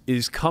news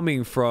is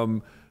coming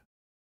from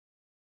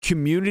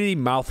community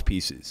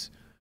mouthpieces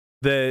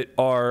that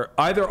are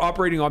either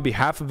operating on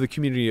behalf of the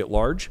community at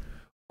large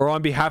or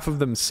on behalf of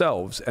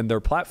themselves and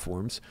their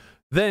platforms,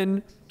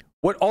 then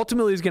what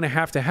ultimately is going to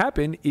have to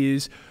happen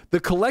is the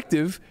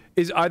collective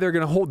is either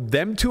going to hold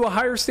them to a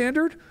higher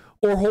standard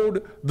or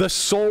hold the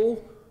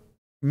sole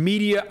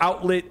media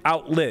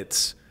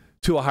outlets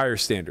to a higher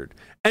standard.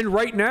 And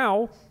right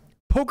now,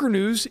 Poker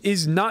News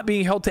is not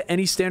being held to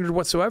any standard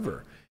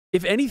whatsoever.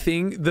 If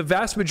anything, the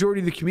vast majority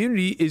of the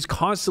community is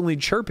constantly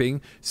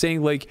chirping,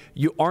 saying like,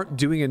 you aren't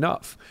doing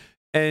enough.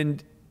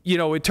 And,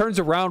 it turns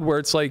around where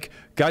it's like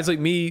guys like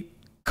me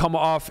come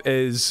off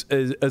as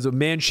a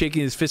man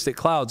shaking his fist at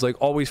clouds,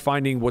 like always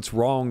finding what's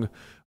wrong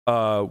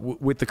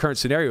with the current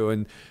scenario.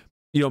 And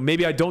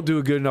maybe I don't do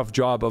a good enough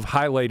job of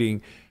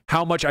highlighting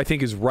how much I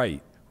think is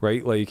right.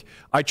 Like,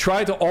 I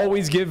try to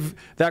always give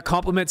that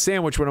compliment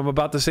sandwich when I'm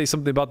about to say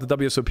something about the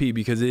WSOP,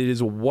 because it is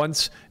a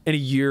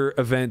once-in-a-year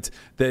event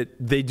that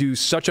they do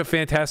such a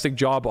fantastic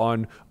job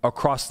on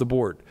across the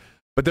board.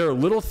 But there are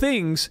little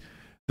things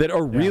that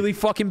are really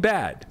fucking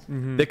bad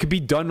that could be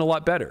done a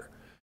lot better.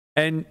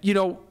 And,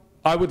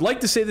 I would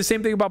like to say the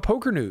same thing about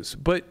poker news,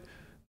 but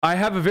I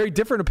have a very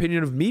different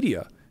opinion of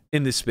media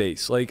in this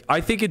space. Like,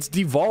 I think it's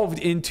devolved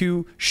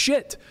into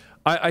shit.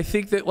 I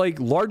think that, like,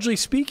 largely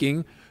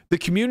speaking, the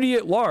community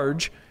at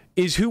large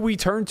is who we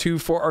turn to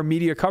for our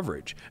media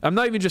coverage. I'm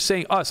not even just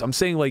saying us. I'm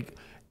saying, like,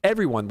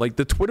 everyone, like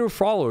the Twitter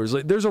followers.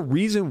 Like, there's a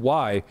reason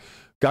why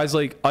guys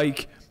like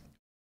Ike,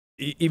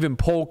 even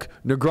Polk,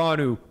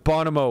 Negreanu,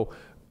 Bonomo,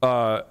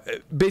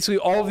 basically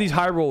all of these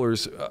high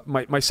rollers,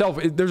 myself,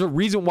 there's a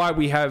reason why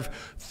we have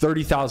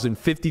 30,000,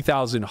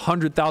 50,000,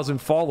 100,000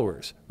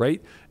 followers, right?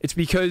 It's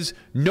because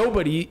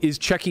nobody is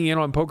checking in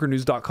on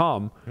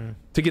pokernews.com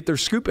to get their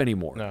scoop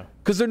anymore. No.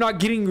 Because they're not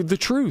getting the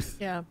truth.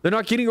 Yeah. They're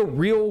not getting a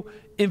real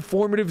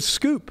informative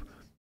scoop.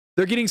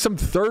 They're getting some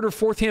third or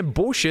fourth hand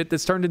bullshit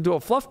that's turned into a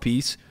fluff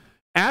piece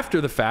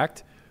after the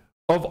fact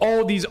of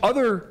all these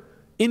other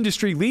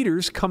industry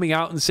leaders coming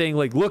out and saying,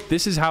 like, look,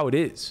 this is how it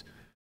is.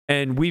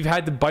 And we've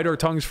had to bite our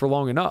tongues for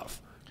long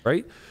enough,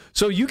 right?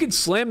 So you can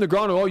slam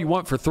Negreanu all you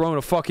want for throwing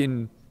a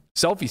fucking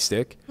selfie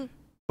stick,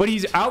 but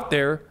he's out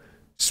there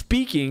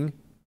speaking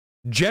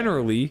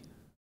generally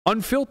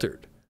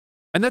unfiltered.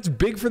 And that's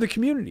big for the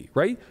community,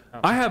 right?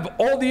 I have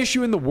all the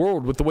issue in the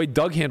world with the way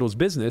Doug handles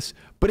business,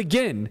 but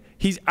again,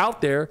 he's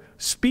out there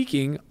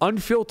speaking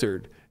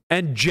unfiltered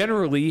and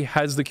generally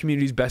has the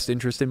community's best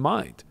interest in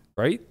mind,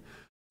 right?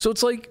 So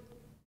it's like,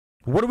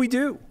 what do we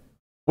do?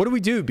 What do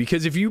we do?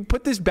 Because if you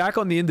put this back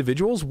on the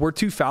individuals, we're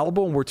too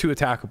fallible and we're too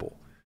attackable.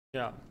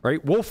 Yeah.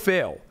 Right? We'll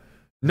fail.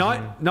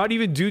 Not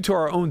even due to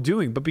our own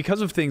doing, but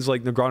because of things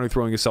like Negreanu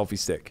throwing a selfie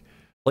stick.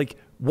 Like,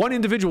 one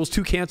individual is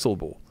too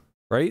cancelable,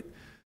 right?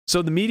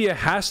 So the media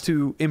has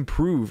to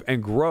improve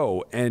and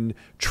grow and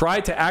try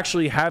to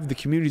actually have the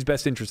community's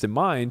best interest in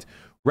mind,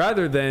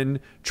 rather than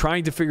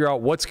trying to figure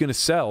out what's going to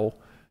sell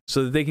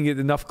so that they can get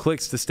enough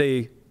clicks to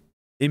stay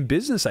in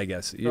business, I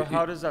guess. So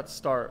how does that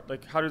start?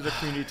 Like, how does the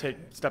community take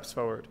steps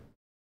forward?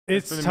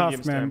 It's tough,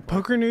 man. Standpoint?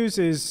 Poker news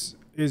is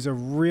a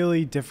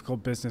really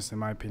difficult business, in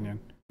my opinion.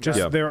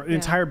 Just their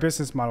entire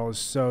business model is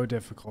so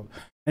difficult.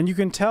 And you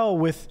can tell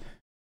with,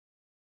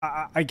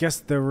 I guess,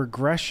 the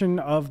regression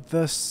of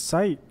the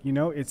site.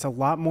 It's a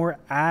lot more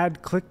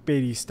ad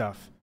clickbaity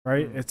stuff,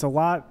 right? It's a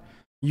lot,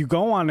 you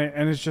go on it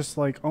and it's just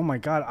like, oh my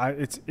God,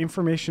 it's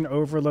information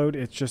overload.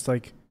 It's just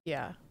like,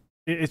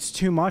 it's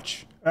too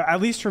much,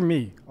 at least for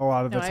me, a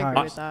lot of the time.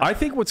 I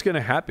think what's going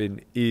to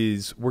happen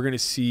is we're going to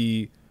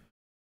see,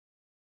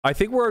 I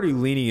think we're already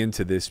leaning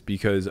into this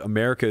because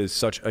America is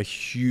such a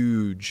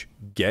huge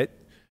get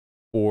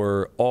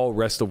for all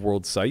rest of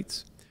world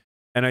sites.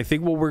 And I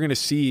think what we're going to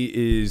see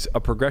is a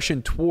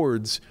progression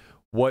towards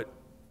what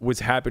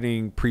was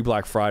happening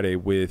pre-Black Friday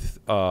with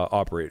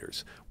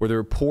operators, where they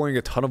were pouring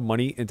a ton of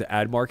money into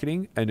ad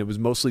marketing, and it was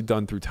mostly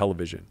done through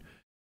television.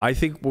 I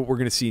think what we're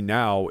going to see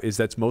now is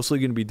that's mostly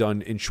going to be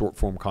done in short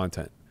form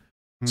content.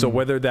 So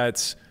whether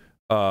that's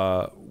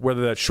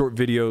short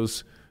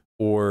videos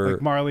or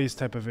like Marley's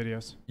type of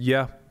videos,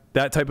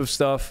 that type of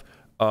stuff,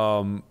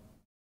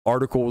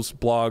 articles,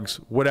 blogs,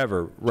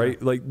 whatever, right?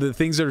 Sure. Like the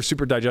things that are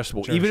super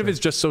digestible, even if it's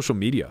just social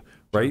media,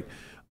 right?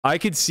 I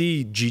could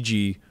see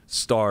Gigi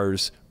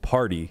Star's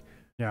party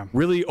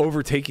really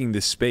overtaking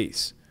this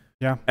space,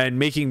 and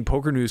making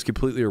poker news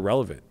completely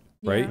irrelevant,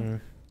 right?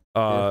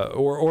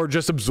 Or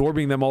just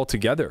absorbing them all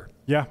together.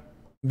 Yeah.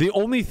 The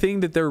only thing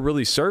that they're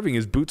really serving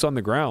is boots on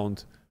the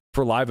ground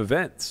for live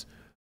events.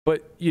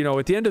 But,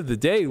 at the end of the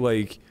day,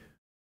 like,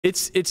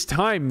 it's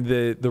time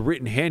the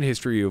written hand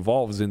history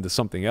evolves into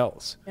something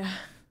else. Yeah.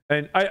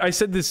 And I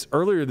said this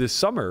earlier this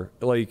summer,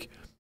 like,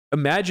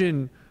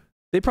 imagine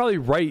they probably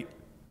write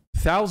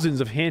thousands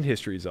of hand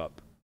histories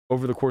up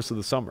over the course of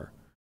the summer.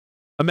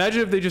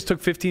 Imagine if they just took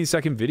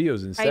 15-second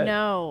videos instead. I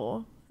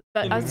know.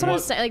 But that's what I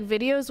was saying. Like,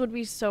 videos would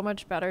be so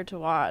much better to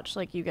watch.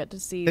 Like, you get to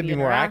see the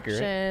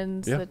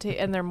interactions,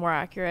 and they're more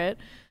accurate.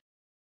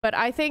 But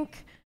I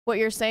think what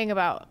you're saying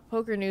about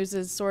poker news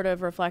is sort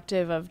of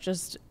reflective of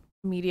just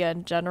media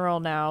in general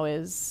now.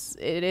 It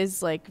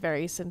is like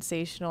very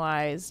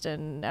sensationalized,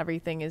 and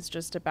everything is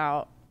just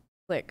about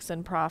clicks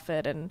and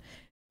profit. And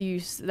you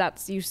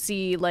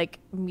see like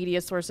media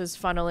sources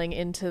funneling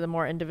into the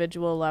more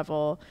individual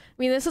level. I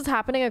mean, this is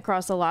happening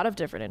across a lot of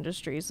different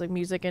industries, like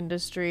music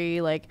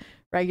industry, like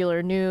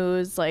regular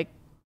news, like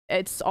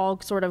it's all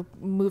sort of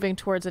moving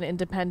towards an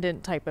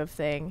independent type of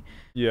thing,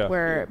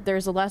 where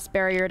there's a less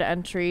barrier to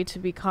entry to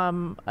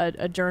become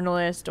a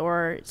journalist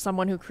or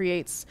someone who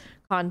creates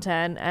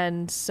content.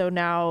 And so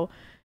now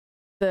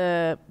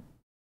the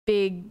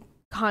big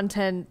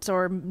content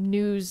or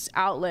news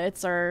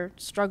outlets are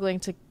struggling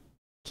to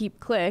keep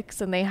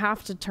clicks, and they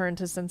have to turn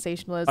to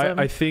sensationalism.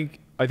 I think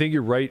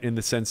you're right in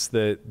the sense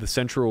that the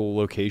central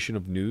location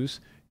of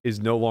news is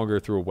no longer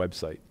through a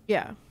website.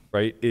 Yeah.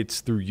 right?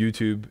 It's through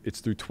YouTube, it's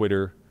through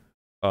Twitter,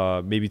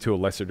 maybe to a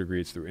lesser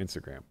degree, it's through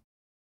Instagram.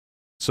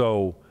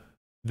 So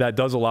that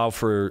does allow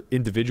for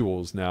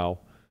individuals now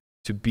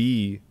to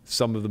be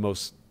some of the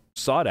most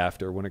sought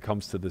after when it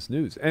comes to this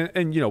news.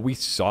 And you know, we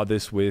saw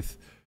this with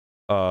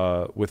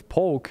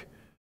Polk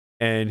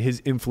and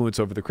his influence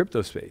over the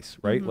crypto space,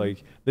 right?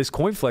 Like this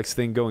CoinFlex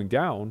thing going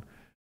down,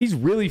 he's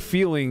really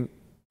feeling,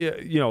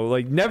 you know,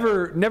 like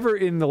never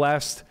in the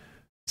last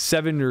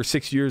 7 or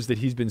 6 years that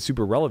he's been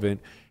super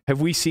relevant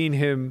have we seen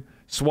him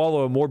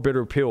swallow a more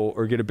bitter pill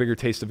or get a bigger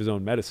taste of his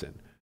own medicine.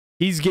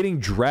 He's getting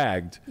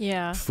dragged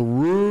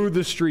through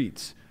the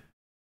streets,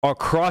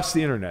 across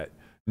the internet,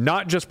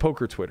 not just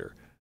poker Twitter,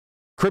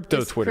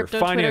 crypto Twitter,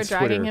 finance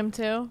Twitter dragging him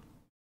too?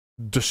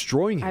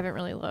 Destroying him. I haven't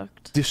really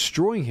looked.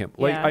 Destroying him.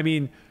 Like, I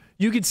mean,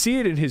 you could see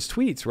it in his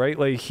tweets, right?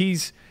 Like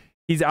he's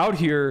out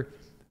here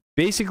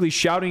basically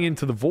shouting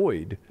into the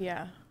void.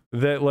 Yeah.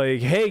 That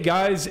like, hey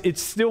guys,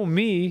 it's still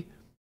me.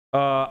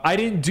 I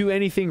didn't do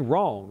anything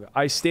wrong.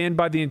 I stand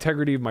by the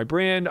integrity of my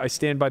brand. I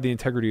stand by the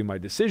integrity of my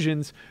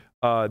decisions.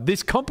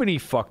 This company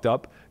fucked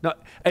up. Now,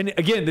 and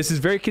again, this is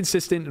very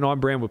consistent and on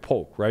brand with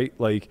Polk, right?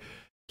 Like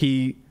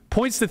he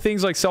points to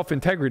things like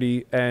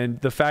self-integrity and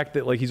the fact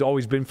that like he's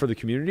always been for the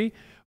community,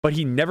 but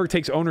he never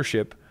takes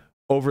ownership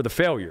over the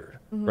failure,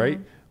 right?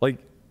 Like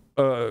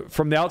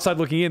from the outside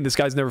looking in, this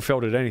guy's never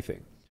failed at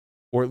anything,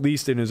 or at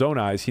least in his own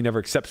eyes, he never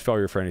accepts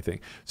failure for anything.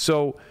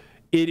 So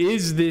it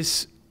is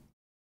this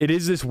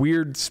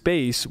weird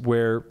space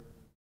where,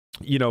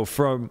 you know,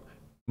 from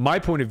my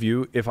point of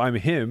view, if I'm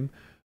him,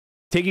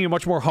 taking a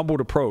much more humbled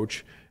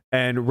approach,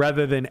 and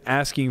rather than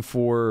asking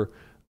for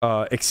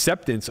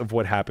acceptance of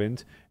what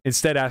happened,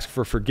 instead ask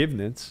for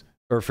forgiveness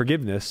in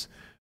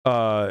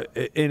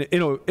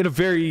a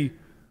very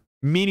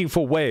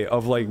meaningful way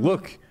of like,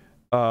 look,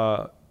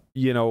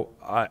 you know,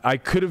 I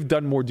could have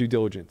done more due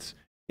diligence.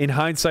 In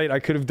hindsight, I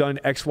could have done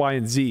X, Y,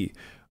 and Z.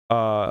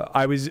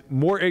 I was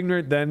more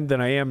ignorant then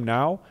than I am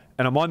now,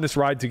 and I'm on this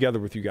ride together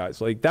with you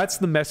guys. Like, that's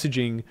the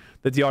messaging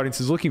that the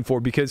audience is looking for,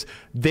 because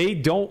they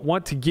don't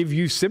want to give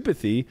you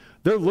sympathy.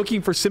 They're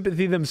looking for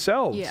sympathy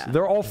themselves. Yeah.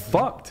 They're all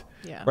fucked,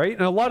 right?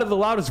 And a lot of the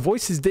loudest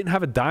voices didn't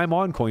have a dime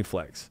on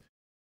CoinFlex,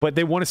 but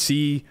they want to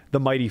see the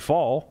mighty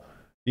fall.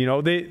 You know,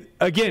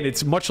 again,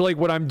 it's much like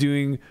what I'm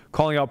doing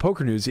calling out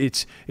poker news.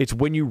 It's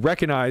when you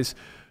recognize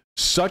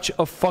such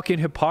a fucking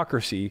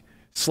hypocrisy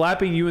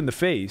slapping you in the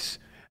face,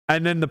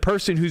 and then the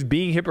person who's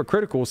being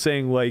hypocritical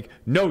saying like,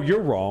 no,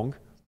 you're wrong.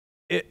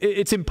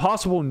 It's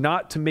impossible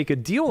not to make a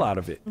deal out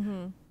of it.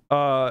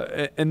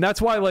 And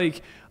that's why,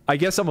 like, I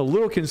guess I'm a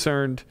little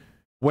concerned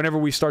whenever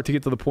we start to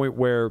get to the point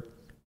where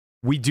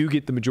we do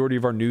get the majority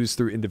of our news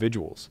through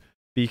individuals,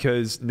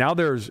 because now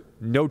there's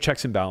no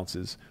checks and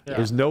balances.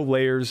 There's no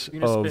layers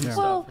of...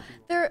 Well,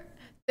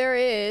 there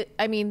is.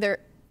 I mean, there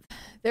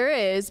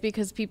is,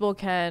 because people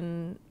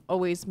can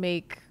always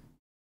make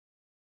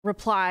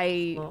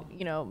reply,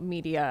 you know,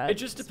 media. It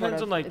just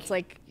depends on like... It's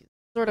like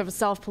sort of a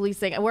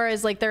self-policing.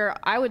 Whereas like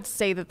I would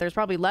say that there's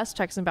probably less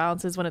checks and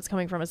balances when it's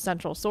coming from a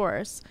central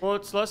source. Well,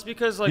 it's less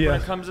because like when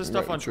it comes to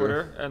stuff on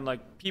Twitter, and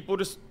like people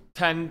just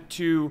tend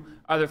to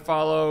either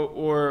follow,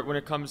 or when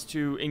it comes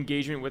to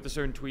engagement with a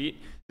certain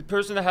tweet, the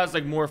person that has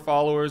like more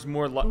followers,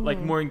 more like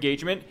more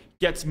engagement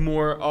gets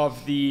more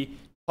of the,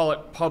 call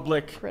it,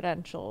 public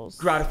credentials,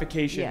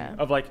 gratification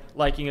of like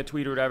liking a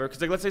tweet or whatever. Because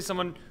like, let's say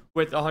someone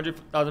with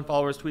 100,000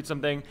 followers tweets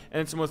something, and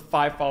then someone with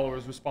 5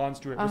 followers responds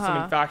to it with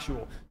something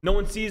factual. No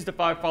one sees the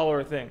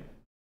 5-follower thing,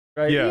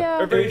 right? Yeah.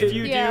 Or if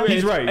you do,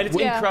 he's right. And it's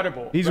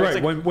incredible. He's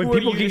right. Like, when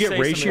people can get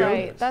ratio,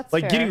 right, that's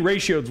like fair. getting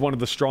ratio is one of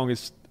the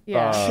strongest. You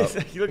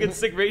look at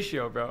sick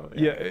ratio, bro.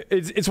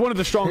 It's one of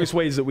the strongest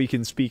ways that we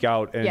can speak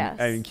out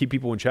and keep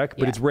people in check,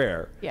 but it's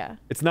rare.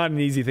 It's not an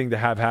easy thing to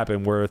have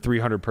happen where a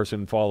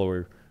 300-person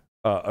follower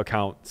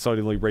account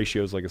suddenly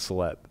ratios like a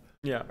celeb.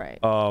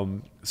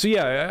 So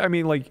yeah, I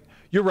mean, like,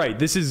 you're right.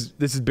 This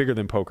is bigger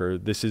than poker.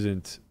 This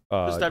isn't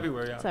just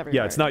everywhere. It's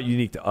everywhere. It's not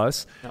unique to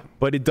us,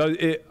 but it does.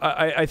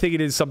 I think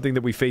it is something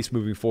that we face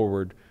moving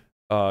forward.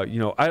 You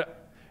know,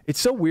 it's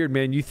so weird,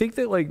 man. You think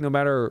that like no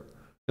matter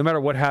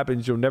what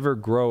happens, you'll never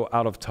grow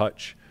out of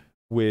touch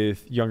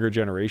with younger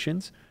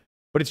generations,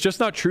 but it's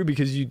just not true,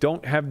 because you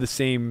don't have the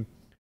same.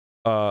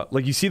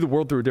 Like, you see the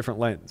world through a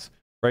different lens,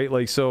 right?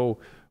 Like, so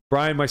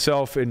Brian,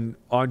 myself, and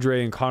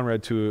Andre and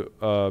Conrad to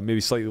maybe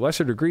slightly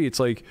lesser degree,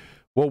 it's like,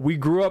 well, we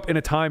grew up in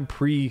a time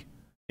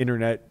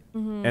pre-internet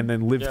and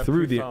then lived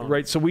through pre-phone.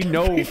 right. So we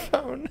know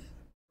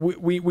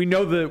we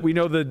know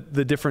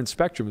the different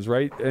spectrums,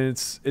 right? And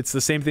it's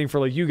the same thing for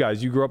like you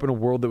guys. You grew up in a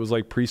world that was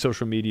like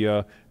pre-social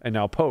media and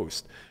now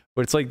post.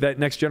 But it's like that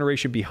next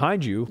generation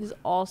behind you is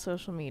all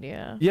social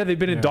media. Yeah, they've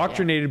been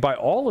indoctrinated by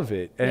all of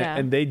it,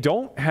 and they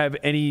don't have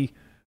any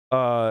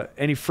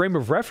frame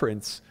of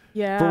reference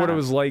for what it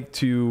was like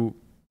to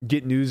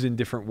get news in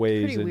different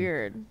ways. Pretty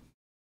weird.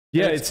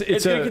 Yeah, it's going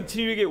to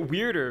continue to get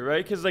weirder,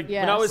 right? Because like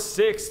when I was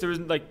 6, there was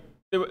like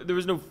there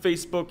was no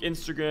Facebook,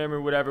 Instagram,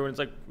 or whatever. When it's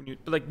like,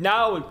 but like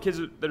now, when kids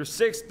that are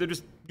 6,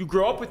 you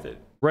grow up with it.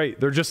 Right.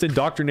 They're just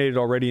indoctrinated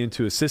already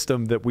into a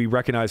system that we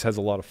recognize has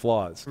a lot of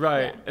flaws.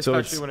 Right. Yeah.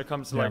 Especially when it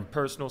comes to like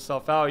personal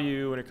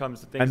self-value, when it comes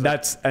to things.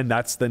 And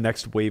that's the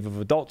next wave of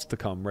adults to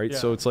come, right? Yeah.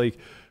 So it's like,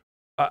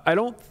 I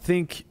don't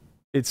think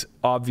it's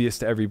obvious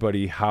to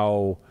everybody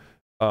how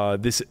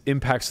this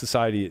impacts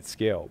society at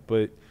scale.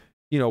 But,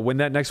 when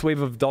that next wave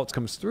of adults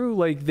comes through,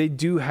 like they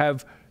do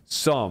have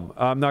some.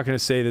 I'm not going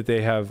to say that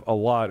they have a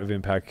lot of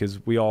impact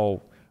because we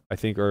all, I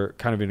think, are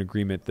kind of in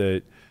agreement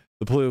that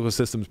the political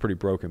system is pretty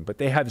broken, but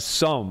they have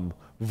some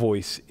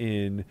voice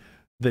in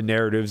the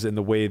narratives and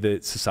the way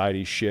that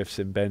society shifts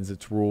and bends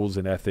its rules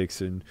and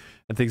ethics and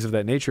things of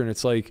that nature. And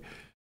it's like,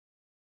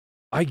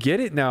 I get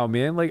it now,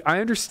 man. Like, I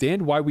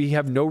understand why we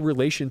have no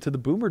relation to the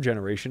boomer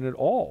generation at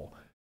all,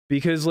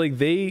 because like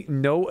they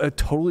know a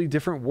totally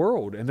different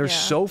world and they're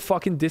so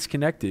fucking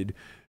disconnected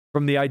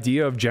from the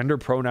idea of gender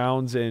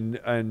pronouns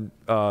and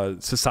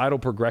societal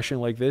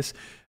progression like this.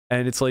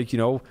 And it's like,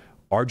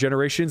 our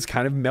generation's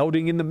kind of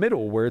melding in the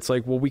middle where it's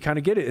like, well, we kind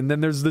of get it. And then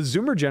there's the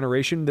Zoomer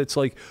generation that's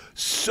like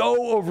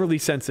so overly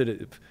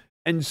sensitive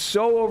and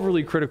so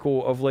overly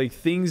critical of like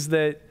things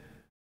that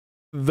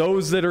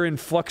those that are in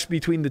flux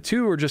between the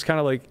two are just kind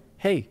of like,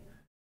 hey,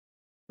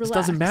 this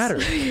doesn't matter.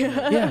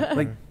 Yeah.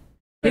 Like,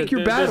 pick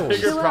your battles.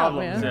 Bigger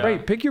problems. Yeah.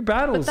 Right. Pick your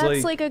battles. But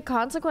that's like a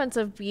consequence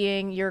of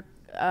being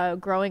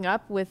growing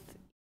up with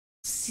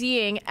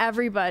seeing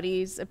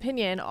everybody's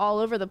opinion all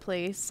over the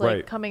place,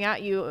 like coming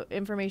at you,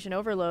 information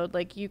overload.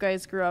 Like you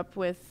guys grew up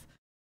with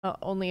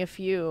only a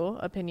few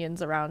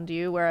opinions around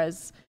you,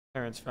 whereas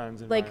parents,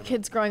 friends, like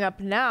kids growing up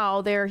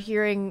now, they're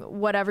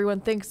hearing what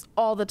everyone thinks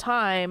all the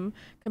time,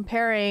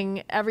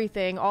 comparing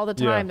everything all the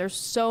time. There's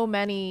so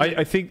many.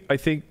 I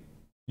think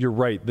you're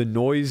right. The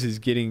noise is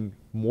getting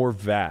more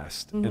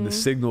vast and the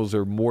signals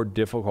are more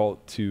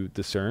difficult to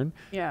discern.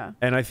 Yeah.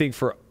 And I think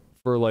for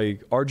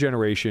like our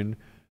generation,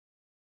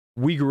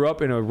 we grew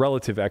up in a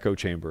relative echo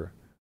chamber,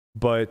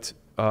 but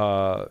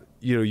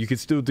you could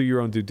still do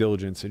your own due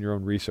diligence and your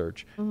own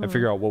research and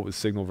figure out what was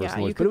signal versus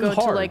noise. You could but it was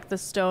go hard. to like the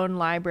Stone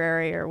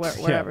Library or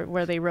wherever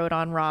where they wrote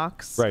on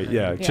rocks. Right.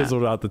 Yeah.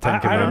 Chiseled out the 10 I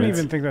Commandments. don't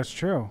even think that's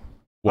true.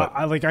 What?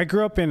 I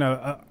grew up in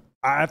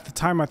at the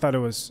time I thought it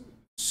was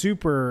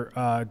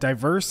super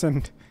diverse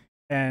and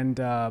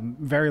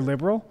very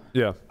liberal.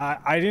 Yeah.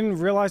 I didn't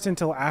realize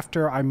until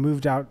after I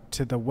moved out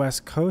to the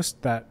West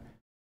Coast that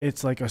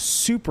it's like a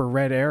super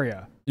red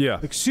area. Yeah.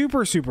 Like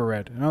super, super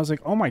red. And I was like,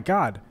 oh my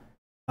God.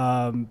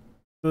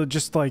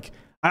 Just like,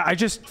 I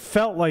just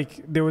felt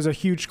like there was a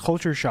huge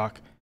culture shock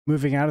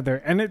moving out of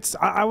there. And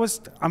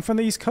I'm from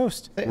the East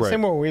Coast.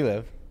 Same where we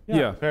live.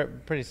 Yeah.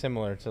 Pretty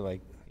similar to like,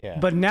 yeah.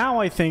 But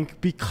now I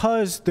think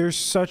because there's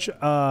such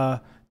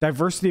a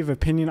diversity of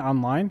opinion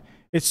online,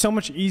 it's so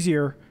much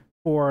easier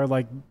for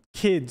like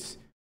kids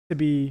to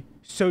be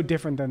so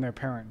different than their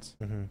parents.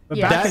 But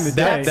back in the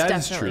day, that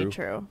is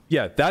true.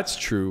 Yeah, that's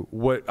true.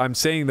 What I'm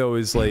saying though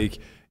is like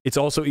it's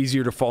also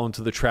easier to fall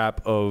into the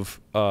trap of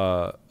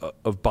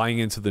buying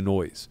into the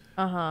noise.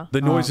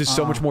 The noise is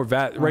so much more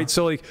right?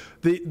 So like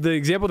the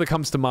example that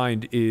comes to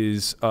mind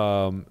is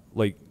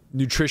like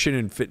nutrition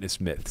and fitness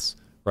myths,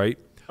 right?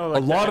 A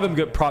lot of them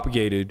get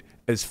propagated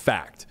as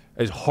fact,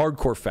 as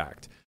hardcore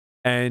fact.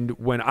 And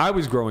when I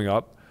was growing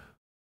up,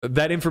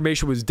 that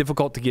information was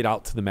difficult to get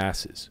out to the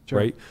masses,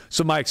 right?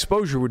 So my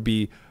exposure would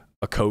be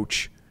a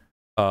coach,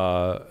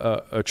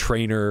 a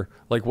trainer,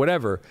 like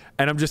whatever.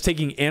 And I'm just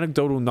taking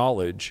anecdotal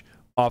knowledge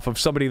off of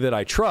somebody that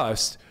I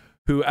trust,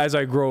 who, as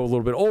I grow a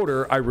little bit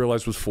older, I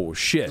realized was full of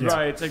shit.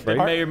 Right. It's like they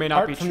may or may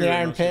not be from true. the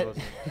Iron Pit.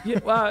 Yeah,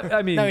 well,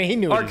 I mean, he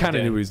knew Art kind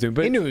of knew what he was doing.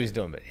 But he knew what he was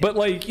doing. But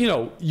like,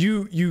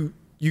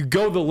 you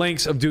go the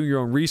lengths of doing your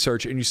own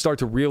research and you start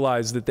to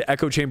realize that the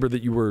echo chamber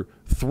that you were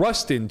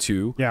thrust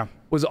into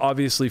was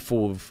obviously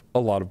full of a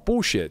lot of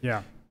bullshit.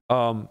 Yeah. A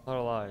lot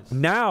of lies.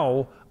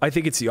 Now, I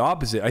think it's the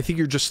opposite. I think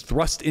you're just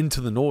thrust into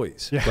the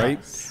noise, right?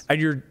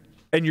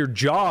 And your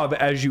job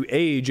as you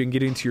age and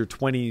get into your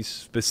 20s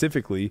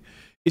specifically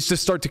is to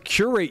start to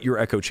curate your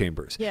echo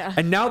chambers. Yeah.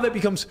 And now that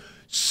becomes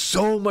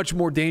so much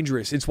more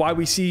dangerous. It's why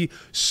we see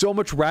so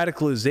much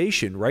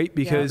radicalization, right?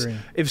 Because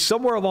if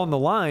somewhere along the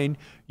line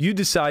you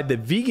decide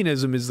that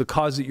veganism is the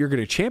cause that you're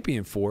going to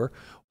champion for,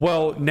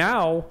 well,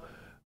 now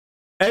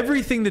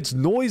everything that's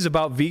noise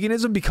about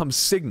veganism becomes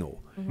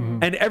signal.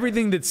 And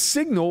everything that's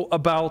signal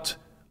about,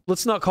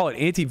 let's not call it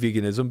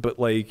anti-veganism, but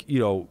like,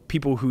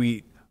 people who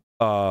eat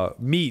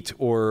meat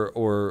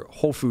or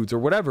Whole Foods or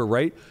whatever,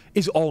 right,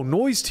 is all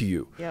noise to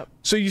you. Yep.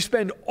 So you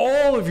spend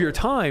all of your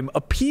time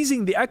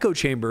appeasing the echo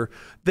chamber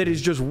that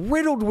is just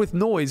riddled with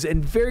noise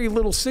and very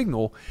little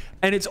signal,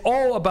 and it's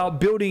all about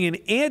building an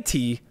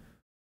anti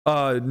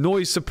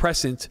noise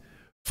suppressant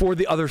for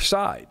the other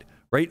side,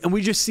 right? And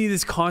we just see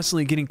this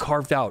constantly getting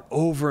carved out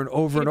over and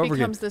over and over again. It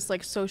becomes this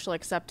like social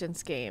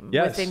acceptance game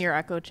Yes. within your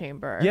echo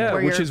chamber. Yeah,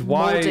 where which you're is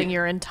why molding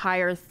your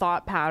entire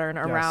thought pattern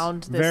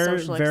around this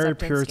social very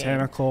acceptance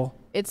puritanical.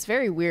 It's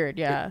very weird,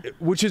 yeah.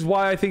 Which is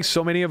why I think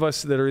so many of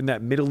us that are in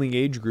that middling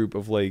age group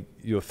of like,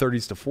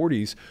 30s to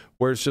 40s,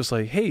 where it's just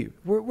like, hey,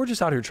 we're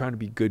just out here trying to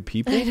be good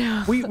people. I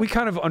know. We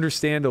kind of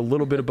understand a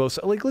little bit of both.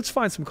 Like, let's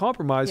find some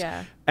compromise.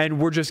 Yeah. And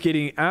we're just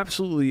getting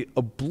absolutely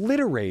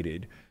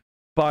obliterated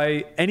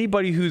by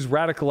anybody who's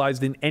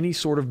radicalized in any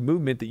sort of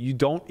movement that you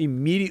don't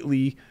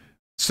immediately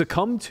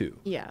succumb to.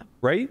 Yeah.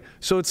 Right?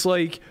 So it's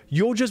like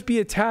you'll just be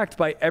attacked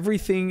by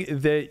everything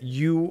that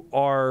you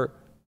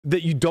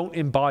don't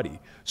embody.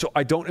 So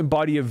I don't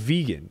embody a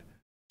vegan.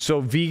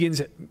 So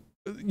vegans,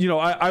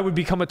 I would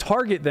become a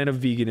target then of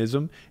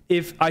veganism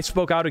if I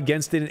spoke out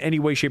against it in any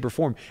way, shape, or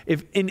form.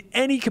 If in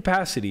any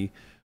capacity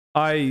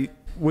I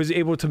was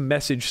able to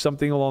message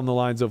something along the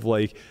lines of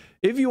like,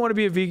 if you want to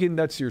be a vegan,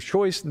 that's your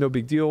choice. No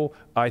big deal.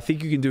 I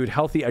think you can do it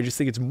healthy. I just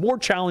think it's more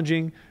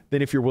challenging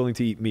than if you're willing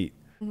to eat meat.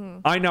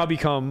 I now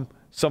become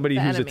somebody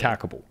who's enemy.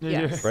 attackable.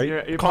 Yes. Right?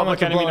 You're Comment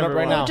public enemy blowing up number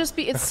right one.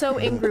 now. It's so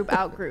in group,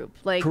 out group.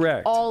 Like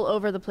Correct. all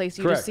over the place.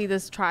 You Correct. just see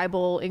this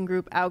tribal in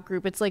group, out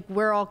group. It's like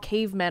we're all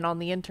cavemen on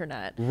the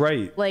internet.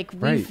 Right. Like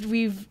Right.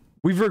 we've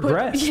We've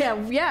regressed.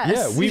 yes.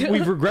 Yeah,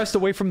 we've regressed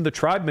away from the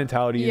tribe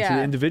mentality into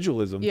Yeah.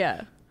 individualism.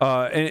 Yeah.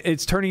 And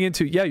it's turning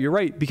into, you're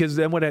right. Because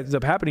then what ends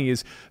up happening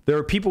is there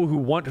are people who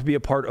want to be a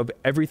part of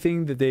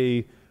everything that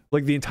they,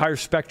 like the entire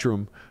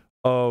spectrum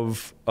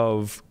of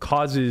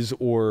causes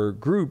or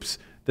groups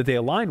that they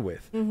align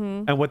with.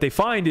 And what they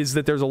find is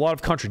that there's a lot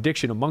of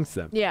contradiction amongst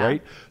them. Yeah.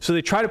 Right. So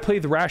they try to play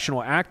the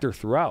rational actor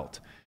throughout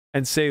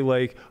and say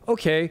like,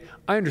 okay,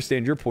 I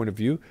understand your point of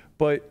view,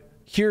 but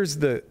here's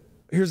the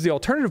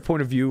alternative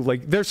point of view.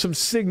 Like there's some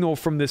signal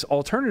from this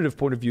alternative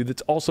point of view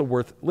that's also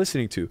worth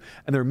listening to.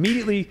 And there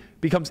immediately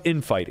becomes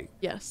infighting.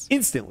 Yes.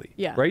 Instantly.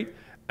 Yeah. Right.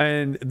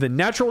 And the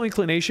natural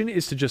inclination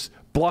is to just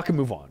block and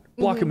move on,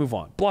 block and move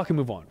on, block and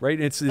move on. Right.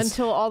 It's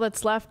Until all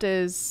that's left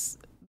is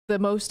the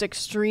most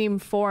extreme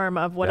form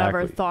of whatever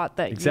Exactly. thought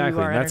that exactly.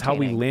 you are And that's how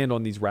we entertaining. land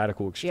on these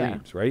radical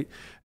extremes. Right.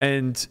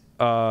 And,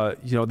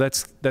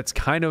 that's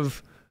kind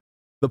of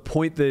the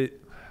point that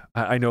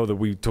I know that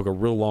we took a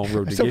real long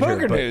road to So get poker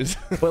here, but, news.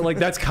 but like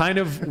that's kind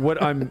of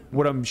what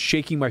I'm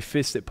shaking my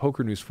fist at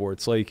poker news for.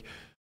 It's like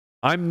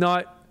I'm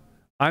not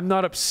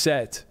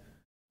upset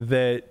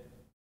that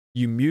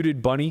you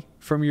muted Bunny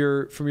from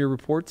your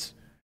reports,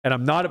 and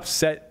I'm not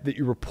upset that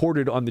you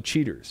reported on the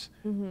cheaters.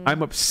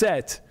 I'm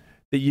upset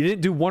that you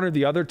didn't do one or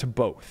the other to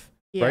both.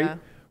 Yeah. Right?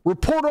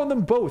 Report on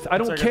them both. I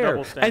don't like a care.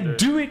 double standard. And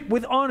do it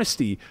with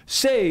honesty.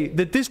 Say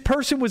that this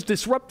person was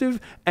disruptive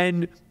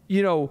and,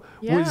 was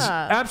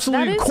Yeah,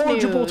 absolutely that is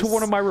incorrigible to news.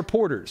 one of my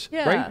reporters.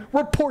 Yeah. Right?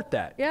 Report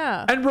that.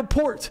 Yeah. And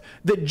report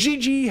that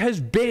GG has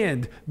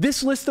banned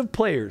this list of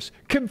players,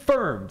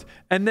 confirmed,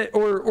 and that,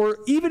 or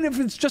even if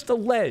it's just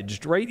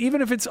alleged, right?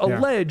 Even if it's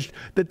alleged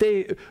that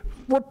they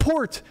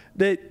report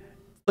that.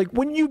 Like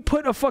when you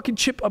put a fucking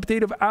chip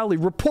update of Ali,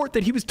 report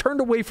that he was turned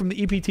away from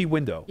the EPT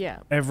window. Yeah.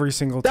 Every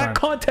single time. That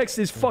context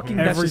is fucking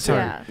Every necessary.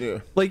 time. Yeah. Yeah.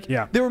 Like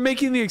they were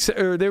making the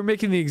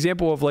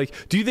example of like,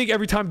 do you think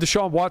every time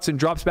Deshaun Watson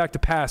drops back to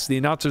pass, the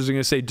announcers are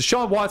going to say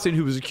Deshaun Watson,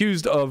 who was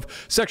accused of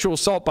sexual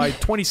assault by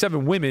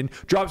 27 women,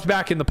 drops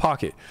back in the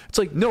pocket? It's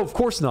like, no, of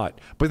course not.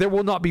 But there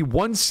will not be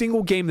one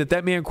single game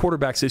that man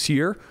quarterbacks this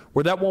year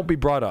where that won't be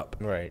brought up.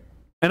 Right.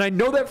 And I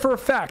know that for a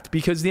fact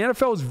because the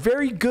NFL is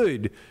very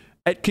good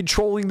at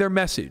controlling their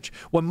message.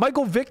 When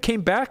Michael Vick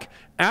came back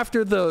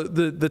after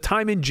the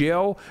time in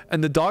jail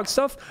and the dog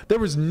stuff, there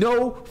was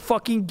no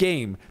fucking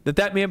game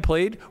that man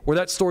played where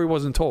that story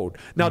wasn't told.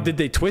 Now, did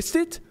they twist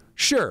it?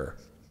 Sure.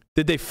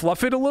 Did they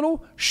fluff it a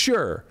little?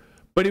 Sure.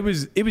 But it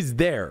was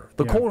there.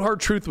 The cold hard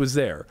truth was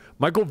there.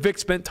 Michael Vick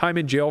spent time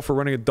in jail for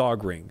running a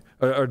dog ring,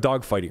 or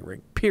dog fighting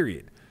ring,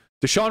 period.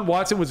 Deshaun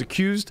Watson was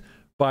accused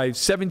by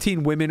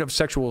 17 women of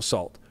sexual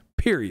assault,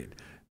 period.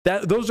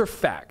 Those are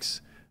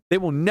facts. They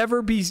will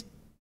never be.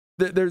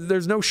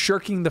 There's no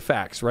shirking the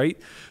facts, right?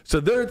 So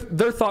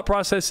their thought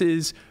process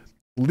is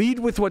lead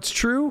with what's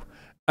true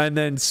and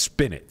then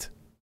spin it.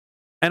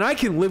 And I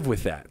can live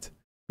with that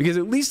because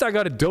at least I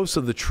got a dose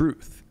of the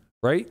truth,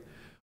 right?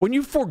 When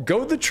you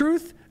forego the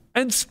truth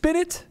and spin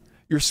it,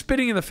 you're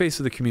spitting in the face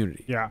of the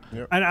community. Yeah.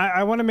 Yep. And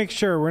I want to make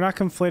sure we're not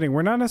conflating.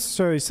 We're not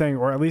necessarily saying,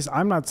 or at least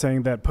I'm not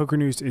saying that poker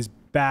news is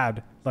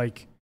bad,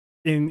 like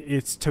in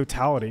its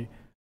totality.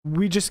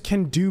 We just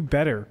can do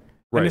better.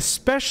 Right. And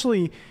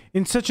especially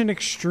in such an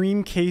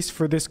extreme case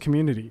for this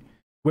community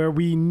where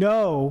we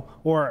know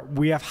or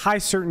we have high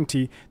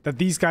certainty that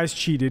these guys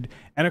cheated.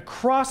 And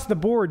across the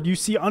board, you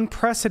see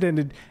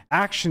unprecedented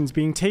actions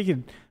being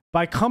taken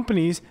by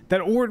companies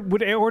that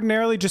would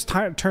ordinarily just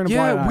turn a blind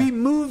eye. Yeah, we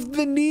moved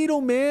the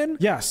needle, man.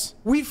 Yes.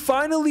 We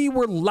finally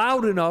were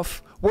loud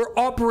enough where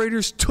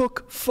operators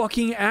took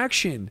fucking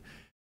action.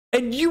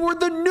 And you were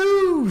the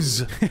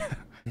news.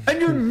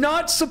 And you're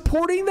not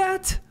supporting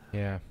that?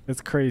 Yeah.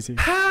 It's crazy.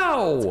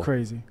 How? It's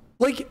crazy.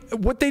 Like,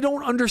 what they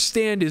don't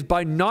understand is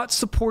by not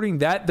supporting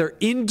that, they're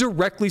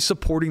indirectly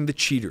supporting the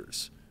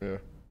cheaters. Yeah.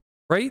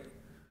 Right?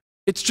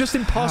 It's just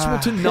impossible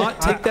to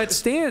not take that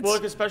stance.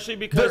 Well, especially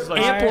because They're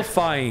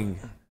amplifying.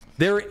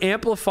 They're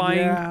amplifying.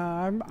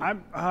 Yeah,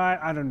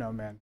 I don't know,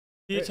 man.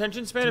 The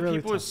attention span of really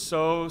people is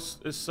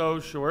so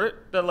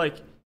short that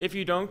like if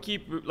you don't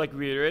keep like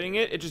reiterating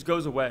it, it just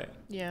goes away.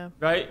 Yeah.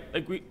 Right?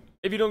 Like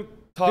if you don't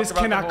talk This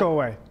about cannot go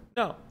away.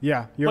 No.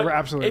 Yeah, you're But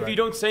absolutely if right. you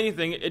don't say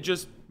anything, it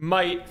just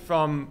might,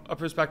 from a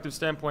perspective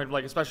standpoint,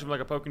 like especially from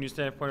like a poker news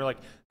standpoint, or like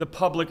the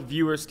public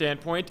viewer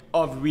standpoint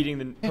of reading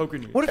the poker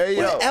news. What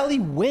if Ellie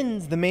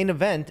wins the main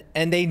event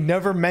and they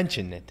never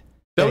mention it?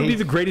 That would be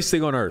the greatest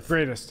thing on earth.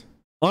 Greatest.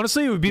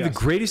 Honestly, it would be the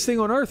greatest thing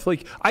on earth.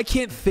 Like, I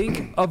can't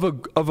think of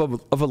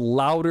a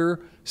louder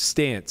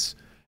stance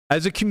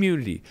as a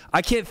community.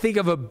 I can't think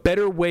of a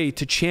better way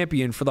to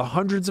champion for the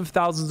hundreds of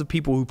thousands of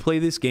people who play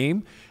this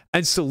game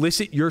and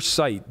solicit your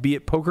site, be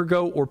it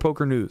PokerGo or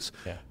Poker News,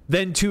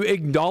 than to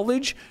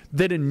acknowledge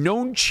that a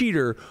known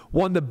cheater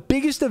won the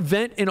biggest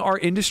event in our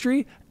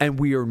industry, and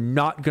we are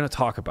not going to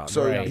talk about it.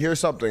 So here's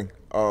something.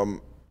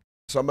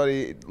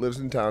 Somebody lives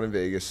in town in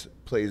Vegas,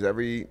 plays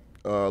every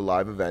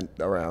live event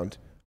around,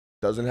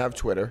 doesn't have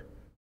Twitter,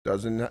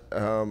 doesn't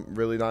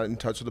really not in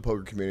touch with the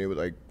poker community with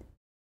like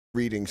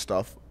reading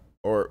stuff,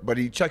 but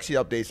he checks the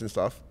updates and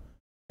stuff.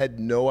 Had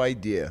no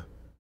idea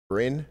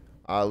Bryn,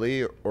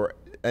 Ali, or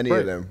any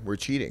of them were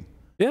cheating.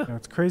 Yeah.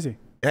 That's crazy.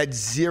 Had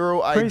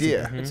zero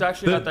idea. It's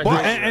actually not that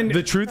But- crazy. and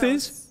the truth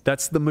is,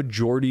 that's the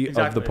majority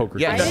of the poker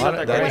Yeah, community.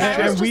 When I was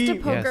And just a we-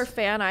 poker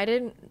fan, I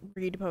didn't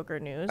read poker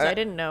news. I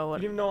didn't know You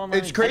what. didn't even know online.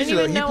 It's crazy didn't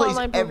though. even He know plays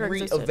online poker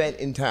every existed. event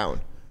in town.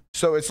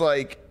 So it's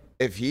like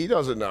if he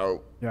doesn't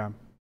know, Yeah.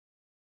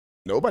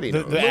 nobody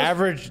knows. The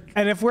average.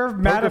 And if we're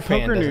mad at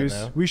fan poker doesn't news,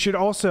 know. we should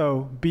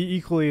also be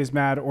equally as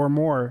mad or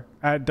more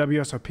at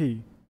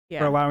WSOP for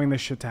Yeah. allowing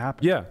this shit to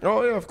happen. Yeah.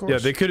 Oh yeah, of course. Yeah,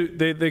 they could.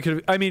 They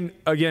could. I mean,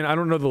 again, I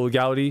don't know the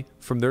legality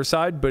from their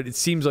side, but it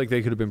seems like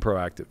they could have been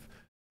proactive.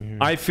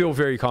 I feel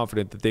very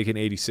confident that they can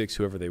 86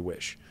 whoever they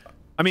wish.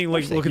 I mean,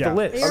 like, look at the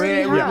list. I mean,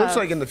 it already looks have.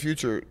 like in the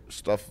future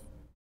stuff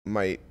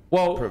might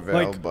Well, prevail.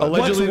 like but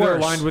allegedly they're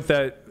worse? aligned with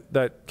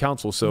that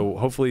council, so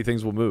hopefully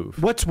things will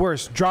move. What's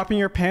worse, dropping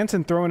your pants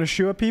and throwing a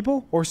shoe at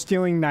people, or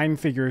stealing 9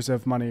 figures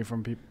of money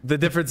from people? The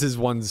difference is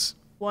one's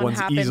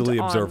happened easily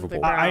on the observable.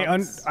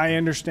 ground. I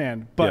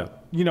understand,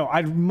 but you know,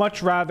 I'd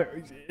much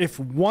rather if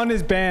one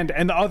is banned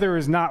and the other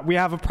is not, we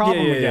have a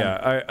problem again.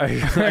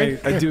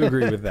 I do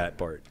agree with that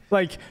part.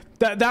 Like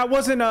that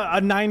wasn't a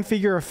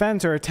 9-figure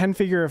offense or a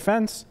 10-figure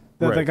offense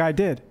that the Right. guy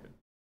did.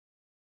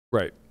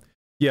 Right.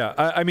 Yeah.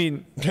 I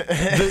mean,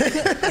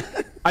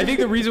 I think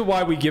the reason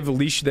why we give the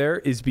leash there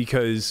is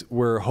because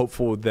we're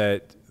hopeful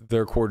that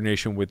their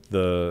coordination with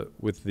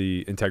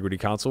the Integrity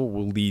Council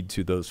will lead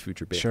to those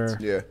future bans. Sure.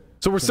 yeah.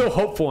 So we're still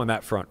hopeful on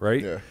that front,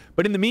 right? Yeah.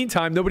 But in the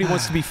meantime, nobody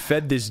wants to be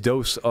fed this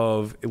dose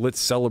of let's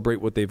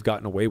celebrate what they've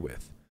gotten away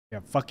with.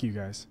 Yeah, fuck you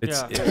guys.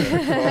 It's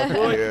Yeah.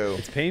 Fuck you.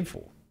 it's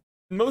painful.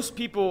 Most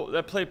people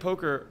that play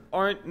poker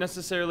aren't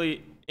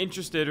necessarily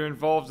interested or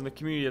involved in the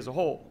community as a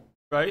whole,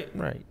 right?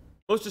 Right.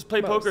 Most just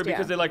play poker Most, yeah.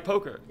 because they like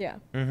poker. Yeah.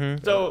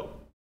 So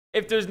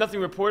if there's nothing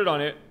reported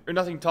on it or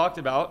nothing talked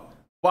about,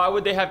 why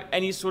would they have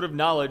any sort of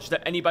knowledge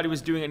that anybody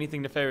was doing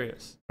anything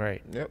nefarious?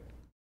 Right. Yep.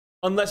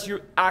 Unless you're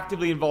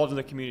actively involved in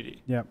the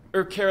community. Yep.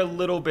 Or care a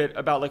little bit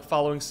about like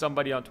following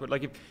somebody on Twitter.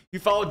 Like if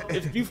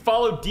you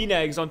followed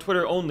D-Nags on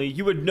Twitter only,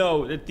 you would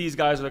know that these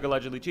guys are like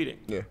allegedly cheating.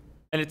 Yeah.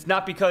 And it's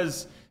not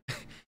because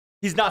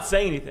he's not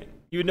saying anything.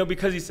 You would know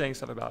because he's saying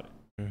stuff about it.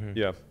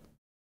 Yeah.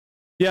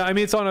 Yeah, I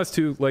mean, it's on us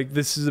too. Like,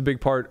 this is a big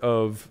part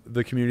of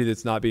the community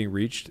that's not being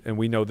reached, and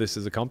we know this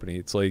as a company.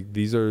 It's like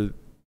these are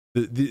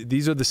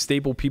the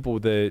staple people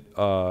that,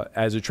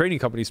 as a trading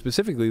company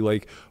specifically,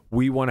 like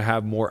we want to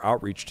have more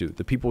outreach to.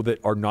 The people that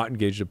are not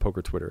engaged in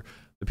poker Twitter,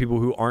 the people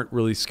who aren't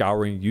really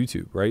scouring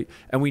YouTube, right?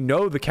 And we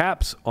know the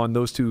caps on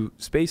those two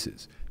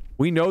spaces.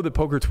 We know that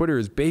poker Twitter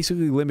is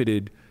basically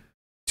limited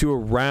to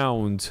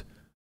around.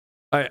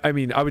 I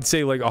mean, I would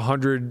say like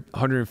 100,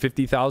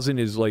 150,000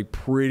 is like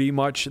pretty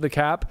much the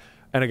cap.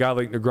 And a guy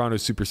like Negreanu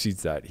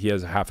supersedes that. He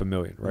has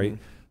 500,000, right?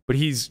 But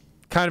he's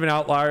kind of an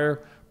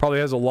outlier, probably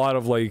has a lot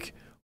of like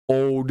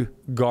old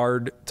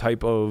guard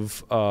type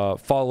of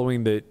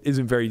following that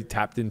isn't very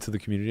tapped into the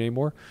community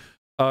anymore.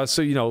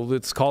 So, you know,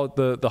 let's call it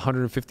the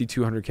 150,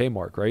 200K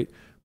mark, right?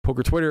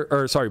 Poker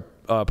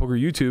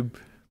YouTube,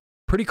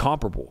 pretty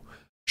comparable.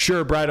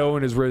 Sure, Brad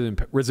Owen has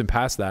risen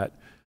past that,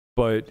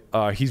 but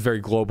he's very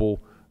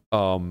global.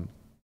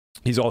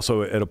 He's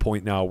also at a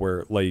point now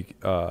where like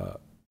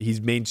he's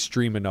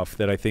mainstream enough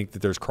that I think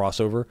that there's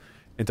crossover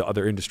into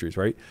other industries,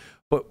 right?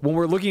 But when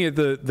we're looking at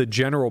the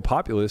general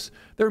populace,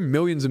 there are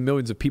millions and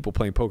millions of people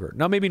playing poker.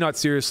 Now, maybe not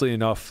seriously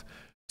enough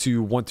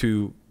to want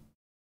to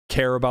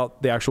care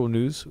about the actual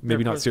news,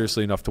 maybe not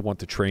seriously enough to want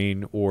to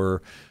train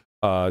or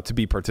to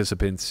be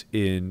participants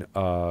in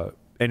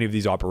any of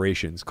these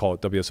operations, call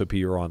it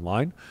WSOP or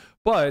online.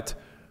 But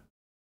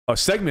a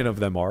segment of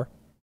them are,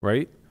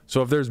 right?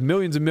 So if there's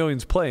millions and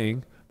millions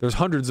playing, there's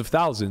hundreds of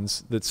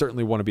thousands that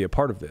certainly want to be a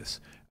part of this.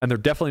 And they're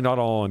definitely not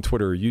all on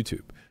Twitter or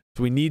YouTube.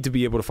 So we need to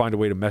be able to find a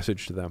way to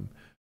message to them.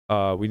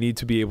 We need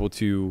to be able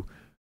to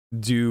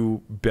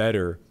do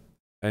better.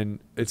 And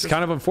it's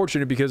kind of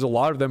unfortunate because a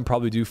lot of them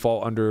probably do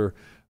fall under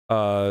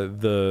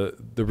the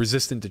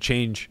resistant to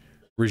change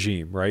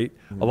regime, right?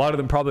 A lot of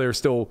them probably are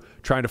still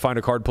trying to find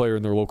a card player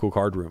in their local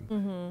card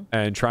room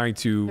and trying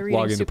to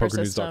log into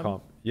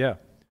pokernews.com. Yeah.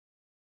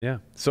 Yeah.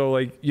 So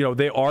like, you know,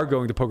 they are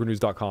going to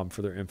pokernews.com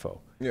for their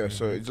info. Yeah,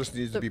 so it just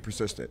needs to be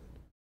persistent.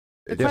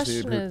 It The just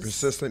needs to be question a is-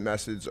 persistent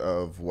message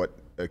of what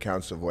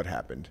accounts of what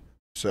happened,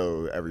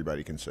 so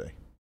everybody can see.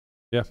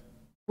 Yeah.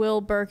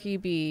 Will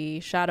Berkey be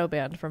shadow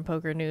banned from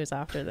Poker News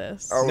after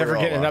this? Oh, Never we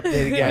getting all an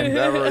update again.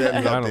 Never getting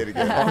an I don't- update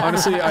again.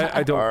 Honestly,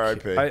 I don't.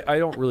 R.I.P. I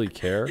don't really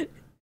care.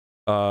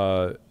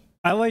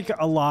 I like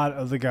a lot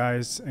of the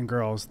guys and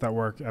girls that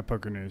work at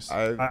Poker News.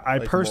 I I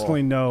like 'em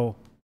personally all. know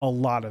a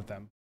lot of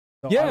them.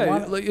 So I Yeah,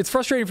 wanna- like, it's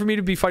frustrating for me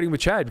to be fighting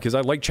with Chad because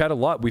I like Chad a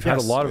lot. We've had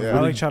a Yes. lot of Yeah. I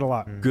really like Chad a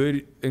lot.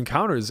 good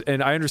encounters,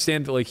 and I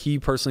understand that like he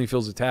personally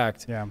feels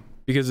attacked Yeah.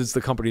 because it's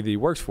the company that he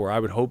works for. I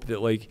would hope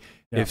that like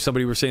Yeah. if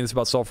somebody were saying this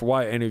about Solve for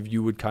Why, and if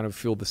you would kind of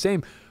feel the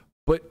same.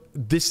 But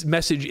this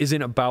message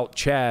isn't about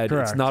Chad. It's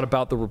Correct. not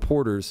about the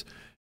reporters.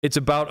 It's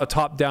about a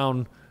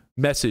top-down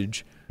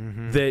message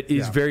that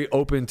is Yeah. very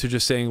open to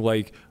just saying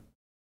like,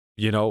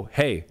 you know,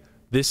 hey,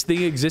 this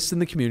thing exists in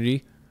the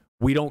community.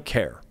 We don't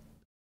care.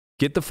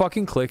 Get the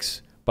fucking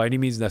clicks by any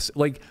means necessary.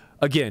 Like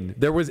again,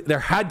 there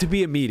had to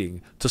be a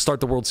meeting to start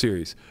the World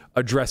Series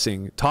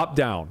addressing top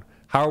down.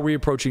 How are we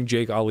approaching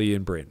Jake, Ali,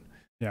 and Bryn?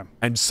 Yeah.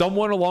 And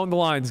someone along the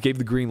lines gave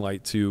the green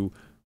light to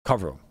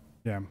cover them.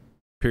 Yeah.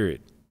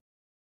 Period.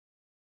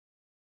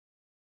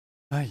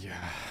 Yeah.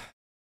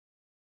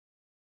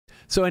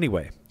 So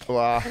anyway,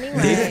 Wow.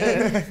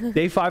 Anyway,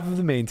 day 5 of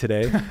the main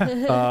today.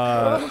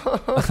 I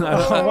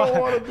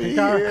don't want to be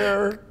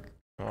here.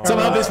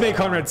 Somehow this made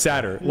Conrad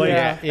sadder. Like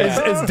Yeah.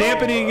 As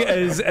dampening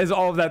as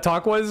all of that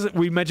talk was,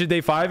 we mentioned day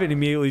 5 and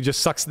immediately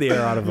just sucks the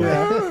air out of him.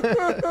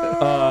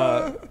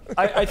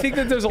 I think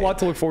that there's a lot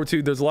to look forward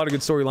to. There's a lot of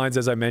good storylines,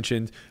 as I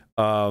mentioned.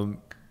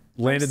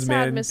 Landon's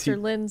sad man.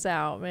 Mr. Lynn's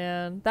out,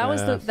 man. That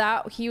was Yeah.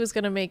 that he was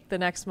gonna make the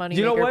next money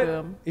You know maker what?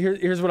 boom.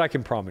 Here's what I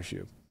can promise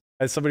you.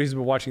 As somebody who's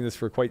been watching this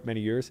for quite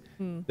many years,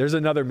 there's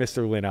another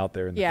Mr. Lynn out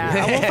there in the Yeah,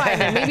 field. I will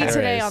find him. Maybe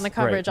today is. on the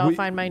coverage, Right. I'll We-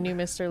 find my new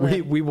Mr. We,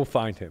 Lynn. we will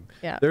find him.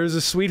 Yeah. There's a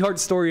sweetheart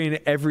story in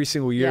every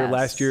single year. Yes.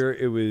 Last year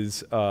it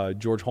was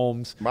George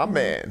Holmes. My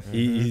man.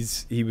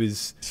 He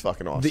was It's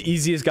fucking awesome. the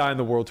easiest guy in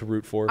the world to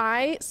root for.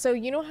 So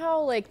you know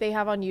how like they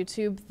have on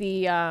YouTube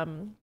the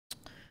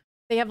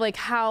they have like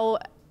how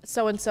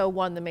so and so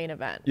won the main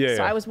event. Yeah,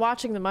 So yeah. I was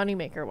watching the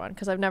moneymaker one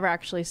because I've never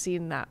actually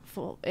seen that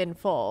in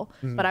full,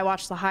 but I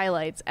watched the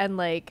highlights and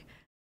like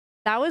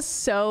that was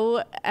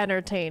so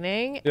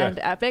entertaining Yeah. and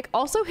epic.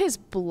 Also, his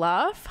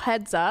bluff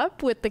heads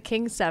up with the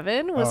King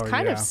 7 was Oh,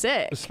 kind yeah. of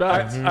sick.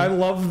 Respect. I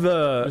love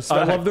the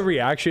Respect.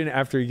 reaction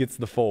after he gets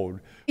the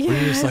fold. Where you're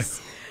just like,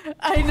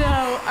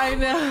 Yes. I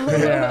know.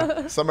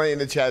 Yeah. Somebody in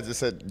the chat just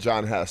said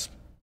John Hesp.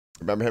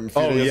 Remember him a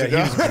few oh days yeah, ago?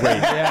 he was great.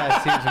 Yeah,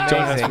 it seems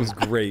John Hess amazing. was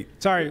great.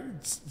 Sorry,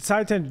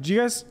 side tangent.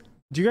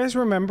 Do you guys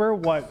remember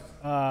what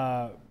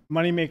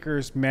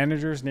Moneymaker's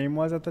manager's name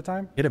was at the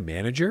time? He had a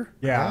manager?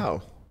 Yeah.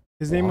 Wow.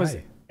 His name was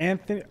Why?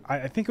 Anthony.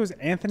 I think it was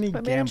Anthony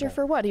But Gamble. manager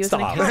for what? He was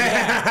Stop. an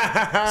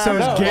accountant. So it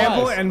was No,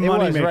 Gamble was. and It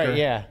was, Moneymaker. right,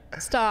 yeah.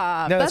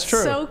 Stop. No, That's that's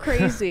true. so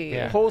crazy.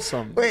 Yeah.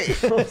 Wholesome. Wait,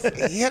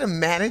 he had a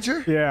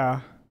manager? Yeah.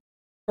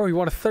 Bro, he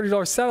won a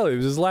 $30 salary. It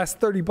was his last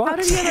 $30 bucks. How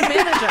did he have a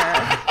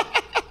manager?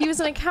 He was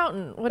an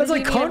accountant. What That's does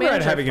like he need Conrad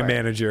manager having a for?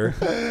 manager.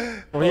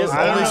 Well, he has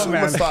I don't Only know, so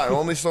man. much time.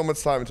 Only so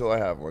much time until I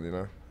have one, you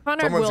know?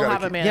 Conrad Someone's will gotta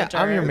have a keep- manager.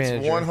 Yeah, I'm your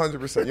It's manager.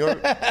 100%. You know,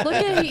 Look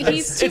at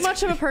he's too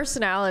much of a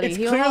personality. It's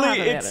He will have a clearly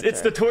manager.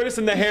 it's the tortoise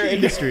and the hare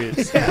industry. we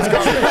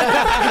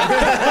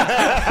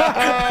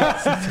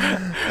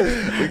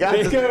got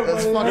this.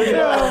 That's fucking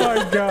Oh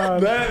my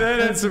God. that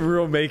had some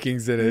real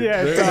makings in it.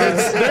 Yeah, it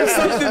There's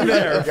something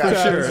there for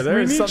sure. we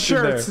There's need something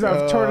shirts there.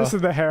 of Tortoise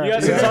and the Hare. You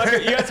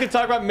guys can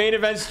talk about main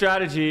event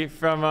strategy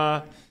from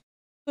for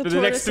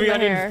the next tortoise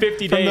and the hare.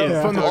 350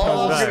 days. From the until it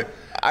comes opposite- back.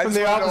 I From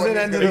just the wanna know what opposite he's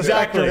end of gonna the do.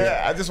 Exactly.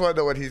 Yeah, I just want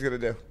to know what he's going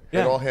to do.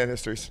 Yeah. In all hand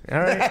histories. All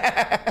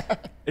right.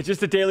 It's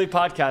just a daily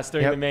podcast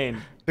during Yep. the main.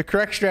 The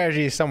correct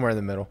strategy is somewhere in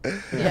the middle.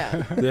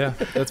 Yeah. Yeah,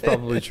 that's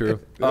probably true.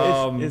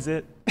 Is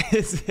it?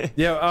 Is it?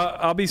 Yeah,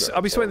 I'll be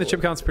swaying the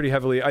chip counts pretty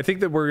heavily. I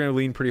think that we're going to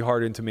lean pretty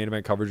hard into main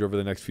event coverage over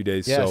the next few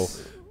days.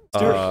 Yes.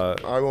 So,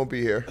 I won't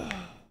be here.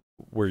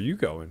 where are you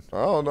going?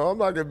 I don't know. I'm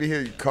not going to be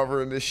here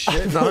covering this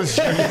shit. No, I'm just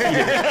kidding.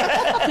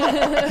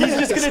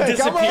 He's just gonna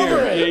disappear. over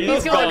it. Yeah,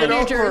 He's going to New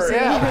Over it. Jersey.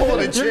 Yeah, I'm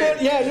pulling a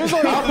shit. You're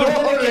going I'm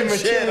pulling a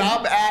shit.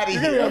 I'm out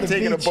of here. I'm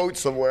taking a boat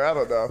somewhere. I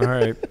don't know. All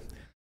right.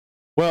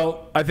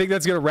 Well, I think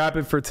that's going to wrap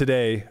it for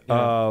today.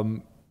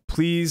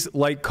 Please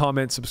like,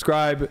 comment,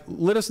 subscribe.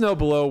 Let us know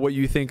below what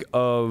you think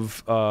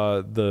of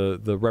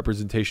the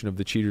representation of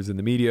the cheaters in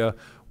the media,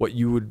 what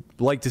you would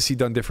like to see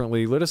done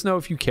differently. Let us know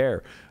if you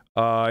care.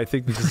 I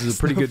think this is a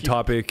pretty good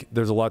topic.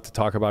 There's a lot to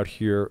talk about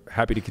here.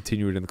 Happy to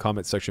continue it in the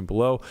comment section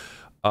below.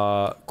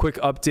 Quick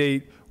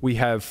update. We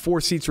have 4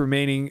 seats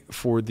remaining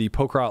for the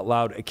Poker Out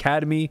Loud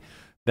Academy.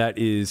 That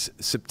is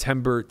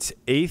September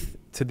 8th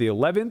to the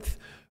 11th.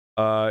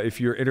 If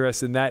you're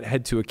interested in that,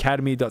 head to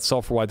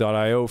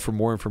academy.solveforwhy.io for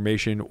more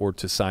information or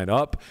to sign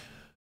up.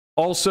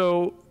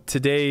 Also,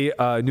 today,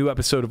 a new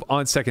episode of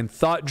On Second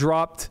Thought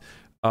dropped.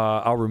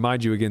 I'll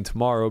remind you again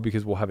tomorrow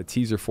because we'll have a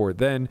teaser for it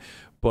then.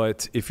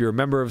 But if you're a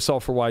member of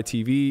Solve for Why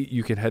TV,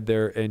 you can head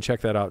there and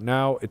check that out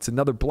now. It's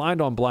another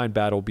blind-on-blind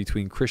battle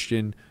between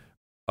between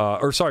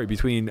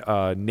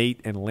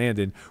Nate and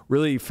Landon.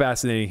 Really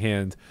fascinating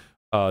hand.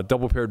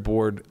 Double paired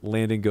board.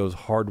 Landon goes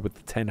hard with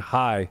the 10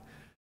 high.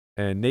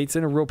 And Nate's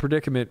in a real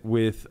predicament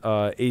with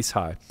ace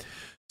high.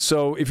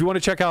 So if you want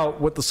to check out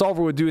what the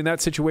solver would do in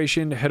that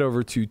situation, head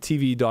over to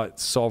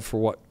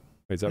tv.solveforwhat.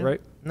 Wait, is that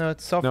right? No,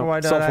 it's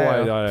solveforwhy.io.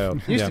 Solveforwhy.io.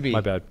 Used to be.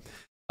 My bad.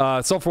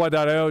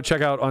 Solveforwhy.io.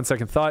 Check out On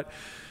Second Thought.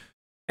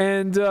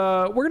 And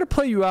we're going to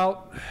play you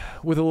out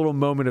with a little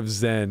moment of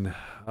zen.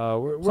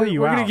 We're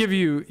going to give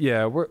you,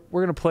 we're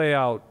going to play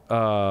out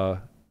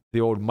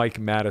the old Mike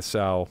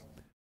Matusow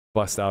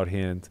bust out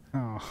hand.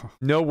 Oh.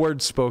 No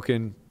words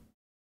spoken.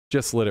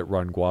 Just let it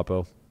run,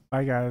 Guapo.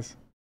 Bye, guys.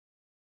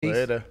 Peace.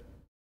 Later.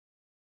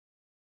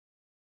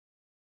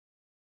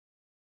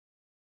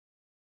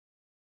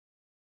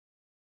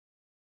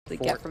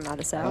 Get from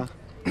Matusow.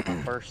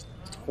 First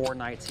 4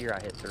 nights here,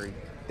 I hit 3.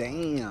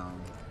 Damn.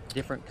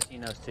 Different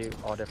casinos too,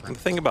 all different.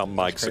 The thing about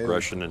Mike's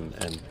aggression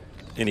and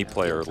any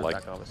player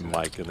like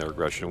Mike and their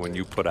aggression, when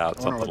you put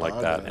out something like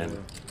that and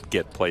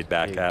get played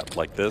back at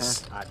like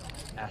this,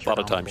 a lot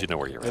of times you know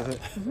where you're at.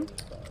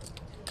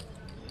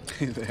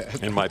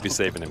 And might be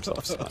saving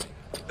himself some money.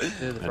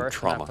 Dude, the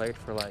first one I played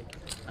for like,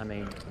 a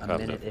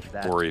minute if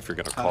that. Worry if you're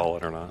going to call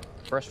it or not.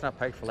 First one I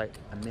played for like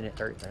a minute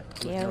 30.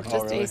 Yeah,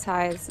 just ace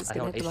highs is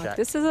going to come up.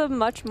 This is a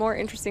much more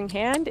interesting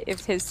hand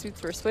if his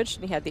suits were switched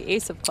and he had the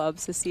ace of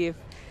clubs to see if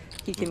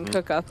he can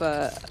cook up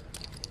a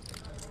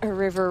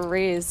river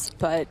raise,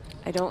 but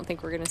I don't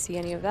think we're going to see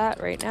any of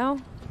that right now.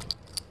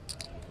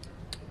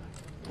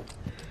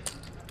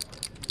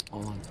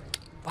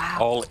 Wow.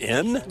 All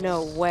in?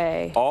 No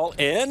way. All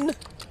in?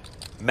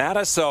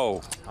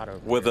 Matusow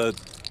with a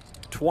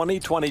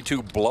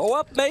 2022 blow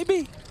up,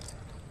 maybe?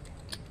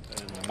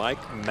 And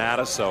Mike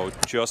Matusow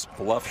just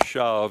bluff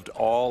shoved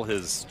all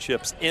his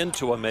chips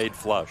into a made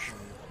flush.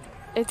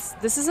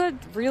 This is a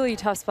really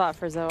tough spot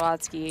for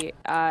Zawadzki.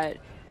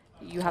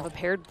 You have a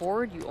paired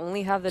board. You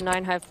only have the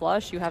 9 high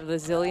flush. You have the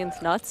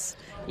zillionth nuts.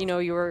 You know,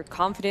 you were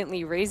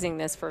confidently raising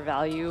this for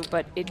value,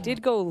 but it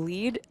did go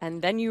lead,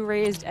 and then you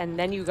raised, and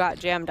then you got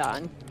jammed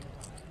on.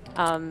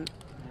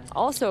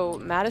 Also,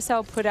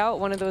 Matusow put out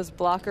one of those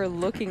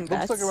blocker-looking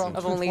bets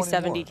of only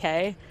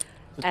 70K,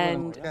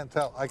 and I can't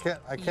tell. I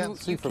can't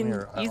see from here.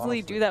 You can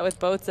easily do that with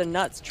boats and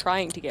nuts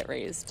trying to get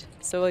raised.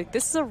 So, like,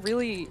 this is a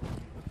really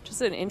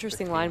just an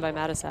interesting line by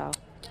Matusow.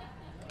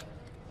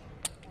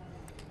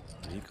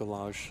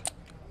 Nikolaj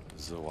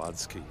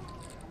Zawadzki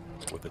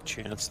with a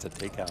chance to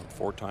take out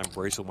 4-time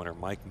bracelet winner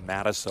Mike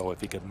Matusow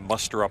if he can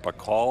muster up a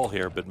call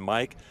here, but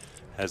Mike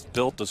has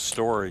built a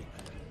story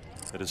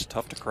that is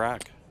tough to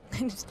crack.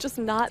 It's just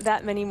not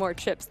that many more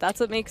chips. That's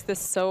what makes this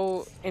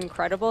so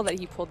incredible that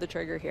he pulled the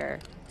trigger here.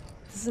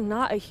 This is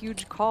not a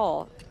huge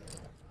call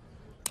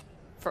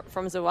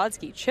from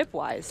Zawadzki,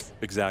 chip-wise.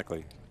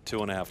 Exactly.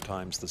 2.5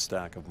 times the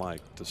stack of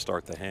Mike to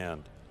start the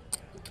hand.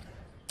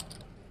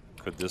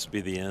 Could this be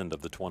the end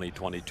of the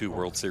 2022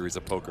 World Series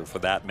of Poker for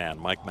that man,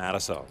 Mike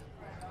Matusow?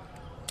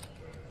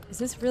 Is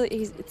this really,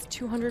 it's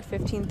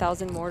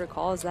 215,000 more to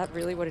call? Is that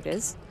really what it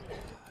is?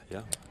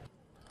 Yeah.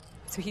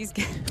 So he's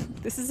getting,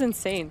 this is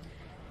insane.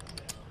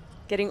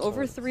 Getting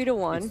over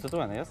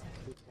 3-1.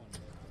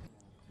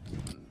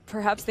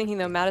 Perhaps thinking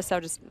though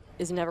Matusow just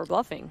is never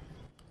bluffing.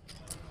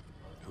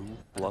 Who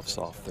bluffs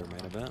off their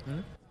main event?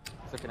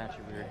 Looking at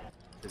you weird.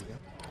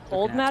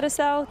 Old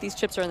Matusow, these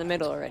chips are in the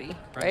middle already,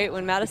 right?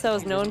 When Matusow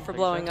is known for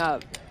blowing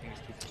up,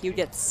 he would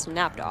get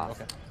snapped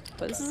off.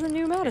 But this is a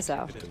new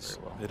Matusow. It is.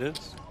 It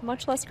is.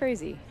 Much less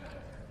crazy.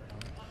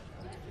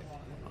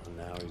 And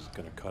now he's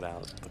going to cut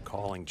out the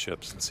calling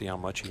chips and see how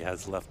much he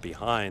has left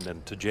behind.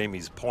 And to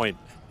Jamie's point,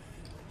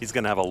 he's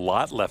going to have a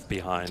lot left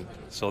behind.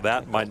 So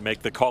that might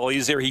make the call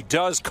easier. He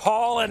does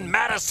call, and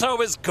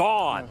Matusow is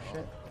gone. Oh,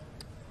 shit.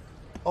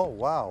 Oh,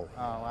 wow. Oh,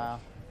 wow.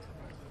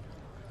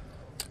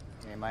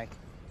 Hey, Mike.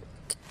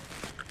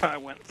 I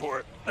went for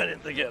it. I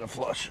didn't think he had a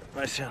flush.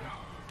 Nice hand.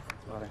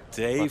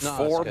 Day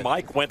 4,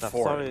 Mike went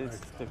for it. It's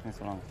taking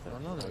so long.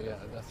 No, yeah,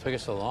 that's taking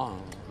so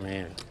long.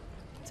 Man.